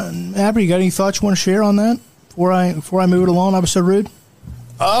 Abby, you got any thoughts you want to share on that before I move it along? I was so rude.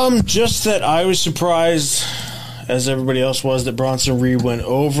 Just that I was surprised, as everybody else was, that Bronson Reed went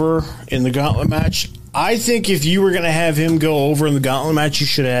over in the Gauntlet match. I think if you were going to have him go over in the Gauntlet match, you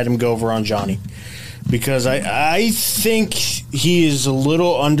should have had him go over on Johnny. Because I think he is a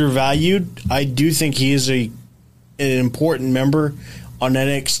little undervalued. I do think he is an important member on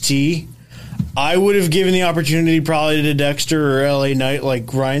NXT. I would have given the opportunity probably to Dexter or LA Knight,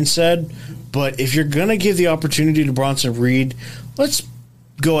 like Ryan said. But if you're going to give the opportunity to Bronson Reed, let's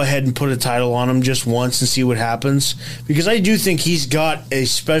go ahead and put a title on him just once and see what happens. Because I do think he's got a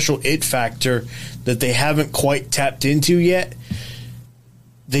special it factor that they haven't quite tapped into yet.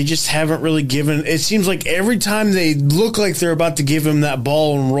 They just haven't really given. It seems like every time they look like they're about to give him that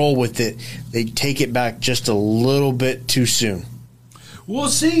ball and roll with it, they take it back just a little bit too soon. We'll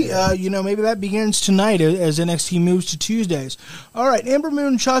see. Maybe that begins tonight as NXT moves to Tuesdays. All right, Ember Moon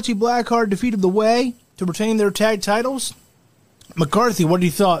and Shotzi Blackheart defeated The Way to retain their tag titles. McCarthy, what are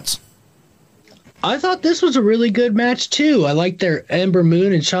your thoughts? I thought this was a really good match, too. I like their Ember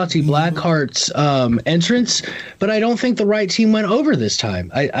Moon and Shotzi Blackheart's entrance, but I don't think the right team went over this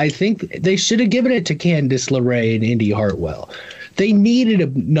time. I think they should have given it to Candice LeRae and Indy Hartwell. They needed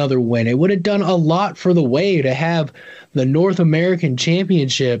another win. It would have done a lot for The Way to have the North American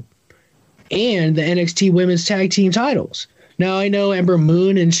Championship and the NXT Women's Tag Team titles. Now, I know Ember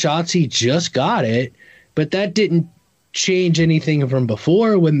Moon and Shotzi just got it, but that didn't change anything from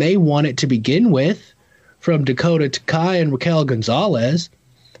before when they won it to begin with from Dakota Takai and Raquel Gonzalez.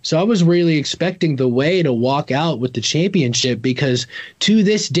 So I was really expecting The Way to walk out with the championship because to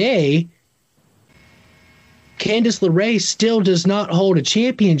this day, Candice LeRae still does not hold a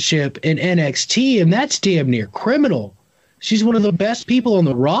championship in NXT, and that's damn near criminal. She's one of the best people on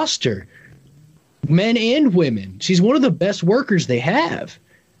the roster. men and women. She's one of the best workers they have.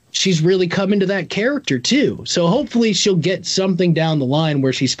 She's really come into that character too. So hopefully she'll get something down the line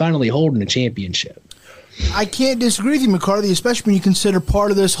where she's finally holding a championship. I can't disagree with you, McCarthy, especially when you consider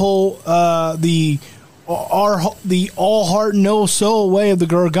part of this whole the all heart no soul way of the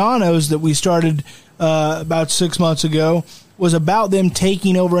Garganos that we started about 6 months ago was about them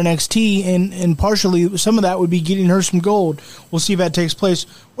taking over NXT, and partially some of that would be getting her some gold. We'll see if that takes place.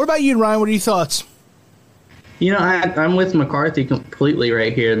 What about you, Ryan? What are your thoughts? You know, I'm with McCarthy completely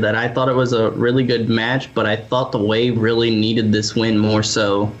right here, that I thought it was a really good match, but I thought the Way really needed this win more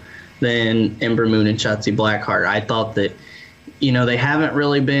so than Ember Moon and Shotzi Blackheart. I thought that, you know, they haven't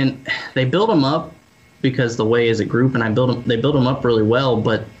really been – they build them up because the Way is a group, and they build them up really well,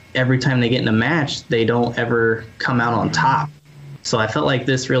 but every time they get in a match, they don't ever come out on top. So I felt like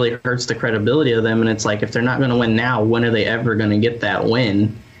this really hurts the credibility of them, and it's like if they're not going to win now, when are they ever going to get that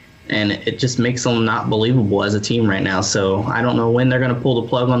win? And it just makes them not believable as a team right now. So I don't know when they're going to pull the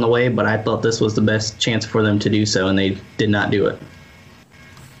plug on the Way, but I thought this was the best chance for them to do so, and they did not do it.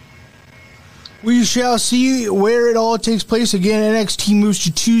 We shall see where it all takes place. Again, NXT moves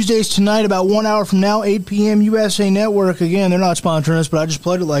to Tuesdays tonight, about 1 hour from now, 8 p.m. USA Network. Again, they're not sponsoring us, but I just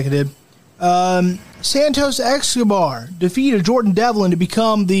plugged it like I did. Santos Escobar defeated Jordan Devlin to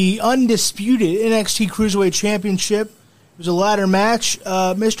become the undisputed NXT Cruiserweight Championship. It was a ladder match.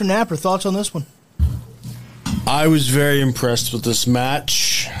 Mr. Napper, thoughts on this one? I was very impressed with this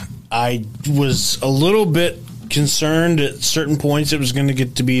match. I was a little bit concerned at certain points it was going to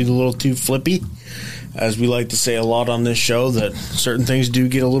get to be a little too flippy. As we like to say a lot on this show, that certain things do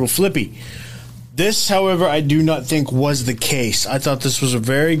get a little flippy. This, however, I do not think was the case. I thought this was a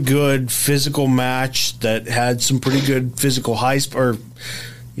very good physical match that had some pretty good physical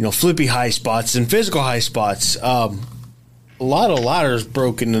flippy high spots and physical high spots. A lot of ladders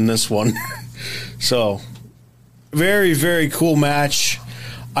broken in this one. So, very, very cool match.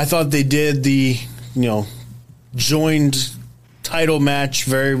 I thought they did the, joined title match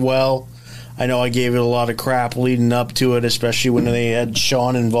very well. I know I gave it a lot of crap leading up to it, especially when they had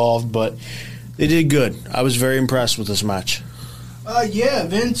Shawn involved, but they did good. I was very impressed with this match. Yeah,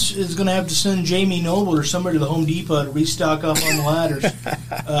 Vince is going to have to send Jamie Noble or somebody to the Home Depot to restock up on the ladders.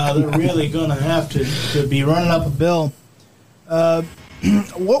 They're really going to have to be running up a bill.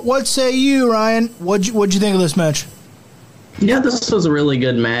 What say you, Ryan? What'd you think of this match? Yeah, this was a really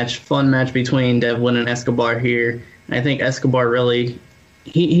good match. Fun match between Devlin and Escobar here. I think Escobar really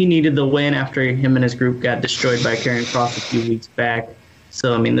he needed the win after him and his group got destroyed by Karrion Kross a few weeks back.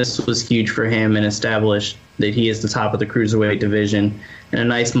 So, I mean, this was huge for him and established that he is the top of the Cruiserweight division. And a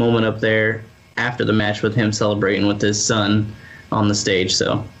nice moment up there after the match with him celebrating with his son on the stage.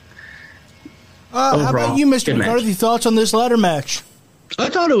 So, how about you, Mr. McCarthy? Thoughts on this ladder match? I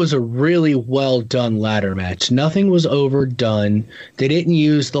thought it was a really well done ladder match. Nothing was overdone. They didn't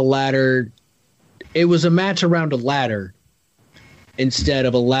use the ladder. It was a match around a ladder instead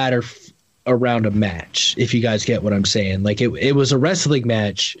of a ladder around a match, if you guys get what I'm saying. Like it was a wrestling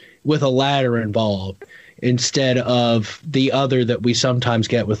match with a ladder involved instead of the other that we sometimes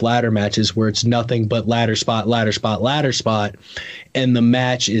get with ladder matches where it's nothing but ladder spot, ladder spot, ladder spot, and the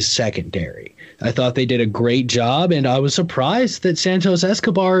match is secondary. I thought they did a great job, and I was surprised that Santos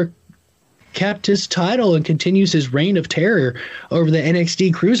Escobar kept his title and continues his reign of terror over the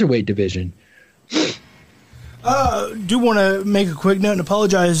NXT Cruiserweight division. Do want to make a quick note and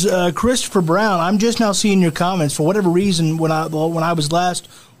apologize. Christopher Brown, I'm just now seeing your comments. For whatever reason, when I was last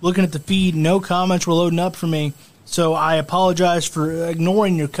looking at the feed, no comments were loading up for me. So I apologize for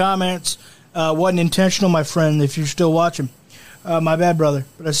ignoring your comments. Wasn't intentional, my friend, if you're still watching. My bad, brother.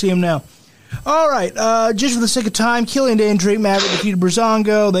 But I see him now. All right, just for the sake of time, Killian Day and Drake Maverick defeated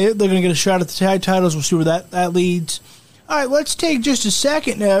Breezango. They're going to get a shot at the tag titles. We'll see where that leads. All right, let's take just a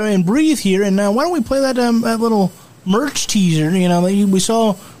second and breathe here. And why don't we play that little merch teaser? We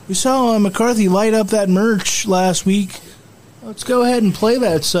saw McCarthy light up that merch last week. Let's go ahead and play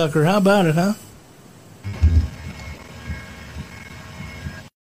that sucker. How about it, huh?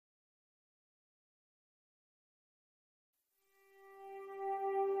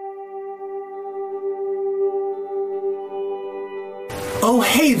 Oh,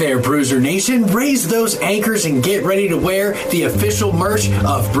 hey there, Bruiser Nation. Raise those anchors and get ready to wear the official merch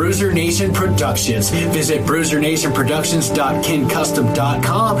of Bruiser Nation Productions. Visit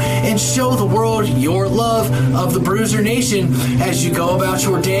BruiserNationProductions.KinCustom.com and show the world your love of the Bruiser Nation as you go about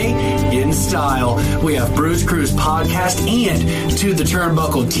your day in style. We have Bruise Cruise podcast and To the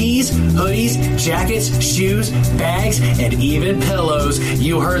Turnbuckle tees, hoodies, jackets, shoes, bags, and even pillows.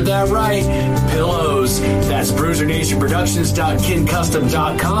 You heard that right. Pillows. That's BruiserNationProductions.KinCustom.com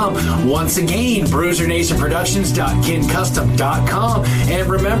BruiserNationProductions.com. Once again, BruiserNationProductions.KinCustom.com. And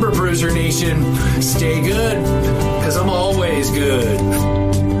remember, Bruiser Nation, stay good, because I'm always good.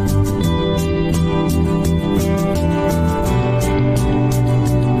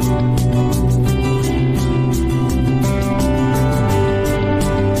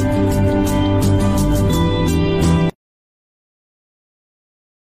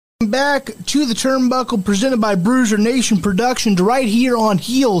 Back to the Turnbuckle, presented by Bruiser Nation Productions, right here on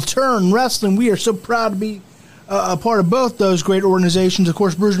Heel Turn Wrestling. We are so proud to be a part of both those great organizations. Of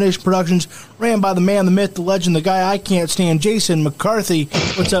course, Bruiser Nation Productions, ran by the man, the myth, the legend, the guy I can't stand, Jason McCarthy.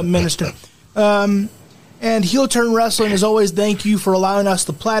 What's up, Minister? And Heel Turn Wrestling, as always, thank you for allowing us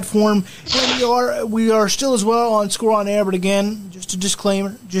the platform. And we are still as well on Score on Air, but again, just a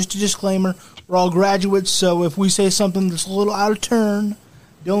disclaimer, we're all graduates, so if we say something that's a little out of turn,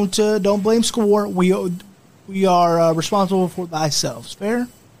 don't blame Score. We are responsible for ourselves. Fair?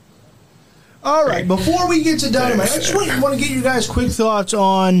 All right. Before we get to Dynamite, I just want to get you guys quick thoughts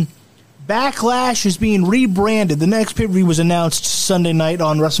on Backlash is being rebranded. The next pay-per-view was announced Sunday night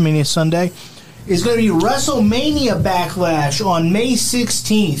on WrestleMania Sunday. It's going to be WrestleMania Backlash on May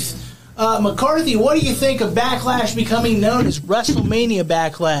 16th. McCarthy, what do you think of Backlash becoming known as WrestleMania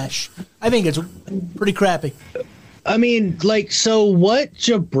Backlash? I think it's pretty crappy. I mean, so what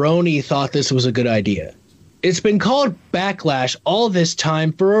jabroni thought this was a good idea? It's been called Backlash all this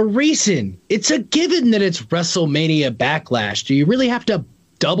time for a reason. It's a given that it's WrestleMania Backlash. Do you really have to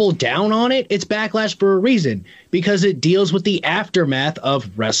double down on it? It's Backlash for a reason, because it deals with the aftermath of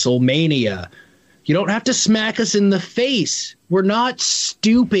WrestleMania. You don't have to smack us in the face. We're not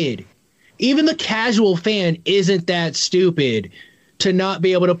stupid. Even the casual fan isn't that stupid to not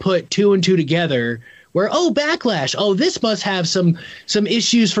be able to put two and two together where, Backlash, this must have some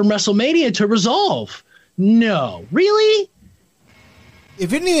issues from WrestleMania to resolve. No. Really?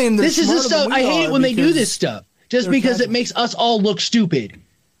 If anything, this is the stuff I hate it when they do this stuff, just because it makes us all look stupid.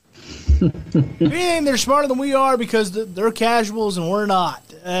 If anything, they're smarter than we are because they're casuals and we're not.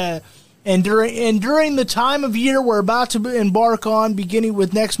 And during the time of year we're about to embark on, beginning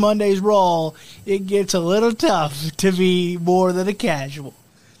with next Monday's Raw, it gets a little tough to be more than a casual.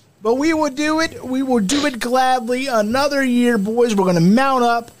 But we will do it. We will do it gladly. Another year, boys. We're going to mount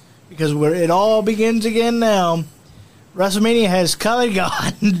up because it all begins again now. WrestleMania has come and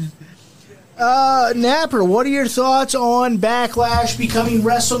gone. Napper, what are your thoughts on Backlash becoming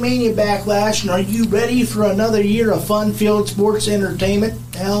WrestleMania Backlash? And are you ready for another year of fun-filled sports entertainment?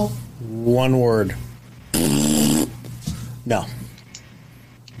 Hell? One word. No.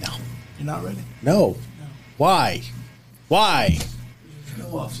 You're not ready? No. Why?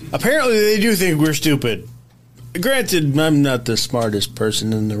 Apparently they do think we're stupid. Granted, I'm not the smartest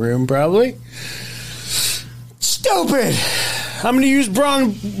person in the room, probably. Stupid! I'm going to use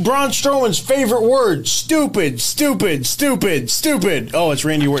Braun Strowman's favorite word. Stupid. Oh, it's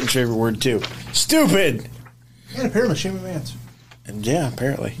Randy Orton's favorite word, too. Stupid! And apparently Shane McMahon's. And yeah,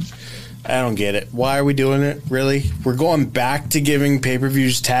 apparently. I don't get it. Why are we doing it, really? We're going back to giving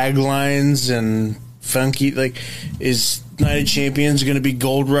pay-per-views taglines and funky, is Night of Champions going to be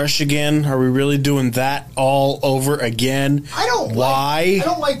Gold Rush again? Are we really doing that all over again? I don't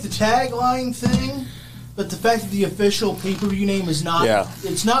like the tagline thing, but the fact that the official pay-per-view name is not,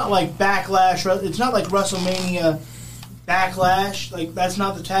 it's not like Backlash, it's not like WrestleMania Backlash, that's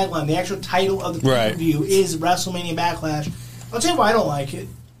not the tagline. The actual title of the pay-per-view is WrestleMania Backlash. I'll tell you why I don't like it.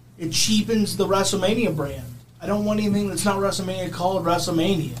 It cheapens the WrestleMania brand. I don't want anything that's not WrestleMania called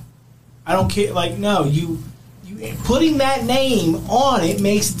WrestleMania. I don't care. No, you putting that name on it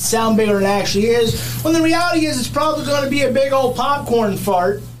makes it sound bigger than it actually is. When the reality is, it's probably going to be a big old popcorn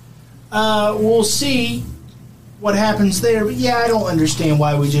fart. We'll see what happens there. But yeah, I don't understand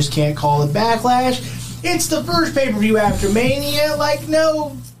why we just can't call it Backlash. It's the first pay-per-view after Mania.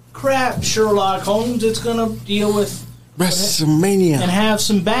 No crap, Sherlock Holmes. It's going to deal with WrestleMania and have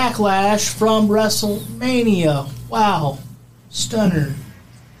some backlash from WrestleMania. Wow, stunner.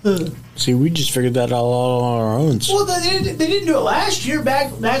 See, we just figured that all on our own. Well, they didn't do it last year.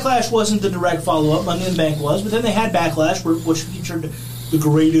 Backlash wasn't the direct follow-up. Money in the Bank was, but then they had Backlash, which featured the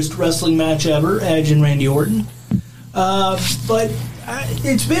greatest wrestling match ever, Edge and Randy Orton. But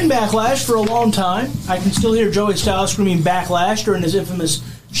it's been Backlash for a long time. I can still hear Joey Styles screaming Backlash during his infamous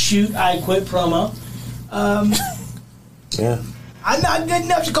Shoot, I Quit promo. Yeah. I'm not good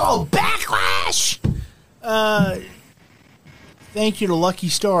enough to call it Backlash! Thank you to Lucky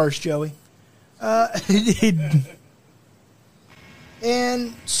Stars, Joey. And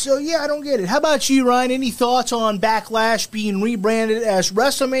so, yeah, I don't get it. How about you, Ryan? Any thoughts on Backlash being rebranded as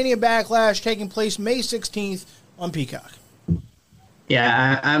WrestleMania Backlash taking place May 16th on Peacock?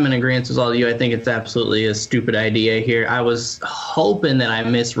 Yeah, I'm in agreement with all of you. I think it's absolutely a stupid idea here. I was hoping that I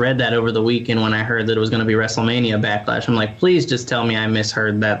misread that over the weekend when I heard that it was going to be WrestleMania Backlash. I'm like, please just tell me I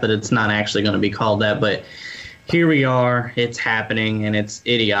misheard that it's not actually going to be called that. But here we are. It's happening, and it's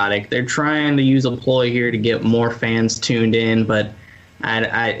idiotic. They're trying to use a ploy here to get more fans tuned in, but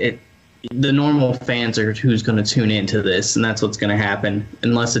the normal fans are who's going to tune into this, and that's what's going to happen,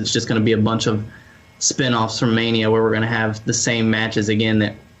 unless it's just going to be a bunch of spin-offs from Mania where we're going to have the same matches again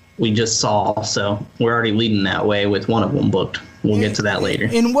that we just saw. So we're already leading that way with one of them booked. We'll get to that later.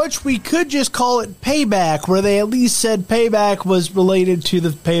 In which we could just call it Payback, where they at least said Payback was related to the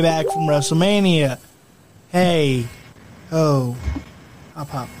Payback from WrestleMania. Hey. Oh.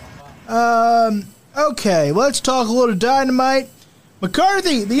 Hop. Okay, let's talk a little Dynamite.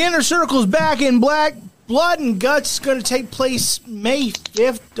 McCarthy, the Inner Circle's back in black. Blood and Guts is going to take place May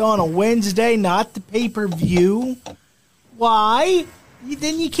 5th on a Wednesday, not the pay-per-view. Why?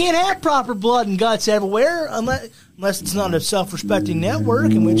 Then you can't have proper Blood and Guts everywhere unless it's not a self-respecting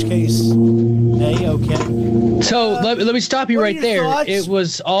network, in which case, hey, okay. So let me stop you right there. Thoughts? It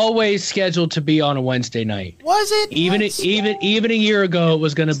was always scheduled to be on a Wednesday night. Was it? Even a year ago, it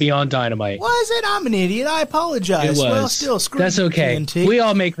was going to be on Dynamite. Was it? I'm an idiot. I apologize. It was. Well, still, screw That's okay. TNT. We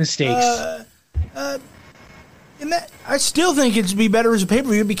all make mistakes. And I still think it'd be better as a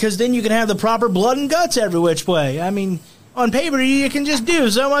pay-per-view because then you can have the proper Blood and Guts every which way. I mean, on pay-per-view, you can just do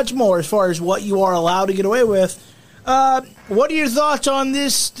so much more as far as what you are allowed to get away with. What are your thoughts on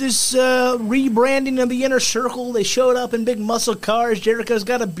this rebranding of the Inner Circle? They showed up in big muscle cars. Jericho's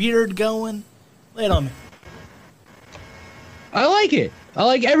got a beard going. Lay it on me. I like it. I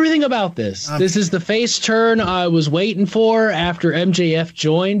like everything about this. This is the face turn I was waiting for after MJF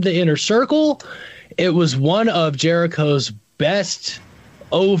joined the Inner Circle. It was one of Jericho's best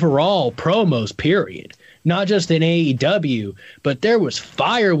overall promos, period. Not just in AEW, but there was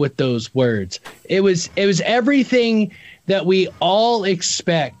fire with those words. It was everything that we all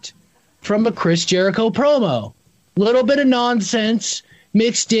expect from a Chris Jericho promo. Little bit of nonsense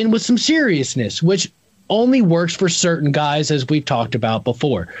mixed in with some seriousness, which only works for certain guys, as we've talked about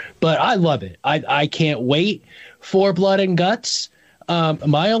before. But I love it. I can't wait for Blood and Guts.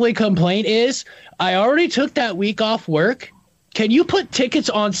 My only complaint is I already took that week off work. Can you put tickets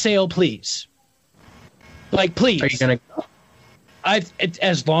on sale, please? Like, please. Are you going to go?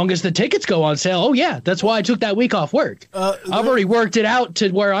 As long as the tickets go on sale. Oh, yeah. That's why I took that week off work. I've already worked it out to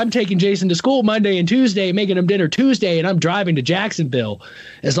where I'm taking Jason to school Monday and Tuesday, making him dinner Tuesday, and I'm driving to Jacksonville.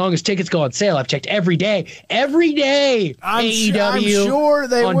 As long as tickets go on sale, I've checked every day. Every day. AEW. I'm sure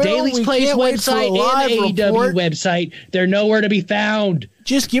they on will. Daily's Place website and AEW website. They're nowhere to be found.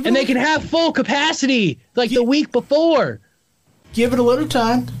 Just give And it they can have full capacity like the week before. Give it a little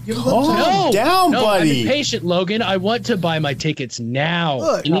time. Give it a little time. No, down, no, buddy. I'm impatient, Logan. I want to buy my tickets now.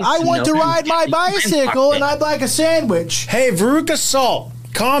 Look, I want to ride my bicycle, and I'd like a sandwich. Hey, Veruca Salt,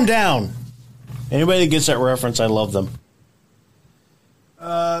 calm down. Anybody that gets that reference, I love them.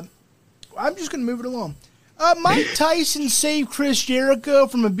 I'm just going to move it along. Mike Tyson saved Chris Jericho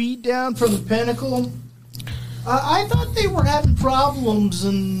from a beatdown from the Pinnacle. I thought they were having problems,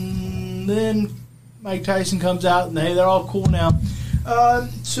 and then Mike Tyson comes out, and hey, they're all cool now.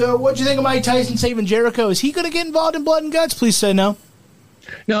 So what do you think of Mike Tyson saving Jericho? Is he going to get involved in Blood and Guts? Please say no.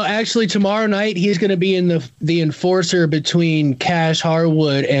 No, actually, tomorrow night he's going to be in the enforcer between Cash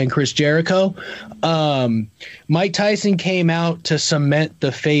Harwood and Chris Jericho. Mike Tyson came out to cement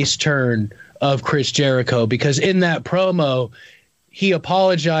the face turn of Chris Jericho because in that promo, he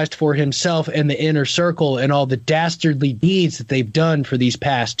apologized for himself and the Inner Circle and all the dastardly deeds that they've done for these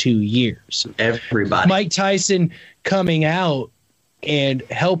past 2 years. Everybody. Mike Tyson coming out and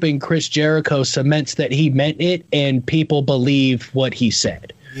helping Chris Jericho cements that he meant it and people believe what he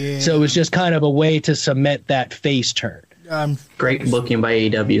said. Yeah. So it was just kind of a way to cement that face turn. Great booking by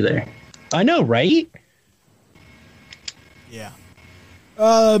AEW there. I know, right? Yeah.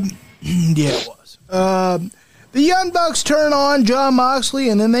 Yeah, it was. The Young Bucks turn on Jon Moxley,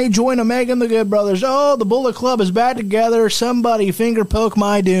 and then they join Omega and the Good Brothers. Oh, the Bullet Club is back together. Somebody finger poke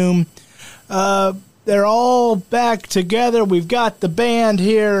my doom. They're all back together. We've got the band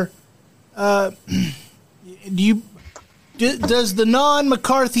here. Does the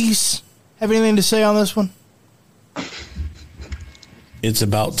non-McCarthys have anything to say on this one? It's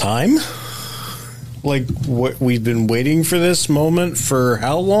about time. Like, what we've been waiting for this moment for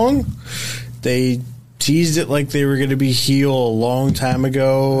how long? They teased it like they were going to be heel a long time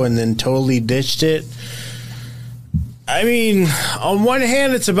ago and then totally ditched it. I mean, on one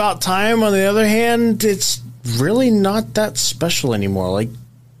hand, it's about time. On the other hand, it's really not that special anymore. Like,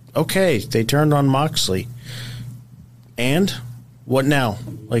 okay, they turned on Moxley. And What now?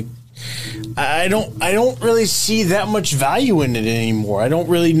 Like, I don't really see that much value in it anymore. I don't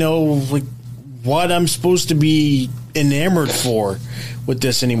really know like what I'm supposed to be enamored for with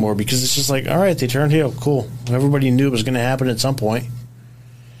this anymore, because it's just like, all right, they turned heel, cool. Everybody knew it was going to happen at some point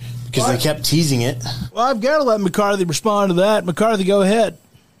because they kept teasing it. Well, I've got to let McCarthy respond to that. McCarthy, go ahead.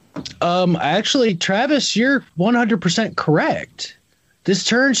 Actually, Travis, you're 100% correct. This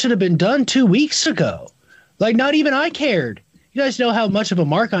turn should have been done 2 weeks ago. Like, not even I cared. You guys know how much of a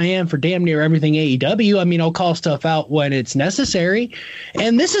mark I am for damn near everything AEW. I mean, I'll call stuff out when it's necessary.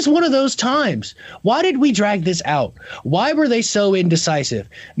 And this is one of those times. Why did we drag this out? Why were they so indecisive?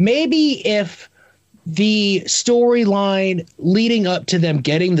 Maybe if the storyline leading up to them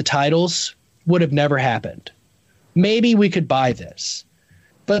getting the titles would have never happened, maybe we could buy this.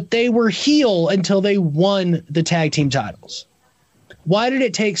 But they were heel until they won the tag team titles. Why did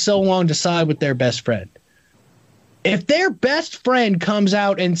it take so long to side with their best friend? If their best friend comes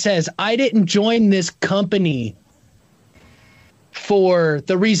out and says, I didn't join this company for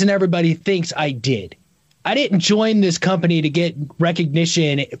the reason everybody thinks I did. I didn't join this company to get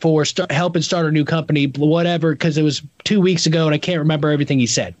recognition for helping start a new company, whatever, because it was 2 weeks ago and I can't remember everything he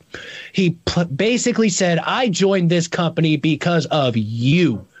said. He basically said, I joined this company because of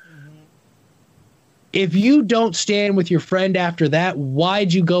you. If you don't stand with your friend after that,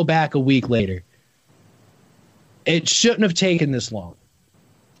 why'd you go back a week later? It shouldn't have taken this long.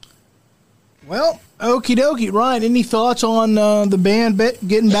 Well, okie dokie. Ryan, any thoughts on the band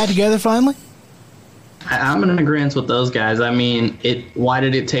getting back together finally? I'm in agreement with those guys. I mean, why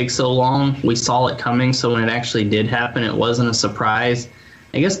did it take so long? We saw it coming, so when it actually did happen, it wasn't a surprise.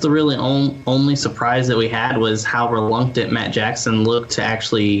 I guess the really only surprise that we had was how reluctant Matt Jackson looked to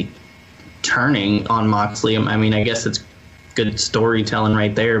actually turning on Moxley. I mean, I guess it's good storytelling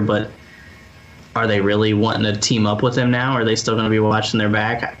right there, but are they really wanting to team up with him now? Are they still going to be watching their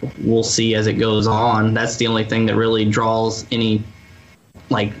back? We'll see as it goes on. That's the only thing that really draws any,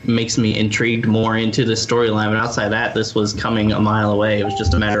 like, makes me intrigued more into the storyline. But outside that, this was coming a mile away. It was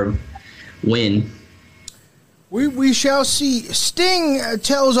just a matter of when. We shall see. Sting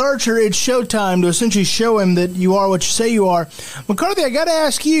tells Archer it's showtime to essentially show him that you are what you say you are. McCarthy, I got to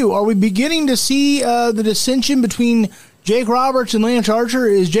ask you, are we beginning to see the dissension between Jake Roberts and Lance Archer?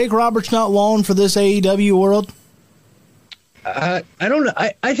 Is Jake Roberts not long for this AEW world? I don't know.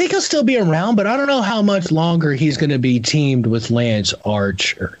 I think he'll still be around, but I don't know how much longer he's going to be teamed with Lance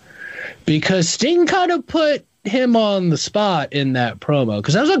Archer, because Sting kind of put him on the spot in that promo,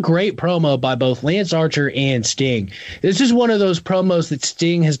 because that was a great promo by both Lance Archer and Sting. This is one of those promos that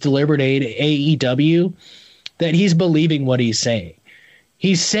Sting has delivered at AEW that he's believing what he's saying.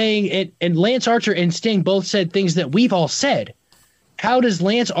 He's saying it, and Lance Archer and Sting both said things that we've all said. How does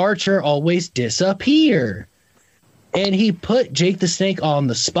Lance Archer always disappear? And he put Jake the Snake on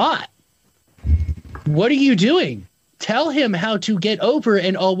the spot. What are you doing? Tell him how to get over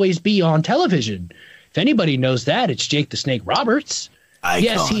and always be on television. If anybody knows that, it's Jake the Snake Roberts.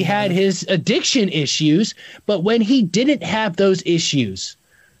 Yes, he had his addiction issues, but when he didn't have those issues,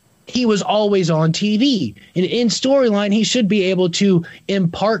 he was always on TV. And in storyline, he should be able to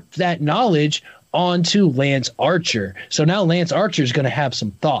impart that knowledge onto Lance Archer. So now Lance Archer is going to have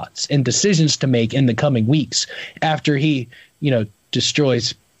some thoughts and decisions to make in the coming weeks after he,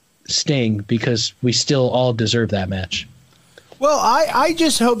 destroys Sting, because we still all deserve that match. Well, I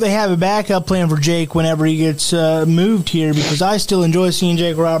just hope they have a backup plan for Jake whenever he gets moved here, because I still enjoy seeing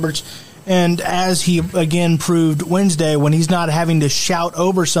Jake Roberts. And as he again proved Wednesday, when he's not having to shout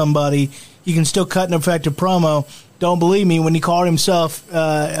over somebody, he can still cut an effective promo. Don't believe me, when he called himself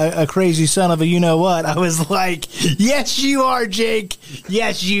a crazy son of a you-know-what, I was like, yes, you are, Jake.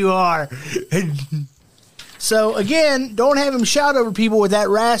 Yes, you are. So, again, don't have him shout over people with that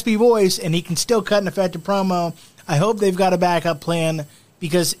raspy voice, and he can still cut an effective promo. I hope they've got a backup plan,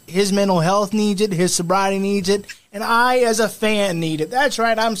 because his mental health needs it, his sobriety needs it, and I, as a fan, need it. That's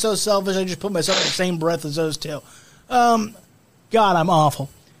right, I'm so selfish, I just put myself in the same breath as those two. God, I'm awful.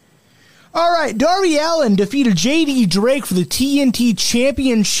 All right, Darby Allin defeated J.D. Drake for the TNT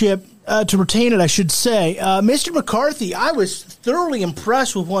Championship, to retain it, I should say. Mr. McCarthy, I was thoroughly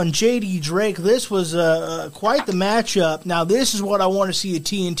impressed with one J.D. Drake. This was quite the matchup. Now, this is what I want to see the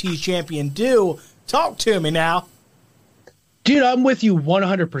TNT champion do. Talk to me now. Dude, I'm with you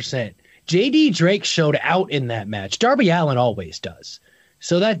 100%. J.D. Drake showed out in that match. Darby Allin always does.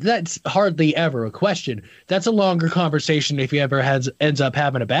 So that's hardly ever a question. That's a longer conversation if he ever ends up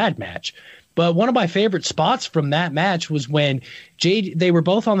having a bad match. But one of my favorite spots from that match was when they were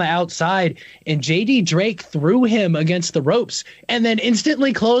both on the outside and JD Drake threw him against the ropes and then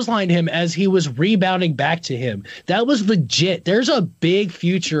instantly clotheslined him as he was rebounding back to him. That was legit. There's a big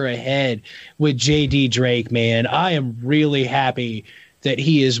future ahead with JD Drake, man. I am really happy that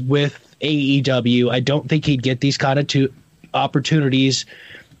he is with AEW. I don't think he'd get these kind of opportunities,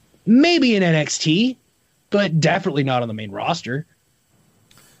 maybe in NXT, but definitely not on the main roster.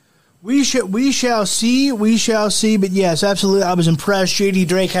 We shall see. But yes, absolutely, I was impressed. JD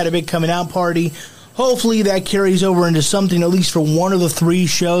Drake had a big coming out party. Hopefully that carries over into something, at least for one of the 3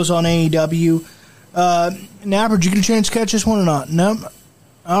 shows on AEW. Napper, did you get a chance to catch this one or not? No.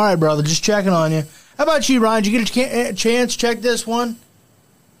 All right, brother, just checking on you. How about you, Ryan? Did you get a chance to check this one?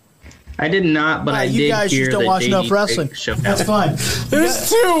 I did not, but I did hear that. You guys just don't watch enough wrestling. That's fine. There's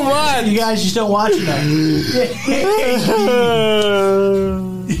too much. You guys just don't watch enough.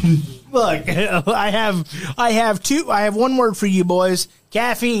 Look, I have one word for you boys: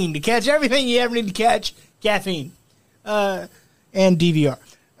 caffeine. To catch everything you ever need to catch, caffeine, and DVR.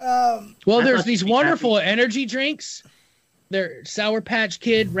 Well, there's these wonderful energy drinks. They're Sour Patch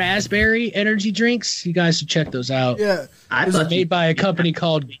Kid raspberry energy drinks. You guys should check those out. Yeah, they're made by a company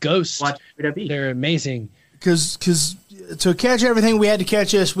called Ghost. They're amazing. Because to catch everything we had to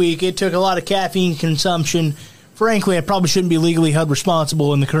catch this week, it took a lot of caffeine consumption. Frankly, I probably shouldn't be legally held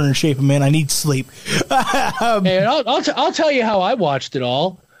responsible in the current shape of man. I need sleep. Hey, I'll tell you how I watched it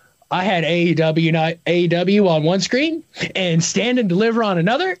all. I had AEW on one screen and Stand and Deliver on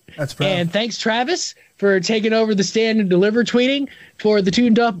another. That's proud. And thanks, Travis, for taking over the Stand and Deliver tweeting for the To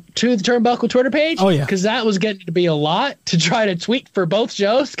the Turnbuckle Twitter page. Oh, yeah. Because that was getting to be a lot to try to tweet for both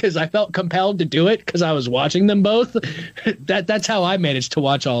shows because I felt compelled to do it because I was watching them both. That's how I managed to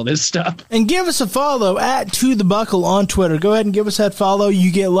watch all this stuff. And give us a follow at To The Buckle on Twitter. Go ahead and give us that follow.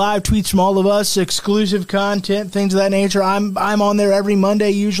 You get live tweets from all of us, exclusive content, things of that nature. I'm on there every Monday,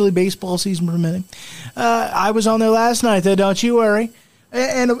 usually baseball season permitting. I was on there last night, though. Don't you worry.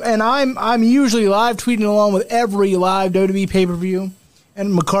 And I'm usually live tweeting along with every live WWE pay-per-view.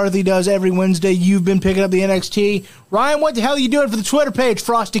 And McCarthy does every Wednesday. You've been picking up the NXT. Ryan, what the hell are you doing for the Twitter page,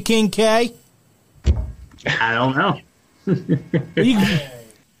 Frosty King K? I don't know.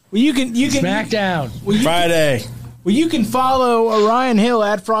 You can SmackDown Friday. Well, you can follow Ryan Hill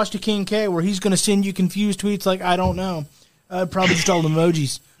at Frosty King K, where he's going to send you confused tweets like I don't know, probably just all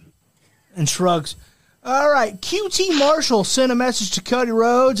emojis and shrugs. All right, QT Marshall sent a message to Cody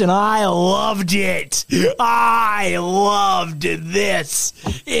Rhodes, and I loved it. I loved this.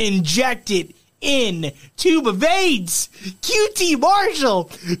 Inject it in tube of AIDS. QT Marshall,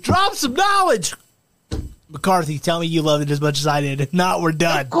 drop some knowledge. McCarthy, tell me you loved it as much as I did. If not, we're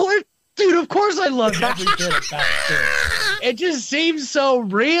done. Of course I loved every bit about it. It just seems so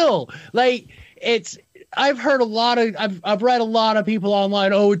real. Like, I've heard I've read a lot of people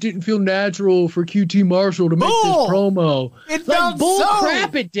online. Oh, it didn't feel natural for QT Marshall to make this promo. It felt bull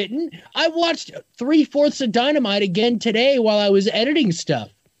crap. It didn't. I watched 3/4 of Dynamite again today while I was editing stuff.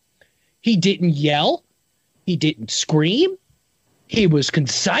 He didn't yell. He didn't scream. He was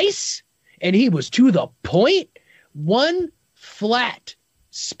concise and he was to the point. One flat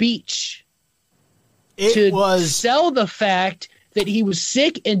speech. It was sell the fact that he was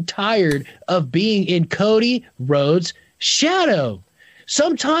sick and tired of being in Cody Rhodes' shadow.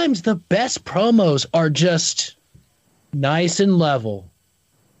 Sometimes the best promos are just nice and level.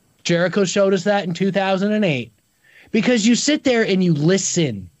 Jericho showed us that in 2008. Because you sit there and you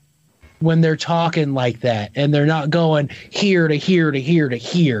listen when they're talking like that, and they're not going here to here to here to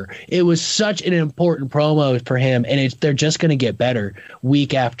here. It was such an important promo for him, and they're just going to get better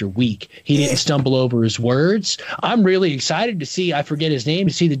week after week. He didn't stumble over his words. I'm really excited to see, I forget his name,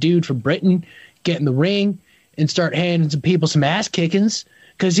 to see the dude from Britain get in the ring and start handing some people some ass kickings,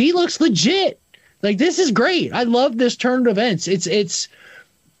 because he looks legit. Like, this is great. I love this turn of events.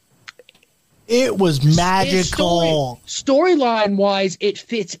 It was magical. Storyline wise, it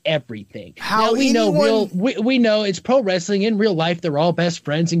fits everything. We know it's pro wrestling. In real life, they're all best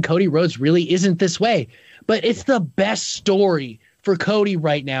friends, and Cody Rhodes really isn't this way. But it's the best story for Cody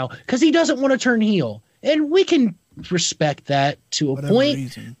right now because he doesn't want to turn heel, and we can respect that to a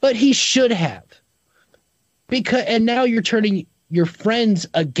point. But he should have, and now you're turning your friends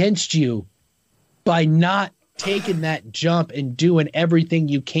against you by not taking that jump and doing everything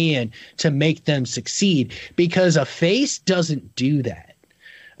you can to make them succeed, because a face doesn't do that.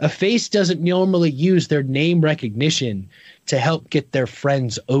 A face doesn't normally use their name recognition to help get their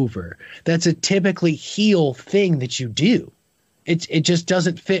friends over. That's a typically heel thing that you do. It just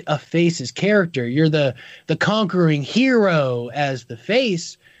doesn't fit a face's character. You're the conquering hero as the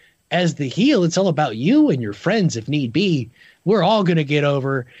face, as the heel, it's all about you and your friends if need be. We're all going to get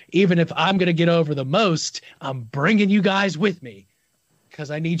over. Even if I'm going to get over the most, I'm bringing you guys with me because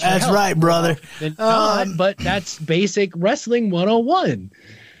I need your help. That's right, brother. But that's basic wrestling 101.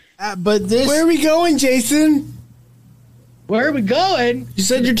 But this... Where are we going, Jason? Where are we going? You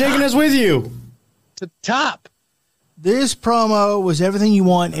said you're taking us with you. To the top. This promo was everything you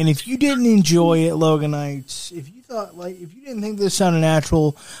want, and if you didn't enjoy it, Loganites, if you didn't think this sounded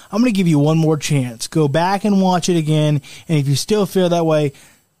natural, I'm going to give you one more chance. Go back and watch it again, and if you still feel that way,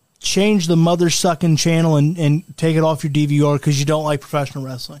 change the mother-sucking channel and take it off your DVR because you don't like professional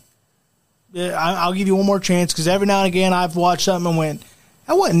wrestling. I'll give you one more chance because every now and again I've watched something and went,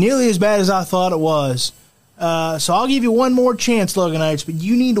 that wasn't nearly as bad as I thought it was. So I'll give you one more chance, Loganites, but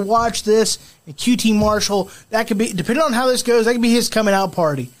you need to watch this. And QT Marshall, that could be, depending on how this goes, that could be his coming out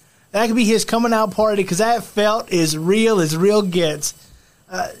party. That could be his coming out party because that felt as real gets.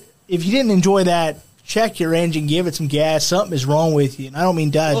 If you didn't enjoy that, check your engine, give it some gas. Something is wrong with you. And I don't mean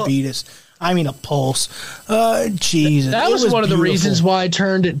diabetes. I mean a pulse. Jesus. That was one of the reasons why I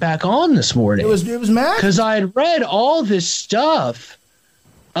turned it back on this morning. It was mad. Because I had read all this stuff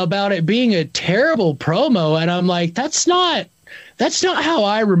about it being a terrible promo, and I'm like, that's not how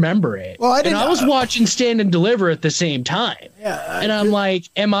I remember it. Well, I was watching Stand and Deliver at the same time. Yeah, and I'm like,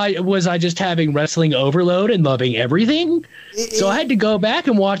 was I just having wrestling overload and loving everything? So I had to go back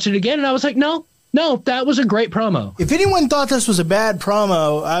and watch it again, and I was like, no, that was a great promo. If anyone thought this was a bad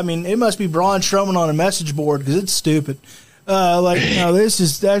promo, I mean, it must be Braun Strowman on a message board because it's stupid.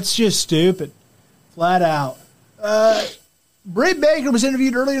 That's just stupid, flat out. Britt Baker was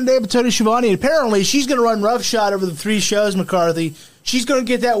interviewed earlier today by Tony Schiavone, and apparently she's going to run roughshod over the 3 shows, McCarthy. She's going to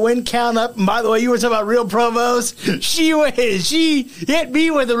get that win count up. And by the way, you were talking about real promos. She hit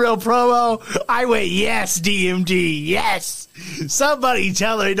me with a real promo. I went, yes, DMD, yes. Somebody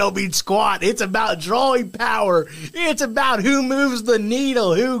tell her it don't mean squat. It's about drawing power. It's about who moves the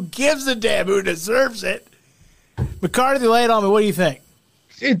needle, who gives a damn, who deserves it. McCarthy, lay it on me. What do you think?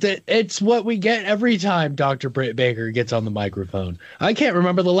 It's what we get every time Dr. Britt Baker gets on the microphone. I can't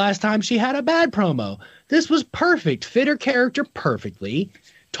remember the last time she had a bad promo. This was perfect. Fit her character perfectly.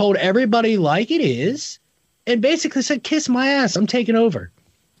 Told everybody like it is. And basically said, kiss my ass. I'm taking over.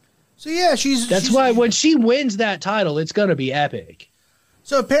 So, yeah, That's why when she wins that title, it's going to be epic.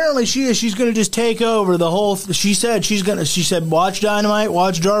 So, apparently she's going to just take over the whole... She said, watch Dynamite,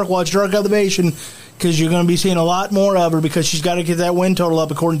 watch Dark Elevation, because you're going to be seeing a lot more of her because she's got to get that win total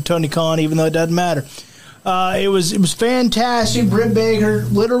up according to Tony Khan, even though it doesn't matter. It was fantastic. Britt Baker,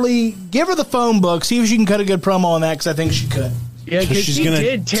 literally, give her the phone book, see if she can cut a good promo on that, because I think she could. Yeah, because she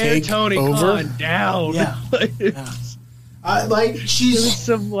did tear Tony Khan down. Yeah. She's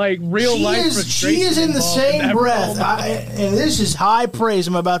some real life frustration. She is in the same breath, and this is high praise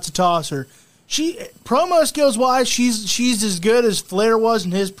I'm about to toss her. She promo skills wise, she's as good as Flair was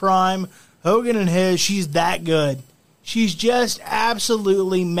in his prime. Hogan and his, she's that good. She's just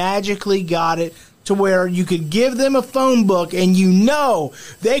absolutely magically got it to where you could give them a phone book and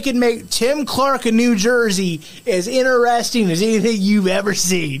they could make Tim Clark in New Jersey as interesting as anything you've ever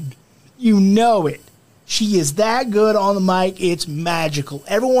seen. You know it. She is that good on the mic. It's magical.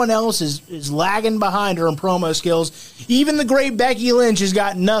 Everyone else is lagging behind her in promo skills. Even the great Becky Lynch has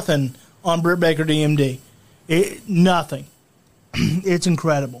got nothing on Britt Baker DMD. Nothing. It's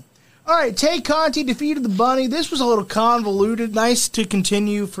incredible. All right, Tay Conti defeated the Bunny. This was a little convoluted. Nice to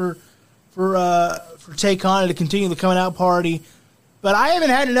continue for Tay Conti to continue the coming out party. But I haven't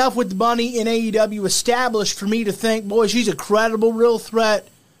had enough with the Bunny in AEW established for me to think, boy, she's a credible, real threat.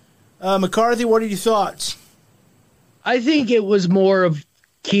 McCarthy, what are your thoughts? I think it was more of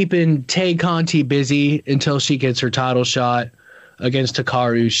keeping Tay Conti busy until she gets her title shot against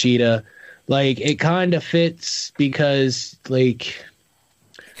Hikaru Shida. It kind of fits because,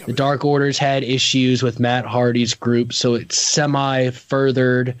 the Dark Order's had issues with Matt Hardy's group, so it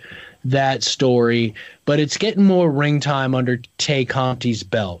semi-furthered that story. But it's getting more ring time under Tay Conti's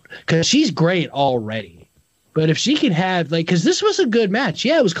belt because she's great already. But if she can have, because this was a good match.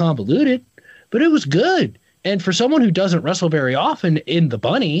 Yeah, it was convoluted, but it was good. And for someone who doesn't wrestle very often in the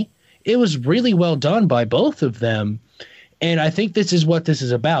Bunny, it was really well done by both of them. And I think this is what this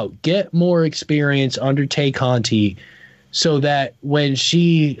is about. Get more experience under Tay Conti so that when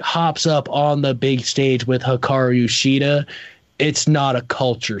she hops up on the big stage with Hikaru Shida, it's not a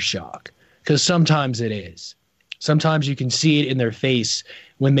culture shock. Because sometimes it is. Sometimes you can see it in their face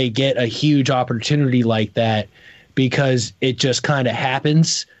when they get a huge opportunity like that because it just kind of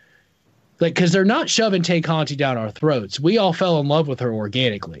happens. Because they're not shoving Tay Conti down our throats. We all fell in love with her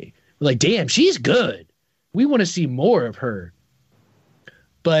organically. We're like, damn, she's good. We want to see more of her.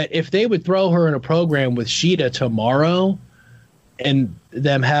 But if they would throw her in a program with Shida tomorrow and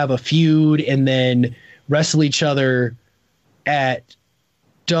them have a feud and then wrestle each other at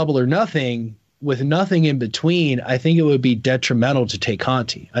Double or Nothing with nothing in between, I think it would be detrimental to Tay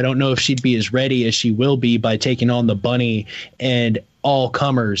Conti. I don't know if she'd be as ready as she will be by taking on the Bunny and all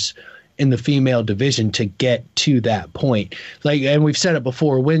comers in the female division to get to that point. Like, and we've said it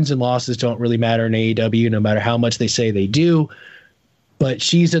before, wins and losses don't really matter in AEW, no matter how much they say they do. But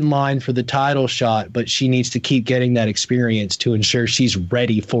she's in line for the title shot, but she needs to keep getting that experience to ensure she's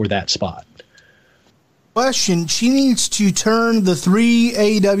ready for that spot. Question, she needs to turn the 3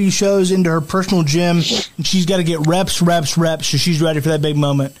 AEW shows into her personal gym, and she's got to get reps, so she's ready for that big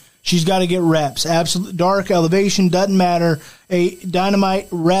moment. She's got to get reps. Absolute Dark Elevation, doesn't matter. A Dynamite,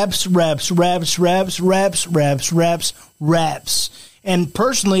 reps. And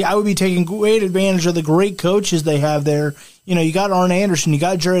personally, I would be taking great advantage of the great coaches they have there. You know, you got Arn Anderson, you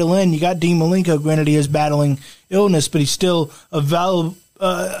got Jerry Lynn, you got Dean Malenko. Granted, he is battling illness, but he's still an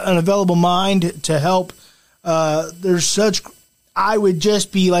available mind to help. I would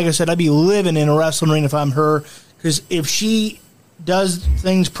just be, like I said, I'd be living in a wrestling ring if I'm her, because if she does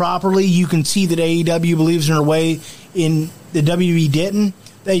things properly, you can see that AEW believes in her way in the WWE didn't.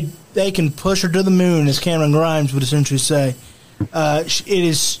 They can push her to the moon, as Cameron Grimes would essentially say.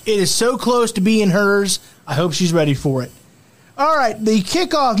 It is so close to being hers. I hope she's ready for it. All right, the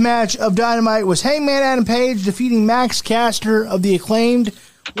kickoff match of Dynamite was Hangman Adam Page defeating Max Caster of the Acclaimed.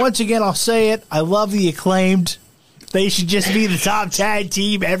 Once again, I'll say it, I love the Acclaimed. They should just be the top tag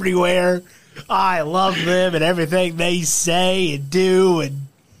team everywhere. I love them and everything they say and do, and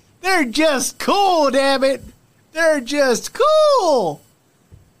they're just cool, damn it. They're just cool.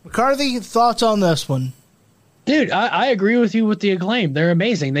 McCarthy, thoughts on this one? Dude, I agree with you with the Acclaim. They're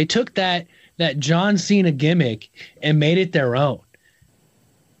amazing. They took that John Cena gimmick and made it their own.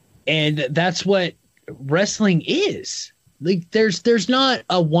 And that's what wrestling is. Like, there's not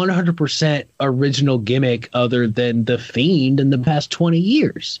a 100% original gimmick other than The Fiend in the past 20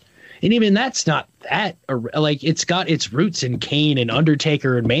 years. And even that's not that, like, it's got its roots in Kane and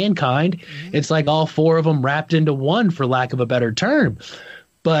Undertaker and Mankind. Mm-hmm. It's like all four of them wrapped into one, for lack of a better term.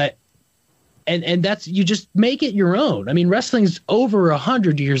 But and that's, you just make it your own. I mean, wrestling's over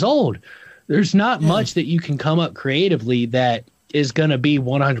 100 years old. There's not much that you can come up creatively that is going to be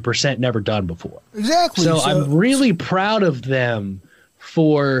 100% never done before. Exactly. So I'm really proud of them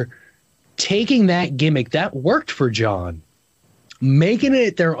for taking that gimmick that worked for John, making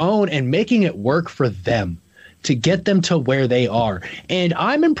it their own and making it work for them to get them to where they are. And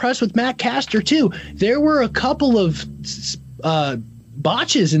I'm impressed with Matt Caster too. There were a couple of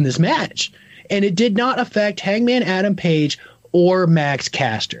botches in this match, and it did not affect Hangman Adam Page or Max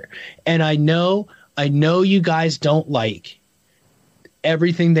Caster. And I know you guys don't like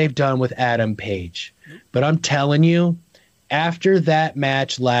everything they've done with Adam Page, but I'm telling you, after that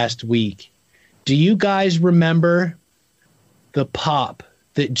match last week, do you guys remember the pop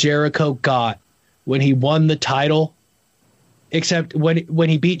that Jericho got when he won the title? Except when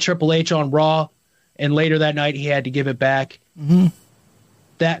he beat Triple H on Raw, and later that night he had to give it back. Mm-hmm.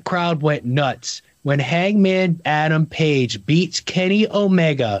 That crowd went nuts. When Hangman Adam Page beats Kenny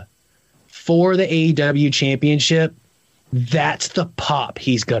Omega for the AEW championship, that's the pop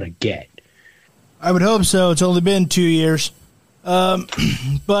he's going to get. I would hope so. It's only been 2 years. But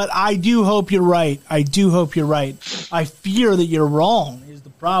I do hope you're right. I fear that you're wrong is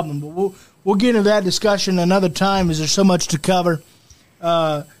the problem. But we'll get into that discussion another time, as there's so much to cover.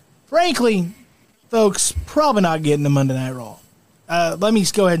 Frankly, folks, probably not getting the Monday Night Raw. Let me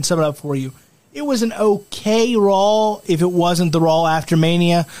go ahead and sum it up for you. It was an okay Raw if it wasn't the Raw after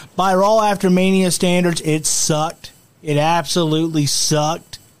Mania. By Raw after Mania standards, it sucked. It absolutely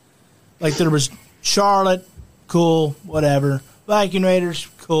sucked. Like, there was Charlotte, cool, whatever. Viking Raiders,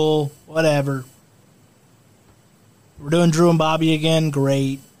 cool, whatever. We're doing Drew and Bobby again,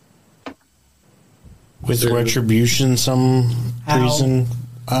 great. With Retribution, some reason.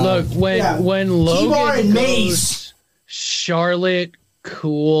 Look, when Logan goes, Charlotte,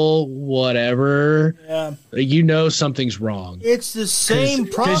 cool, whatever. Yeah. You know something's wrong. It's the same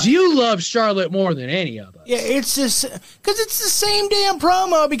promo. Because you love Charlotte more than any of us. Yeah, it's just because it's the same damn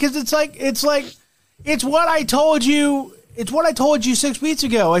promo. Because it's what I told you. It's what I told you 6 weeks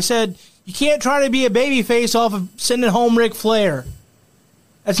ago. I said you can't try to be a babyface off of sending home Ric Flair.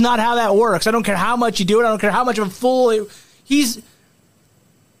 That's not how that works. I don't care how much you do it. I don't care how much of a fool he's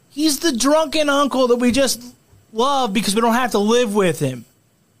the drunken uncle that we just love because we don't have to live with him.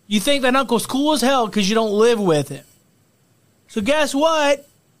 You think that uncle's cool as hell because you don't live with him. So guess what?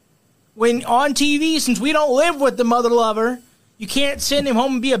 When on TV, since we don't live with the mother lover, You can't send him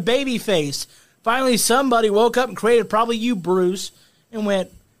home and be a baby face. Finally, somebody woke up and created, probably you, Bruce, and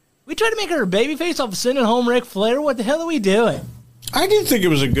went, we tried to make her a baby face off of sending home Ric Flair? What the hell are we doing? I did think it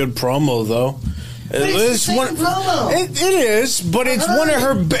was a good promo, though. It's the same promo. It is, but it's one of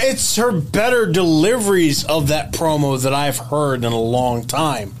her better deliveries of that promo that I've heard in a long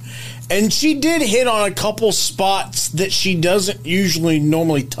time. And she did hit on a couple spots that she doesn't usually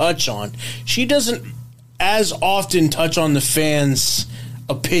normally touch on. She doesn't as often touch on the fans'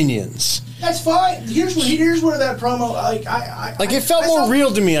 opinions. That's fine. Here's where that promo, it felt more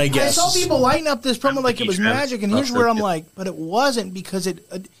real to me, I guess. I saw people lighting up this promo like it was magic, and here's where I'm like, but it wasn't, because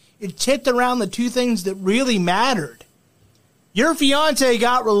it tipped around the two things that really mattered. Your fiance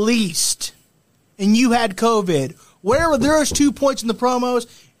got released, and you had COVID. Where were those 2 points in the promos?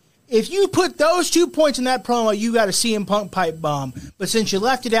 If you put those 2 points in that promo, you got a CM Punk pipe bomb. But since you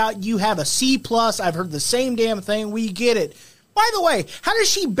left it out, you have a C+. I've heard the same damn thing. We get it. By the way, how does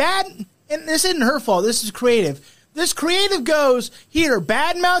she and this isn't her fault, this is creative. This creative goes, here,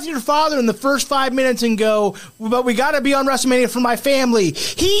 badmouth your father in the first 5 minutes and go, but we got to be on WrestleMania for my family.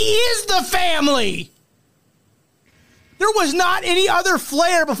 He is the family! There was not any other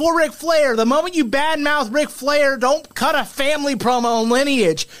Flair before Ric Flair. The moment you badmouth Ric Flair, don't cut a family promo on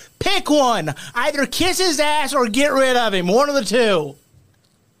lineage. Pick one. Either kiss his ass or get rid of him. One of the two.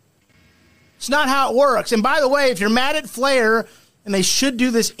 It's not how it works. And by the way, if you're mad at Flair, and they should do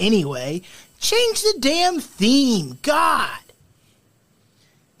this anyway, change the damn theme. God.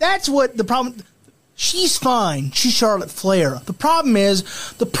 That's what the problem... She's fine. She's Charlotte Flair. The problem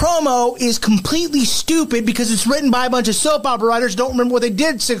is the promo is completely stupid because it's written by a bunch of soap opera writers who don't remember what they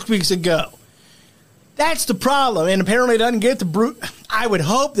did 6 weeks ago. That's the problem. And apparently it doesn't get the Bruce. I would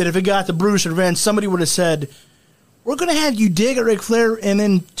hope that if it got the Bruce or Vince, somebody would have said, we're going to have you dig at Ric Flair and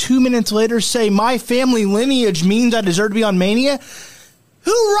then 2 minutes later say, my family lineage means I deserve to be on Mania.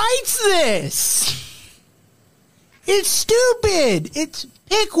 Who writes this? It's stupid. It's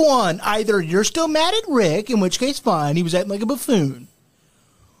pick one. Either you're still mad at Rick, in which case fine, he was acting like a buffoon.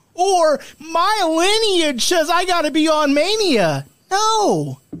 Or my lineage says I got to be on Mania.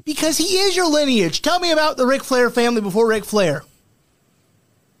 No, because he is your lineage. Tell me about the Ric Flair family before Ric Flair.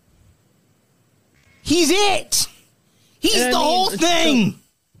 He's it. He's the whole thing.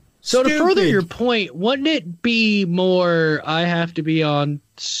 So to further your point, wouldn't it be more, I have to be on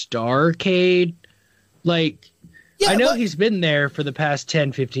Starrcade? Like, yeah, I know he's been there for the past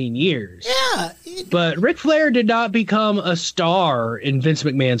 10, 15 years. Yeah. But Ric Flair did not become a star in Vince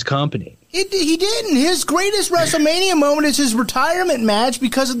McMahon's company. He didn't. His greatest WrestleMania moment is his retirement match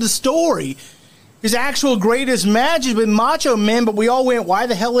because of the story. His actual greatest match is with Macho Man, but we all went, why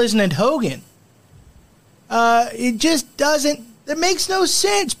the hell isn't it Hogan? It just doesn't. It makes no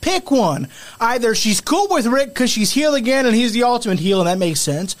sense. Pick one. Either she's cool with Rick because she's heel again and he's the ultimate heel and that makes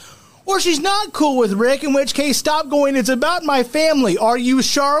sense. Or she's not cool with Rick, in which case stop going, it's about my family. Are you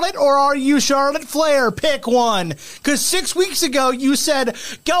Charlotte or are you Charlotte Flair? Pick one. Because 6 weeks ago you said,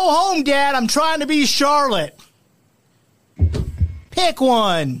 go home, Dad, I'm trying to be Charlotte. Pick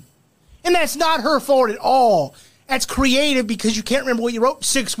one. And that's not her fault at all. That's creative because you can't remember what you wrote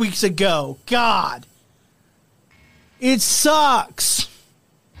 6 weeks ago. God. It sucks.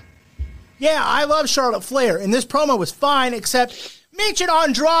 Yeah, I love Charlotte Flair, and this promo was fine, except mention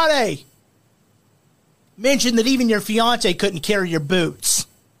Andrade. Mention that even your fiance couldn't carry your boots.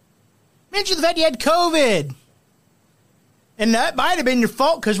 Mention the fact you had COVID. And that might have been your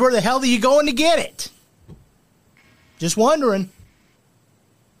fault, because where the hell are you going to get it? Just wondering.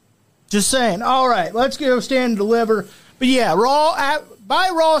 Just saying. All right, let's go stand and deliver. But yeah,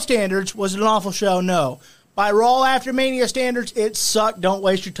 by Raw standards, was it an awful show? No. By Raw After Mania standards, it sucked. Don't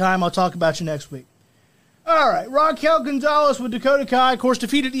waste your time. I'll talk about you next week. All right. Raquel Gonzalez with Dakota Kai, of course,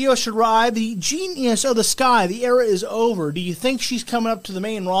 defeated Io Shirai. The genius of the sky. The era is over. Do you think she's coming up to the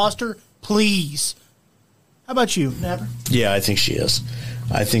main roster? Please. How about you, Napper? Yeah, I think she is.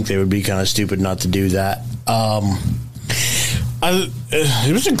 I think they would be kind of stupid not to do that.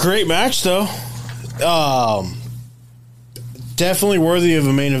 It was a great match, though. Definitely worthy of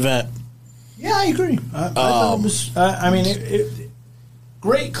a main event. Yeah, I agree. I thought it was.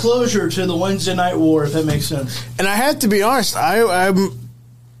 Great closure to the Wednesday Night War, if that makes sense. And I have to be honest, I'm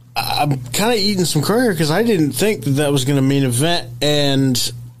kind of eating some crow here because I didn't think that was going to main event,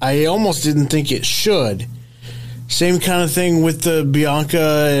 and I almost didn't think it should. Same kind of thing with the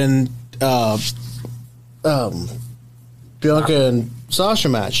Bianca and Sasha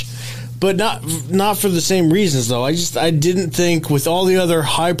match. But not for the same reasons, though. I didn't think, with all the other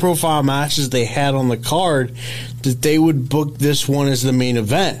high-profile matches they had on the card, that they would book this one as the main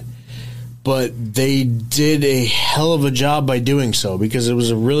event. but they did a hell of a job by doing so because it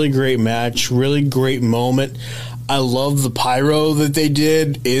was a really great match, really great moment. I love the pyro that they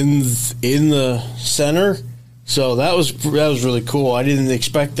did in the center, so that was really cool. I didn't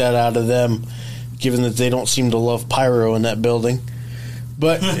expect that out of them, given that they don't seem to love pyro in that building.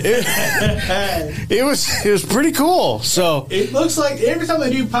 But it was pretty cool. So it looks like every time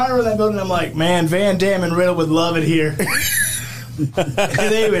they do pyro in that building, I'm like, man, Van Dam and Riddle would love it here.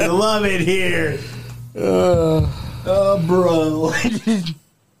 They would love it here. Oh, bro.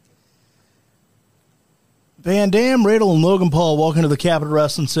 Van Dam, Riddle, and Logan Paul walk into the Capitol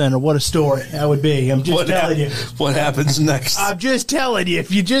Wrestling Center. What a story that would be. I'm just telling you. What happens next? I'm just telling you.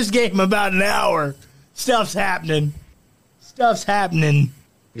 If you just gave him about an hour, stuff's happening. Stuff's happening.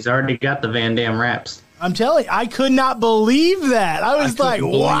 He's already got the Van Dam raps. I'm telling you, I could not believe that. I was like,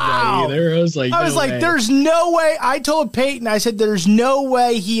 wow. I was like, there's no way. I told Peyton, I said, there's no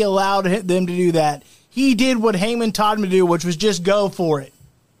way he allowed them to do that. He did what Heyman taught him to do, which was just go for it.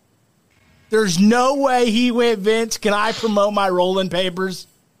 There's no way he went, Vince, can I promote my rolling papers?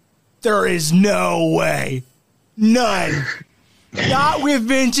 There is no way. None. Not with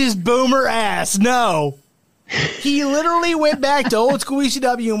Vince's boomer ass. No. He literally went back to old school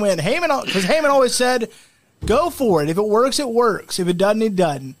ECW and went, Heyman, because Heyman always said, go for it. If it works, it works. If it doesn't, it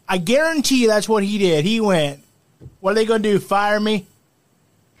doesn't. I guarantee you that's what he did. He went, what are they going to do, fire me?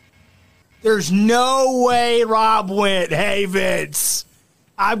 There's no way Rob went, hey, Vince,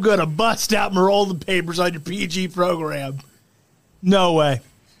 I'm going to bust out my rolling papers on your PG program. No way.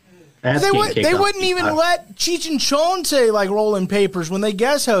 They wouldn't even let Cheech and Chong say, like, rolling papers when they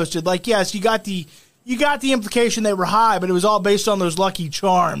guest hosted. Like, yes, you got the implication they were high, but it was all based on those Lucky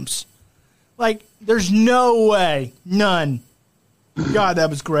Charms. Like, there's no way. None. God,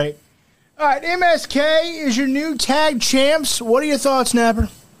 that was great. All right, MSK is your new tag champs. What are your thoughts, Napper?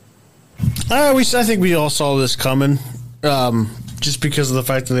 I think we all saw this coming, just because of the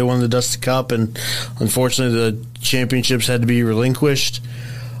fact that they won the Dusty Cup, and unfortunately the championships had to be relinquished.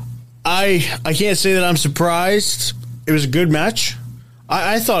 I can't say that I'm surprised. It was a good match.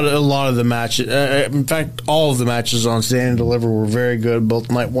 I thought a lot of the matches, in fact, all of the matches on Stand and Deliver were very good,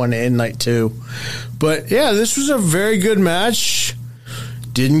 both night 1 and night 2. But, yeah, this was a very good match.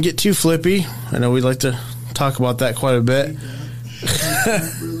 Didn't get too flippy. I know we'd like to talk about that quite a bit.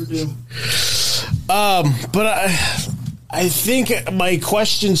 But I think my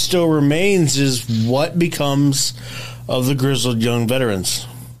question still remains is what becomes of the grizzled young veterans?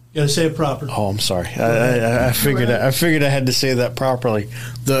 You gotta say it proper. Oh, I'm sorry. I figured I had to say that properly.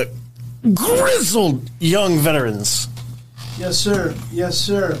 The grizzled young veterans. Yes, sir. Yes,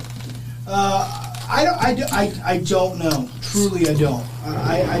 sir. I don't know. Truly, I don't.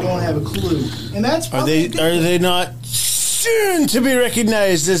 I don't have a clue. And that's are they not soon to be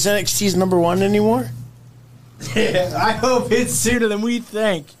recognized as NXT's number 1 anymore? Yeah, I hope it's sooner than we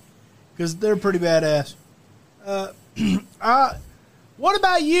think, because they're pretty badass. What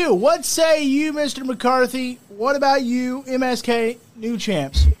about you? What say you, Mr. McCarthy? What about you, MSK, new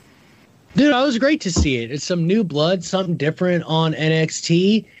champs? Dude, it was great to see it. It's some new blood, something different on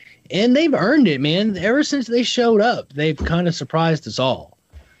NXT, and they've earned it, man. Ever since they showed up, they've kind of surprised us all.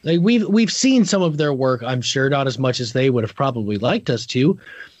 Like we've seen some of their work, I'm sure, not as much as they would have probably liked us to,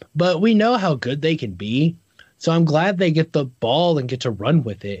 but we know how good they can be. So I'm glad they get the ball and get to run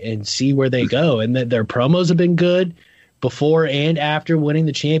with it and see where they go, and that their promos have been good before and after winning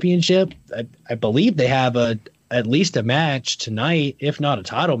the championship. I believe they have at least a match tonight, if not a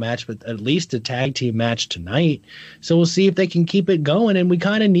title match, but at least a tag team match tonight. So we'll see if they can keep it going. And we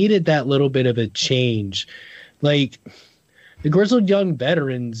kind of needed that little bit of a change. Like, the grizzled young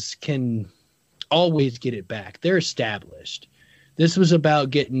veterans can always get it back. They're established. This was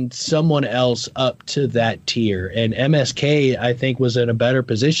about getting someone else up to that tier. And MSK, I think, was in a better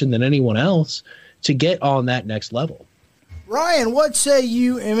position than anyone else to get on that next level. Ryan, what say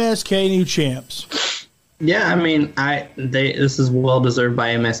you, MSK new champs? Yeah, I mean, this is well deserved by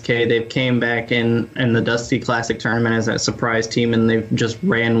MSK. They've came back in the Dusty Classic tournament as that surprise team, and they've just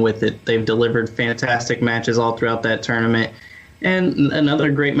ran with it. They've delivered fantastic matches all throughout that tournament, and another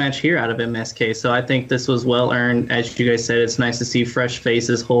great match here out of MSK. So I think this was well earned. As you guys said, it's nice to see fresh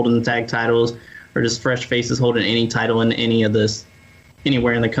faces holding the tag titles, or just fresh faces holding any title in any of this,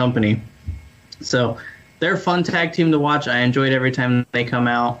 anywhere in the company. So they're a fun tag team to watch. I enjoyed every time they come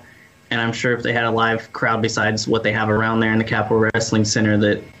out. And I'm sure if they had a live crowd besides what they have around there in the Capitol Wrestling Center,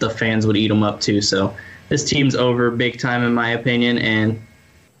 that the fans would eat them up too. So this team's over big time in my opinion, and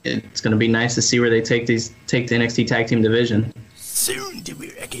it's going to be nice to see where they take the NXT Tag Team division. Soon to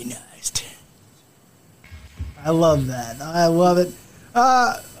be recognized. I love that. I love it.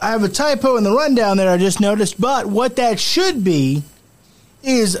 I have a typo in the rundown there I just noticed, but what that should be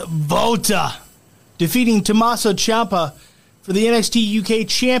is Volta defeating Tommaso Ciampa for the NXT UK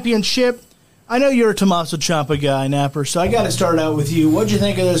Championship. I know you're a Tommaso Ciampa guy, Napper, so I got to start out with you. What'd you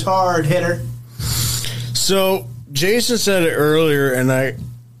think of this hard hitter? So, Jason said it earlier, and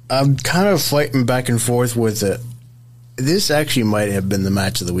I'm kind of fighting back and forth with it. This actually might have been the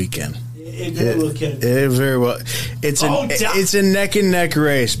match of the weekend. It very well. It's a neck and neck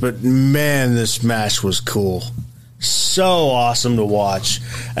race, but man, this match was cool. So awesome to watch.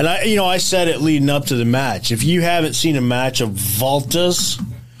 And I said it leading up to the match. If you haven't seen a match of Voltas,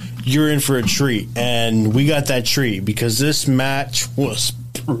 you're in for a treat. And we got that treat because this match was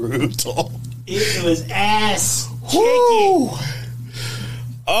brutal. It was ass kicking.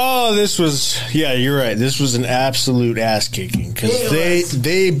 Oh, this was, you're right. This was an absolute ass kicking because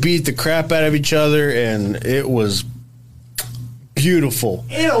they beat the crap out of each other, and it was beautiful.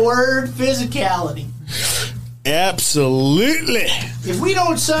 In a word, physicality. Absolutely. If we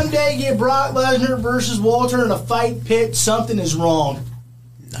don't someday get Brock Lesnar versus Walter in a fight pit, something is wrong.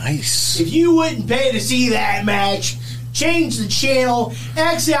 Nice. If you wouldn't pay to see that match, change the channel,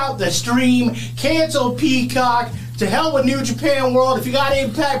 X out the stream, cancel Peacock. To hell with New Japan World. If you got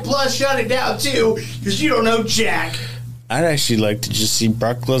Impact Plus, shut it down too, because you don't know jack. I'd actually like to just see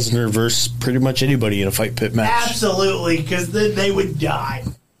Brock Lesnar versus pretty much anybody in a fight pit match. Absolutely, because then they would die.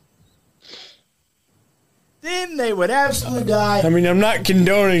 Then they would absolutely die. I mean, I'm not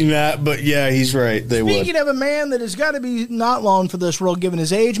condoning that, but yeah, he's right. They would. Speaking of a man that has got to be not long for this world given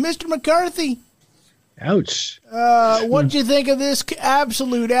his age, Mr. McCarthy. Ouch. What did you think of this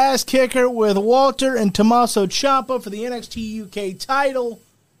absolute ass kicker with Walter and Tommaso Ciampa for the NXT UK title?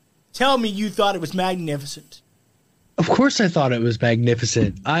 Tell me you thought it was magnificent. Of course I thought it was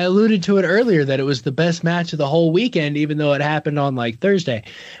magnificent. I alluded to it earlier that it was the best match of the whole weekend, even though it happened on like Thursday.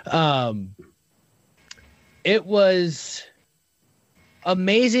 It was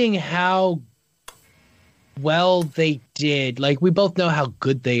amazing how well they did. Like, we both know how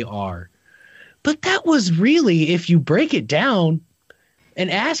good they are. But that was really, if you break it down,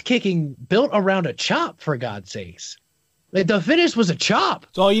 an ass kicking built around a chop, for God's sakes. Like, the finish was a chop.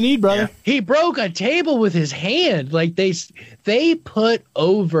 That's all you need, brother. Yeah. He broke a table with his hand. Like, they put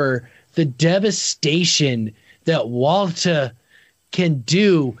over the devastation that Walter can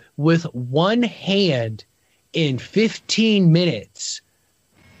do with one hand in 15 minutes.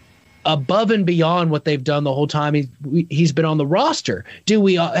 Above and beyond what they've done the whole time he's been on the roster.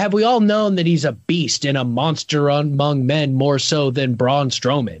 Have we all known that he's a beast and a monster among men more so than Braun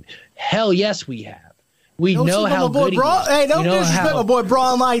Strowman? Hell yes, we have. We know how good he is. Hey, don't disrespect my boy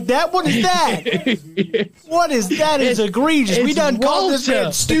Braun like that. What is that? What is that? It's egregious. We done called this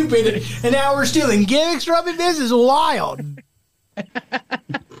man stupid, and now we're stealing gimmicks from him. This is wild.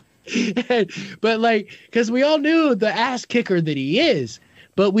 But like, because we all knew the ass kicker that he is.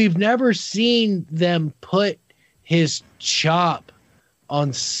 But we've never seen them put his chop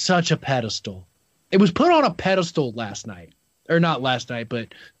on such a pedestal. It was put on a pedestal last night. Or not last night, but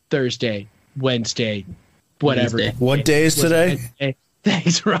Thursday, Wednesday, whatever. Wednesday. What day is today?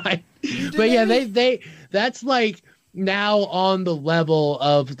 Thanks, right. But yeah, they that's like now on the level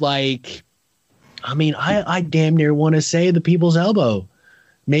of like, I mean, I damn near want to say the People's Elbow.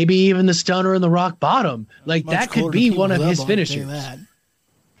 Maybe even the Stunner and the Rock Bottom. Like, that could be one of his finishers.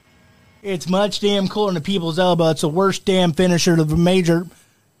 It's much damn cooler than the People's Elbow. It's the worst damn finisher of a major.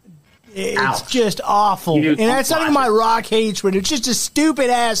 It's just awful. And that's not even my Rock hatred. It's just a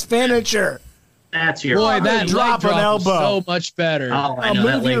stupid-ass finisher. That's your boy. That drop an elbow was so much better. Oh, I know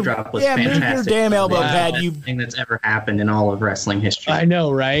that leg drop was fantastic. Move your damn elbow pad. You thing that's ever happened in all of wrestling history. I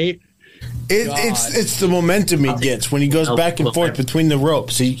know, right? It's the momentum he gets when he goes back and forth between the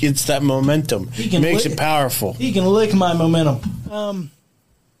ropes. He gets that momentum. He makes it powerful. He can lick my momentum.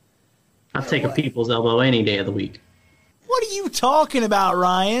 I'll take a People's Elbow any day of the week. What are you talking about,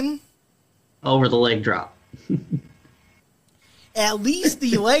 Ryan? Over the leg drop. At least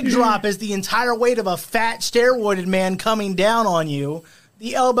the leg drop is the entire weight of a fat steroided man coming down on you.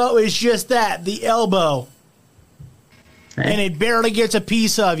 The elbow is just that, the elbow. Hey. And it barely gets a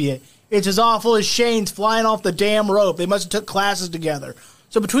piece of you. It's as awful as Shane's flying off the damn rope. They must have took classes together.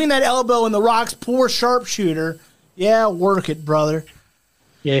 So between that elbow and the Rock's poor sharpshooter, yeah, work it, brother.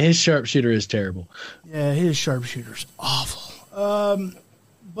 Yeah, his sharpshooter is terrible. Yeah, his sharpshooter's awful.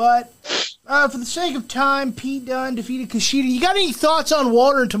 But for the sake of time, Pete Dunne defeated Kushida. You got any thoughts on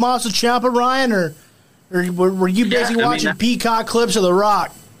Walter and Tommaso Ciampa, Ryan, or were you busy watching Peacock clips of The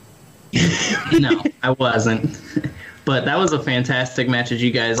Rock? No, I wasn't. But that was a fantastic match, as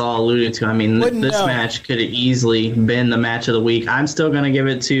you guys all alluded to. I mean, this match could have easily been the match of the week. I'm still going to give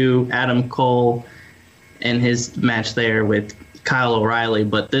it to Adam Cole and his match there with Kyle O'Reilly,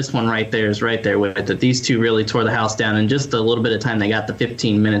 but this one right there is right there with it. These two really tore the house down in just a little bit of time. They got the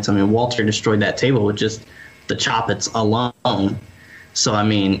 15 minutes. I mean, Walter destroyed that table with just the choppets alone. So, I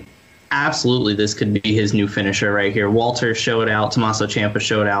mean, absolutely this could be his new finisher right here. Walter showed out. Tommaso Ciampa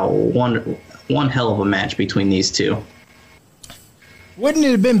showed out. One hell of a match between these two. Wouldn't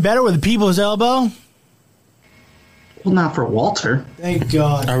it have been better with the people's elbow? Well, not for Walter. Thank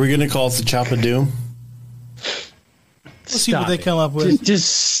God. Are we going to call it the Ciampa Doom? We'll see what they come up with.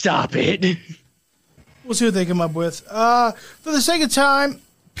 Just stop it. We'll see what they come up with. For the sake of time,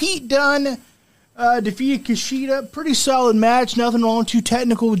 Pete Dunne defeated Kushida. Pretty solid match. Nothing wrong. Two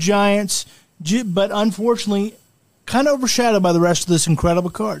technical giants. But unfortunately, kind of overshadowed by the rest of this incredible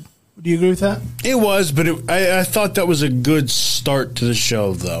card. Do you agree with that? It was, but I thought that was a good start to the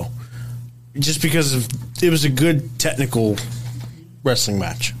show, though. Just because it was a good technical wrestling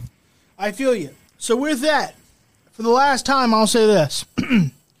match. I feel you. So with that, for the last time, I'll say this.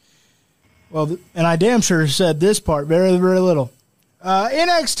 Well, and I damn sure said this part very, very little.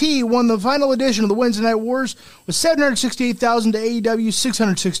 NXT won the final edition of the Wednesday Night Wars with 768,000 to AEW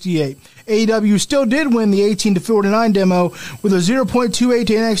 668. AEW still did win the 18-49 demo with a 0.28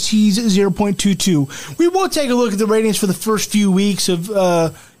 to NXT's 0.22. We will take a look at the ratings for the first few weeks of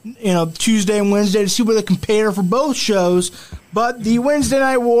Tuesday and Wednesday to see where they compare for both shows, but the Wednesday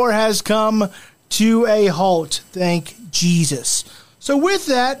Night War has come to a halt. Thank Jesus. So with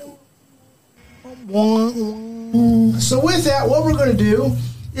that, what we're going to do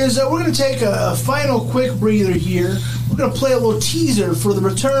is we're going to take a final quick breather here. We're going to play a little teaser for the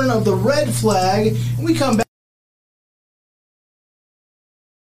return of the Red Flag, and we come back.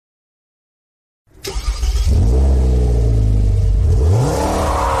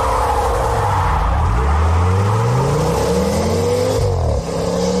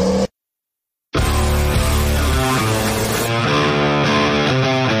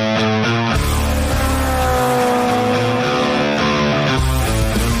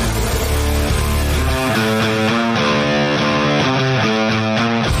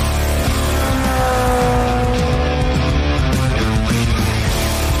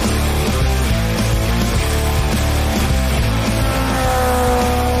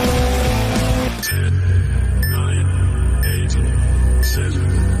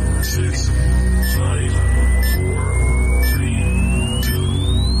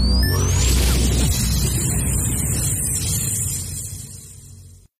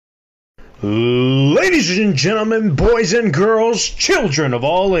 Ladies and gentlemen, boys and girls, children of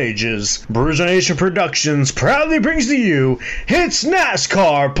all ages, Bruiser Nation Productions proudly brings to you its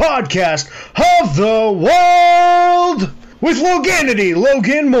NASCAR podcast of the world! With Loganity,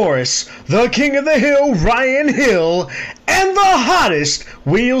 Logan Morris, the King of the Hill, Ryan Hill, and the hottest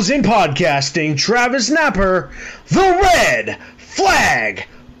wheels in podcasting, Travis Napper, the Red Flag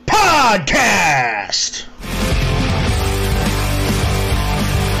Podcast!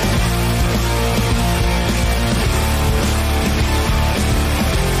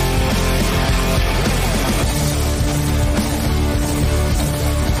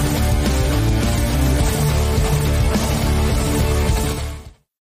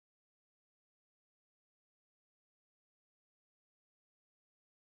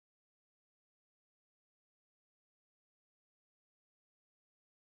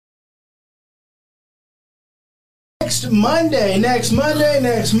 Next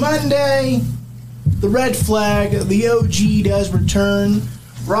Monday, the Red Flag, the OG does return.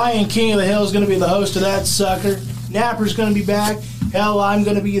 Ryan King of the Hill is going to be the host of that sucker. Napper's going to be back. Hell, I'm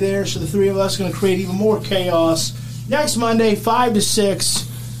going to be there, so the three of us are going to create even more chaos. Next Monday, 5 to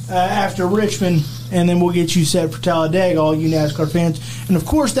 6 after Richmond, and then we'll get you set for Talladega, all you NASCAR fans. And, of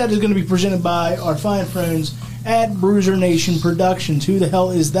course, that is going to be presented by our fine friends at Bruiser Nation Productions. Who the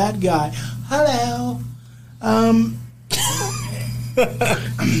hell is that guy? Hello.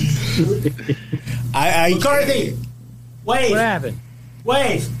 McCarthy, wave. What happened?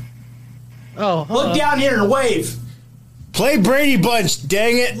 Wave. Oh, look down here and wave. Play Brady Bunch,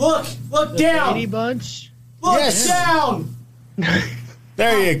 dang it. Look down. Brady Bunch? Look down.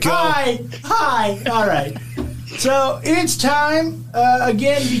 There you go. Hi. All right. So it's time,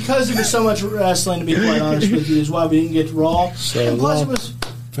 again, because there was so much wrestling, to be quite honest with you, is why we didn't get to Raw. And plus it was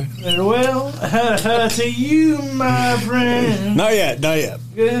farewell to you, my friend. Not yet.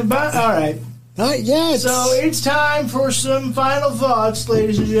 Goodbye. All right. Not yet. So it's time for some final thoughts,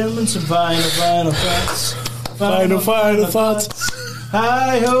 ladies and gentlemen. Some final thoughts. Final thoughts.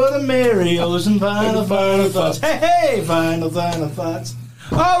 Hi-ho, the Marios and final thoughts. Hey, final thoughts.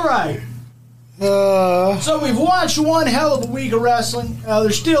 All right. So we've watched one hell of a week of wrestling.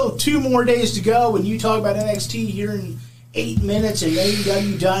 There's still 2 more days to go, and you talk about NXT here in 8 minutes, and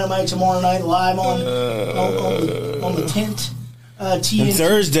AEW Dynamite tomorrow night live on the tent. TNT. And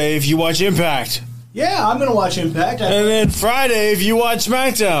Thursday, if you watch Impact. Yeah, I'm going to watch Impact. And then Friday, if you watch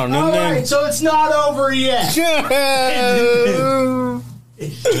SmackDown. All right, so it's not over yet. So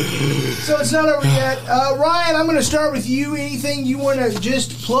it's not over yet. Ryan, I'm going to start with you. Anything you want to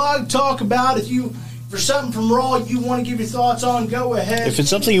just plug, talk about? If for something from Raw you want to give your thoughts on, go ahead. If it's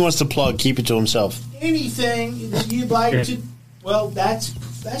something he wants to plug, keep it to himself. Anything that you'd like to... Well, that's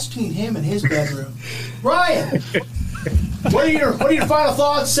between him and his bedroom. Ryan, what are your final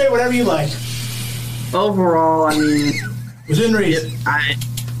thoughts? Say whatever you like. Overall, I mean... Within reason.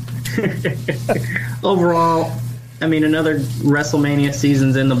 Overall... I mean, another WrestleMania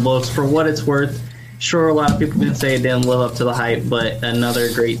season's in the books. For what it's worth, sure, a lot of people can say it didn't live up to the hype, but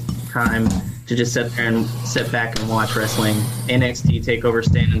another great time to just sit back and watch wrestling. NXT TakeOver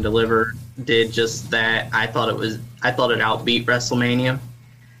Stand and Deliver did just that. I thought it outbeat WrestleMania,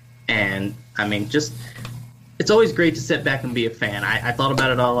 and I mean, it's always great to sit back and be a fan. I thought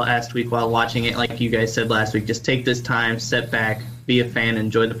about it all last week while watching it. Like you guys said last week, just take this time, sit back, be a fan,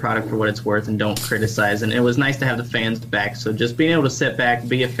 enjoy the product for what it's worth, and don't criticize. And it was nice to have the fans back. So just being able to sit back,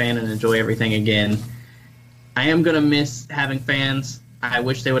 be a fan, and enjoy everything again. I am going to miss having fans. I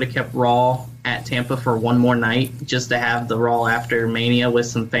wish they would have kept Raw at Tampa for one more night just to have the Raw after Mania with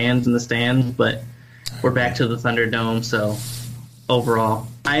some fans in the stands. But we're back to the Thunderdome, so overall,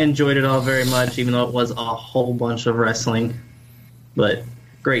 I enjoyed it all very much, even though it was a whole bunch of wrestling. But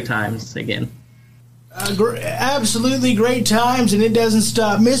great times again. Absolutely great times, and it doesn't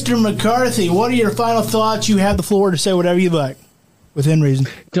stop. Mr. McCarthy, what are your final thoughts? You have the floor to say whatever you like, within reason.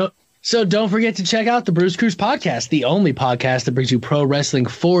 Don't forget to check out the Bruce Cruz podcast, the only podcast that brings you pro wrestling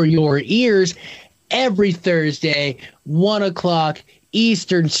for your ears every Thursday, 1 o'clock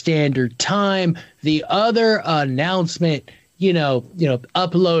Eastern Standard Time. The other announcement,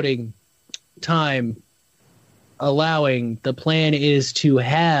 uploading time allowing, the plan is to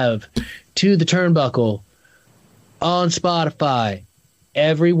have To the Turnbuckle on Spotify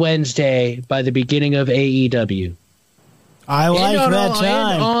every Wednesday by the beginning of AEW. I like that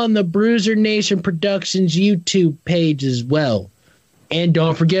time. And on the Bruiser Nation Productions YouTube page as well. And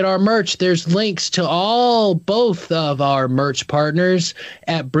don't forget our merch. There's links to both of our merch partners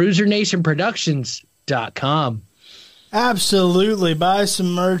at bruisernationproductions.com. Absolutely. Buy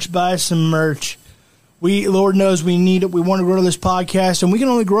some merch. Lord knows we need it. We want to grow this podcast, and we can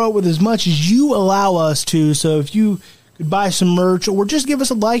only grow it with as much as you allow us to. So if you could buy some merch, or just give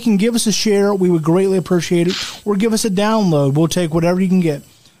us a like and give us a share, we would greatly appreciate it. Or give us a download. We'll take whatever you can get.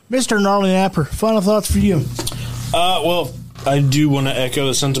 Mr. Gnarly Napper, final thoughts for you. Well, I do want to echo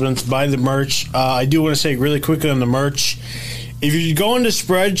the sentiments. Buy the merch. I do want to say really quickly on the merch, if you're going to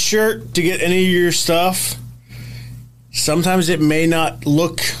Spreadshirt to get any of your stuff, sometimes it may not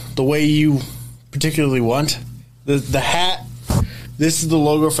look the way you particularly want. The hat, this is the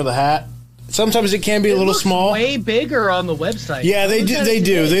logo for the hat. Sometimes it can be a little small. Way bigger on the website. Yeah, they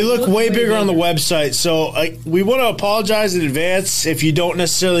do. They look way bigger on the website. So we want to apologize in advance if you don't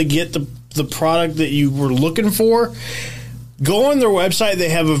necessarily get the product that you were looking for. Go on their website. They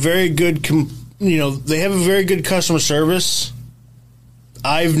have a very good customer service.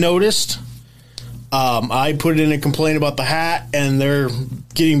 I've noticed. I put in a complaint about the hat, and they're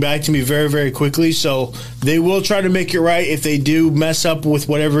getting back to me very, very quickly. So they will try to make it right if they do mess up with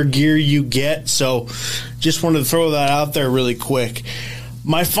whatever gear you get. So just wanted to throw that out there really quick.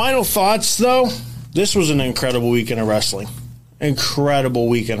 My final thoughts, though, this was an incredible weekend of wrestling. Incredible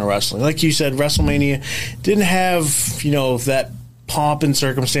weekend of wrestling. Like you said, WrestleMania didn't have, that pomp and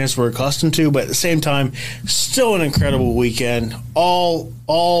circumstance we're accustomed to, but at the same time, still an incredible weekend. All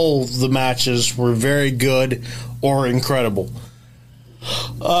the matches were very good or incredible.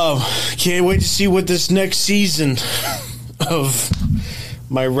 Can't wait to see what this next season of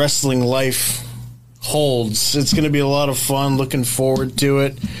my wrestling life holds. It's going to be a lot of fun. Looking forward to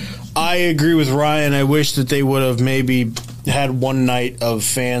it. I agree with Ryan. I wish that they would have maybe had one night of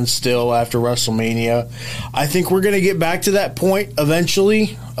fans still after WrestleMania. I think we're going to get back to that point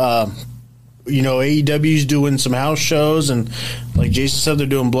eventually. AEW's doing some house shows, and like Jason said, they're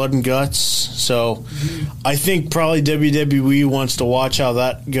doing Blood and Guts. So I think probably WWE wants to watch how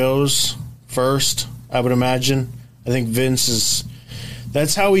that goes first, I would imagine. I think Vince is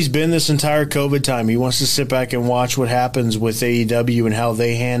That's how he's been this entire COVID time. He wants to sit back and watch what happens with AEW and how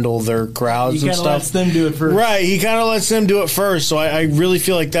they handle their crowds and stuff. He kind of lets them do it first. Right, he kind of lets them do it first. So I really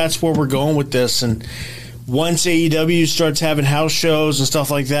feel like that's where we're going with this. And once AEW starts having house shows and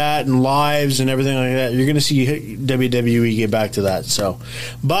stuff like that and lives and everything like that, you're going to see WWE get back to that. So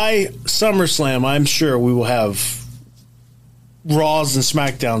by SummerSlam, I'm sure we will have Raws and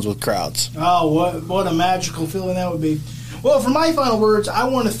SmackDowns with crowds. Oh, what a magical feeling that would be. Well, for my final words, I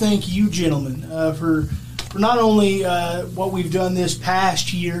want to thank you, gentlemen, for not only what we've done this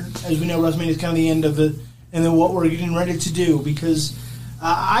past year, as we know WrestleMania is kind of the end of it, and then what we're getting ready to do, because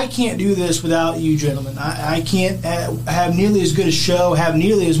I can't do this without you, gentlemen. I can't have nearly as good a show, have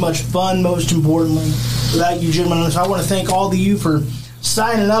nearly as much fun, most importantly, without you, gentlemen. So I want to thank all of you for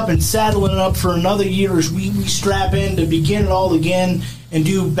signing up and saddling up for another year as we strap in to begin it all again and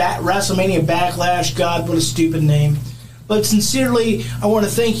do WrestleMania Backlash. God, what a stupid name. But sincerely, I want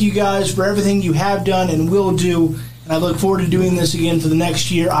to thank you guys for everything you have done and will do. And I look forward to doing this again for the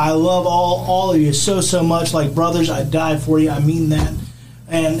next year. I love all of you so much. Like brothers, I'd die for you. I mean that.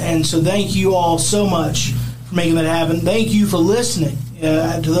 And so thank you all so much for making that happen. Thank you for listening.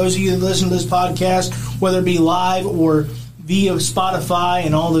 To those of you that listen to this podcast, whether it be live or via Spotify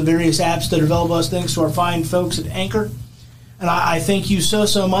and all the various apps that are available to us, thanks to our fine folks at Anchor. And I thank you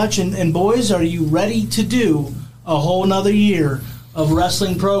so much. And boys, are you ready to do a whole nother year of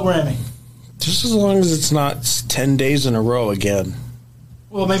wrestling programming? Just as long as it's not 10 days in a row again.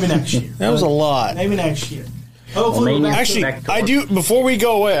 Well, maybe next year. That was a lot. Maybe next year. Hopefully, Well, Actually, I do. Before we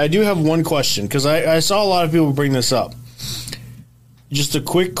go away, I do have one question because I saw a lot of people bring this up. Just a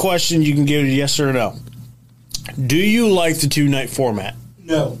quick question. You can give it a yes or a no. Do you like the 2-night format?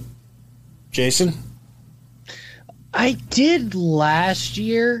 No. Jason? I did last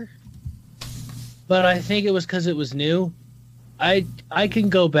year, but I think it was because it was new. I can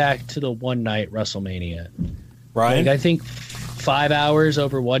go back to the one-night WrestleMania. Ryan? Like, I think 5 hours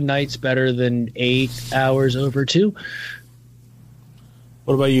over one night's better than 8 hours over 2.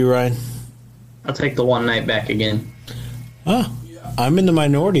 What about you, Ryan? I'll take the one night back again. Oh, I'm in the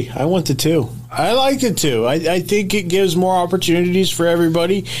minority. I went to 2. I liked it too. I think it gives more opportunities for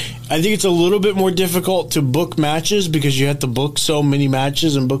everybody. I think it's a little bit more difficult to book matches because you have to book so many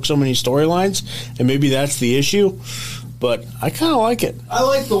matches and book so many storylines, and maybe that's the issue. But I kind of like it. I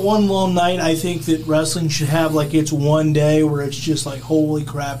like the one long night. I think that wrestling should have like its one day where it's just like, holy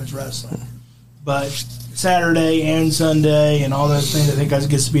crap, it's wrestling. But Saturday and Sunday and all those things, I think that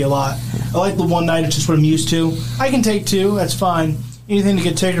gets to be a lot. I like the one night. It's just what I'm used to. I can take 2. That's fine. Anything to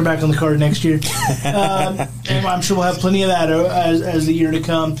get Taker back on the card next year. And I'm sure we'll have plenty of that as the year to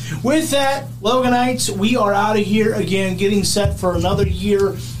come. With that, Loganites, we are out of here again, getting set for another year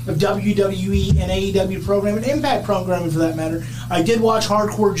of WWE and AEW programming, Impact programming for that matter. I did watch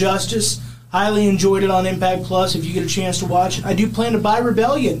Hardcore Justice. Highly enjoyed it on Impact Plus if you get a chance to watch it. I do plan to buy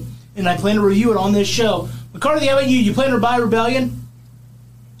Rebellion, and I plan to review it on this show. McCarthy, how about you? You plan to buy Rebellion?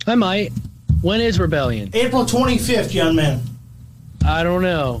 I might. When is Rebellion? April 25th, young man. I don't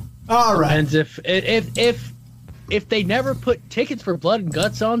know. All right. Depends if they never put tickets for Blood and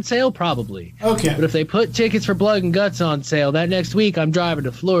Guts on sale, probably. Okay. But if they put tickets for Blood and Guts on sale, that next week I'm driving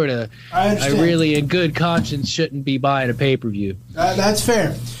to Florida. I understand. I really, in good conscience, shouldn't be buying a pay-per-view. That's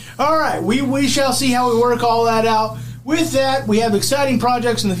fair. All right. We shall see how we work all that out. With that, we have exciting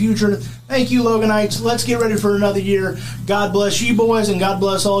projects in the future. Thank you, Loganites. Let's get ready for another year. God bless you, boys, and God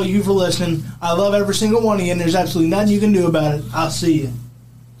bless all of you for listening. I love every single one of you, and there's absolutely nothing you can do about it. I'll see you.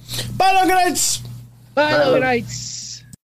 Bye, Loganites! Bye, Loganites!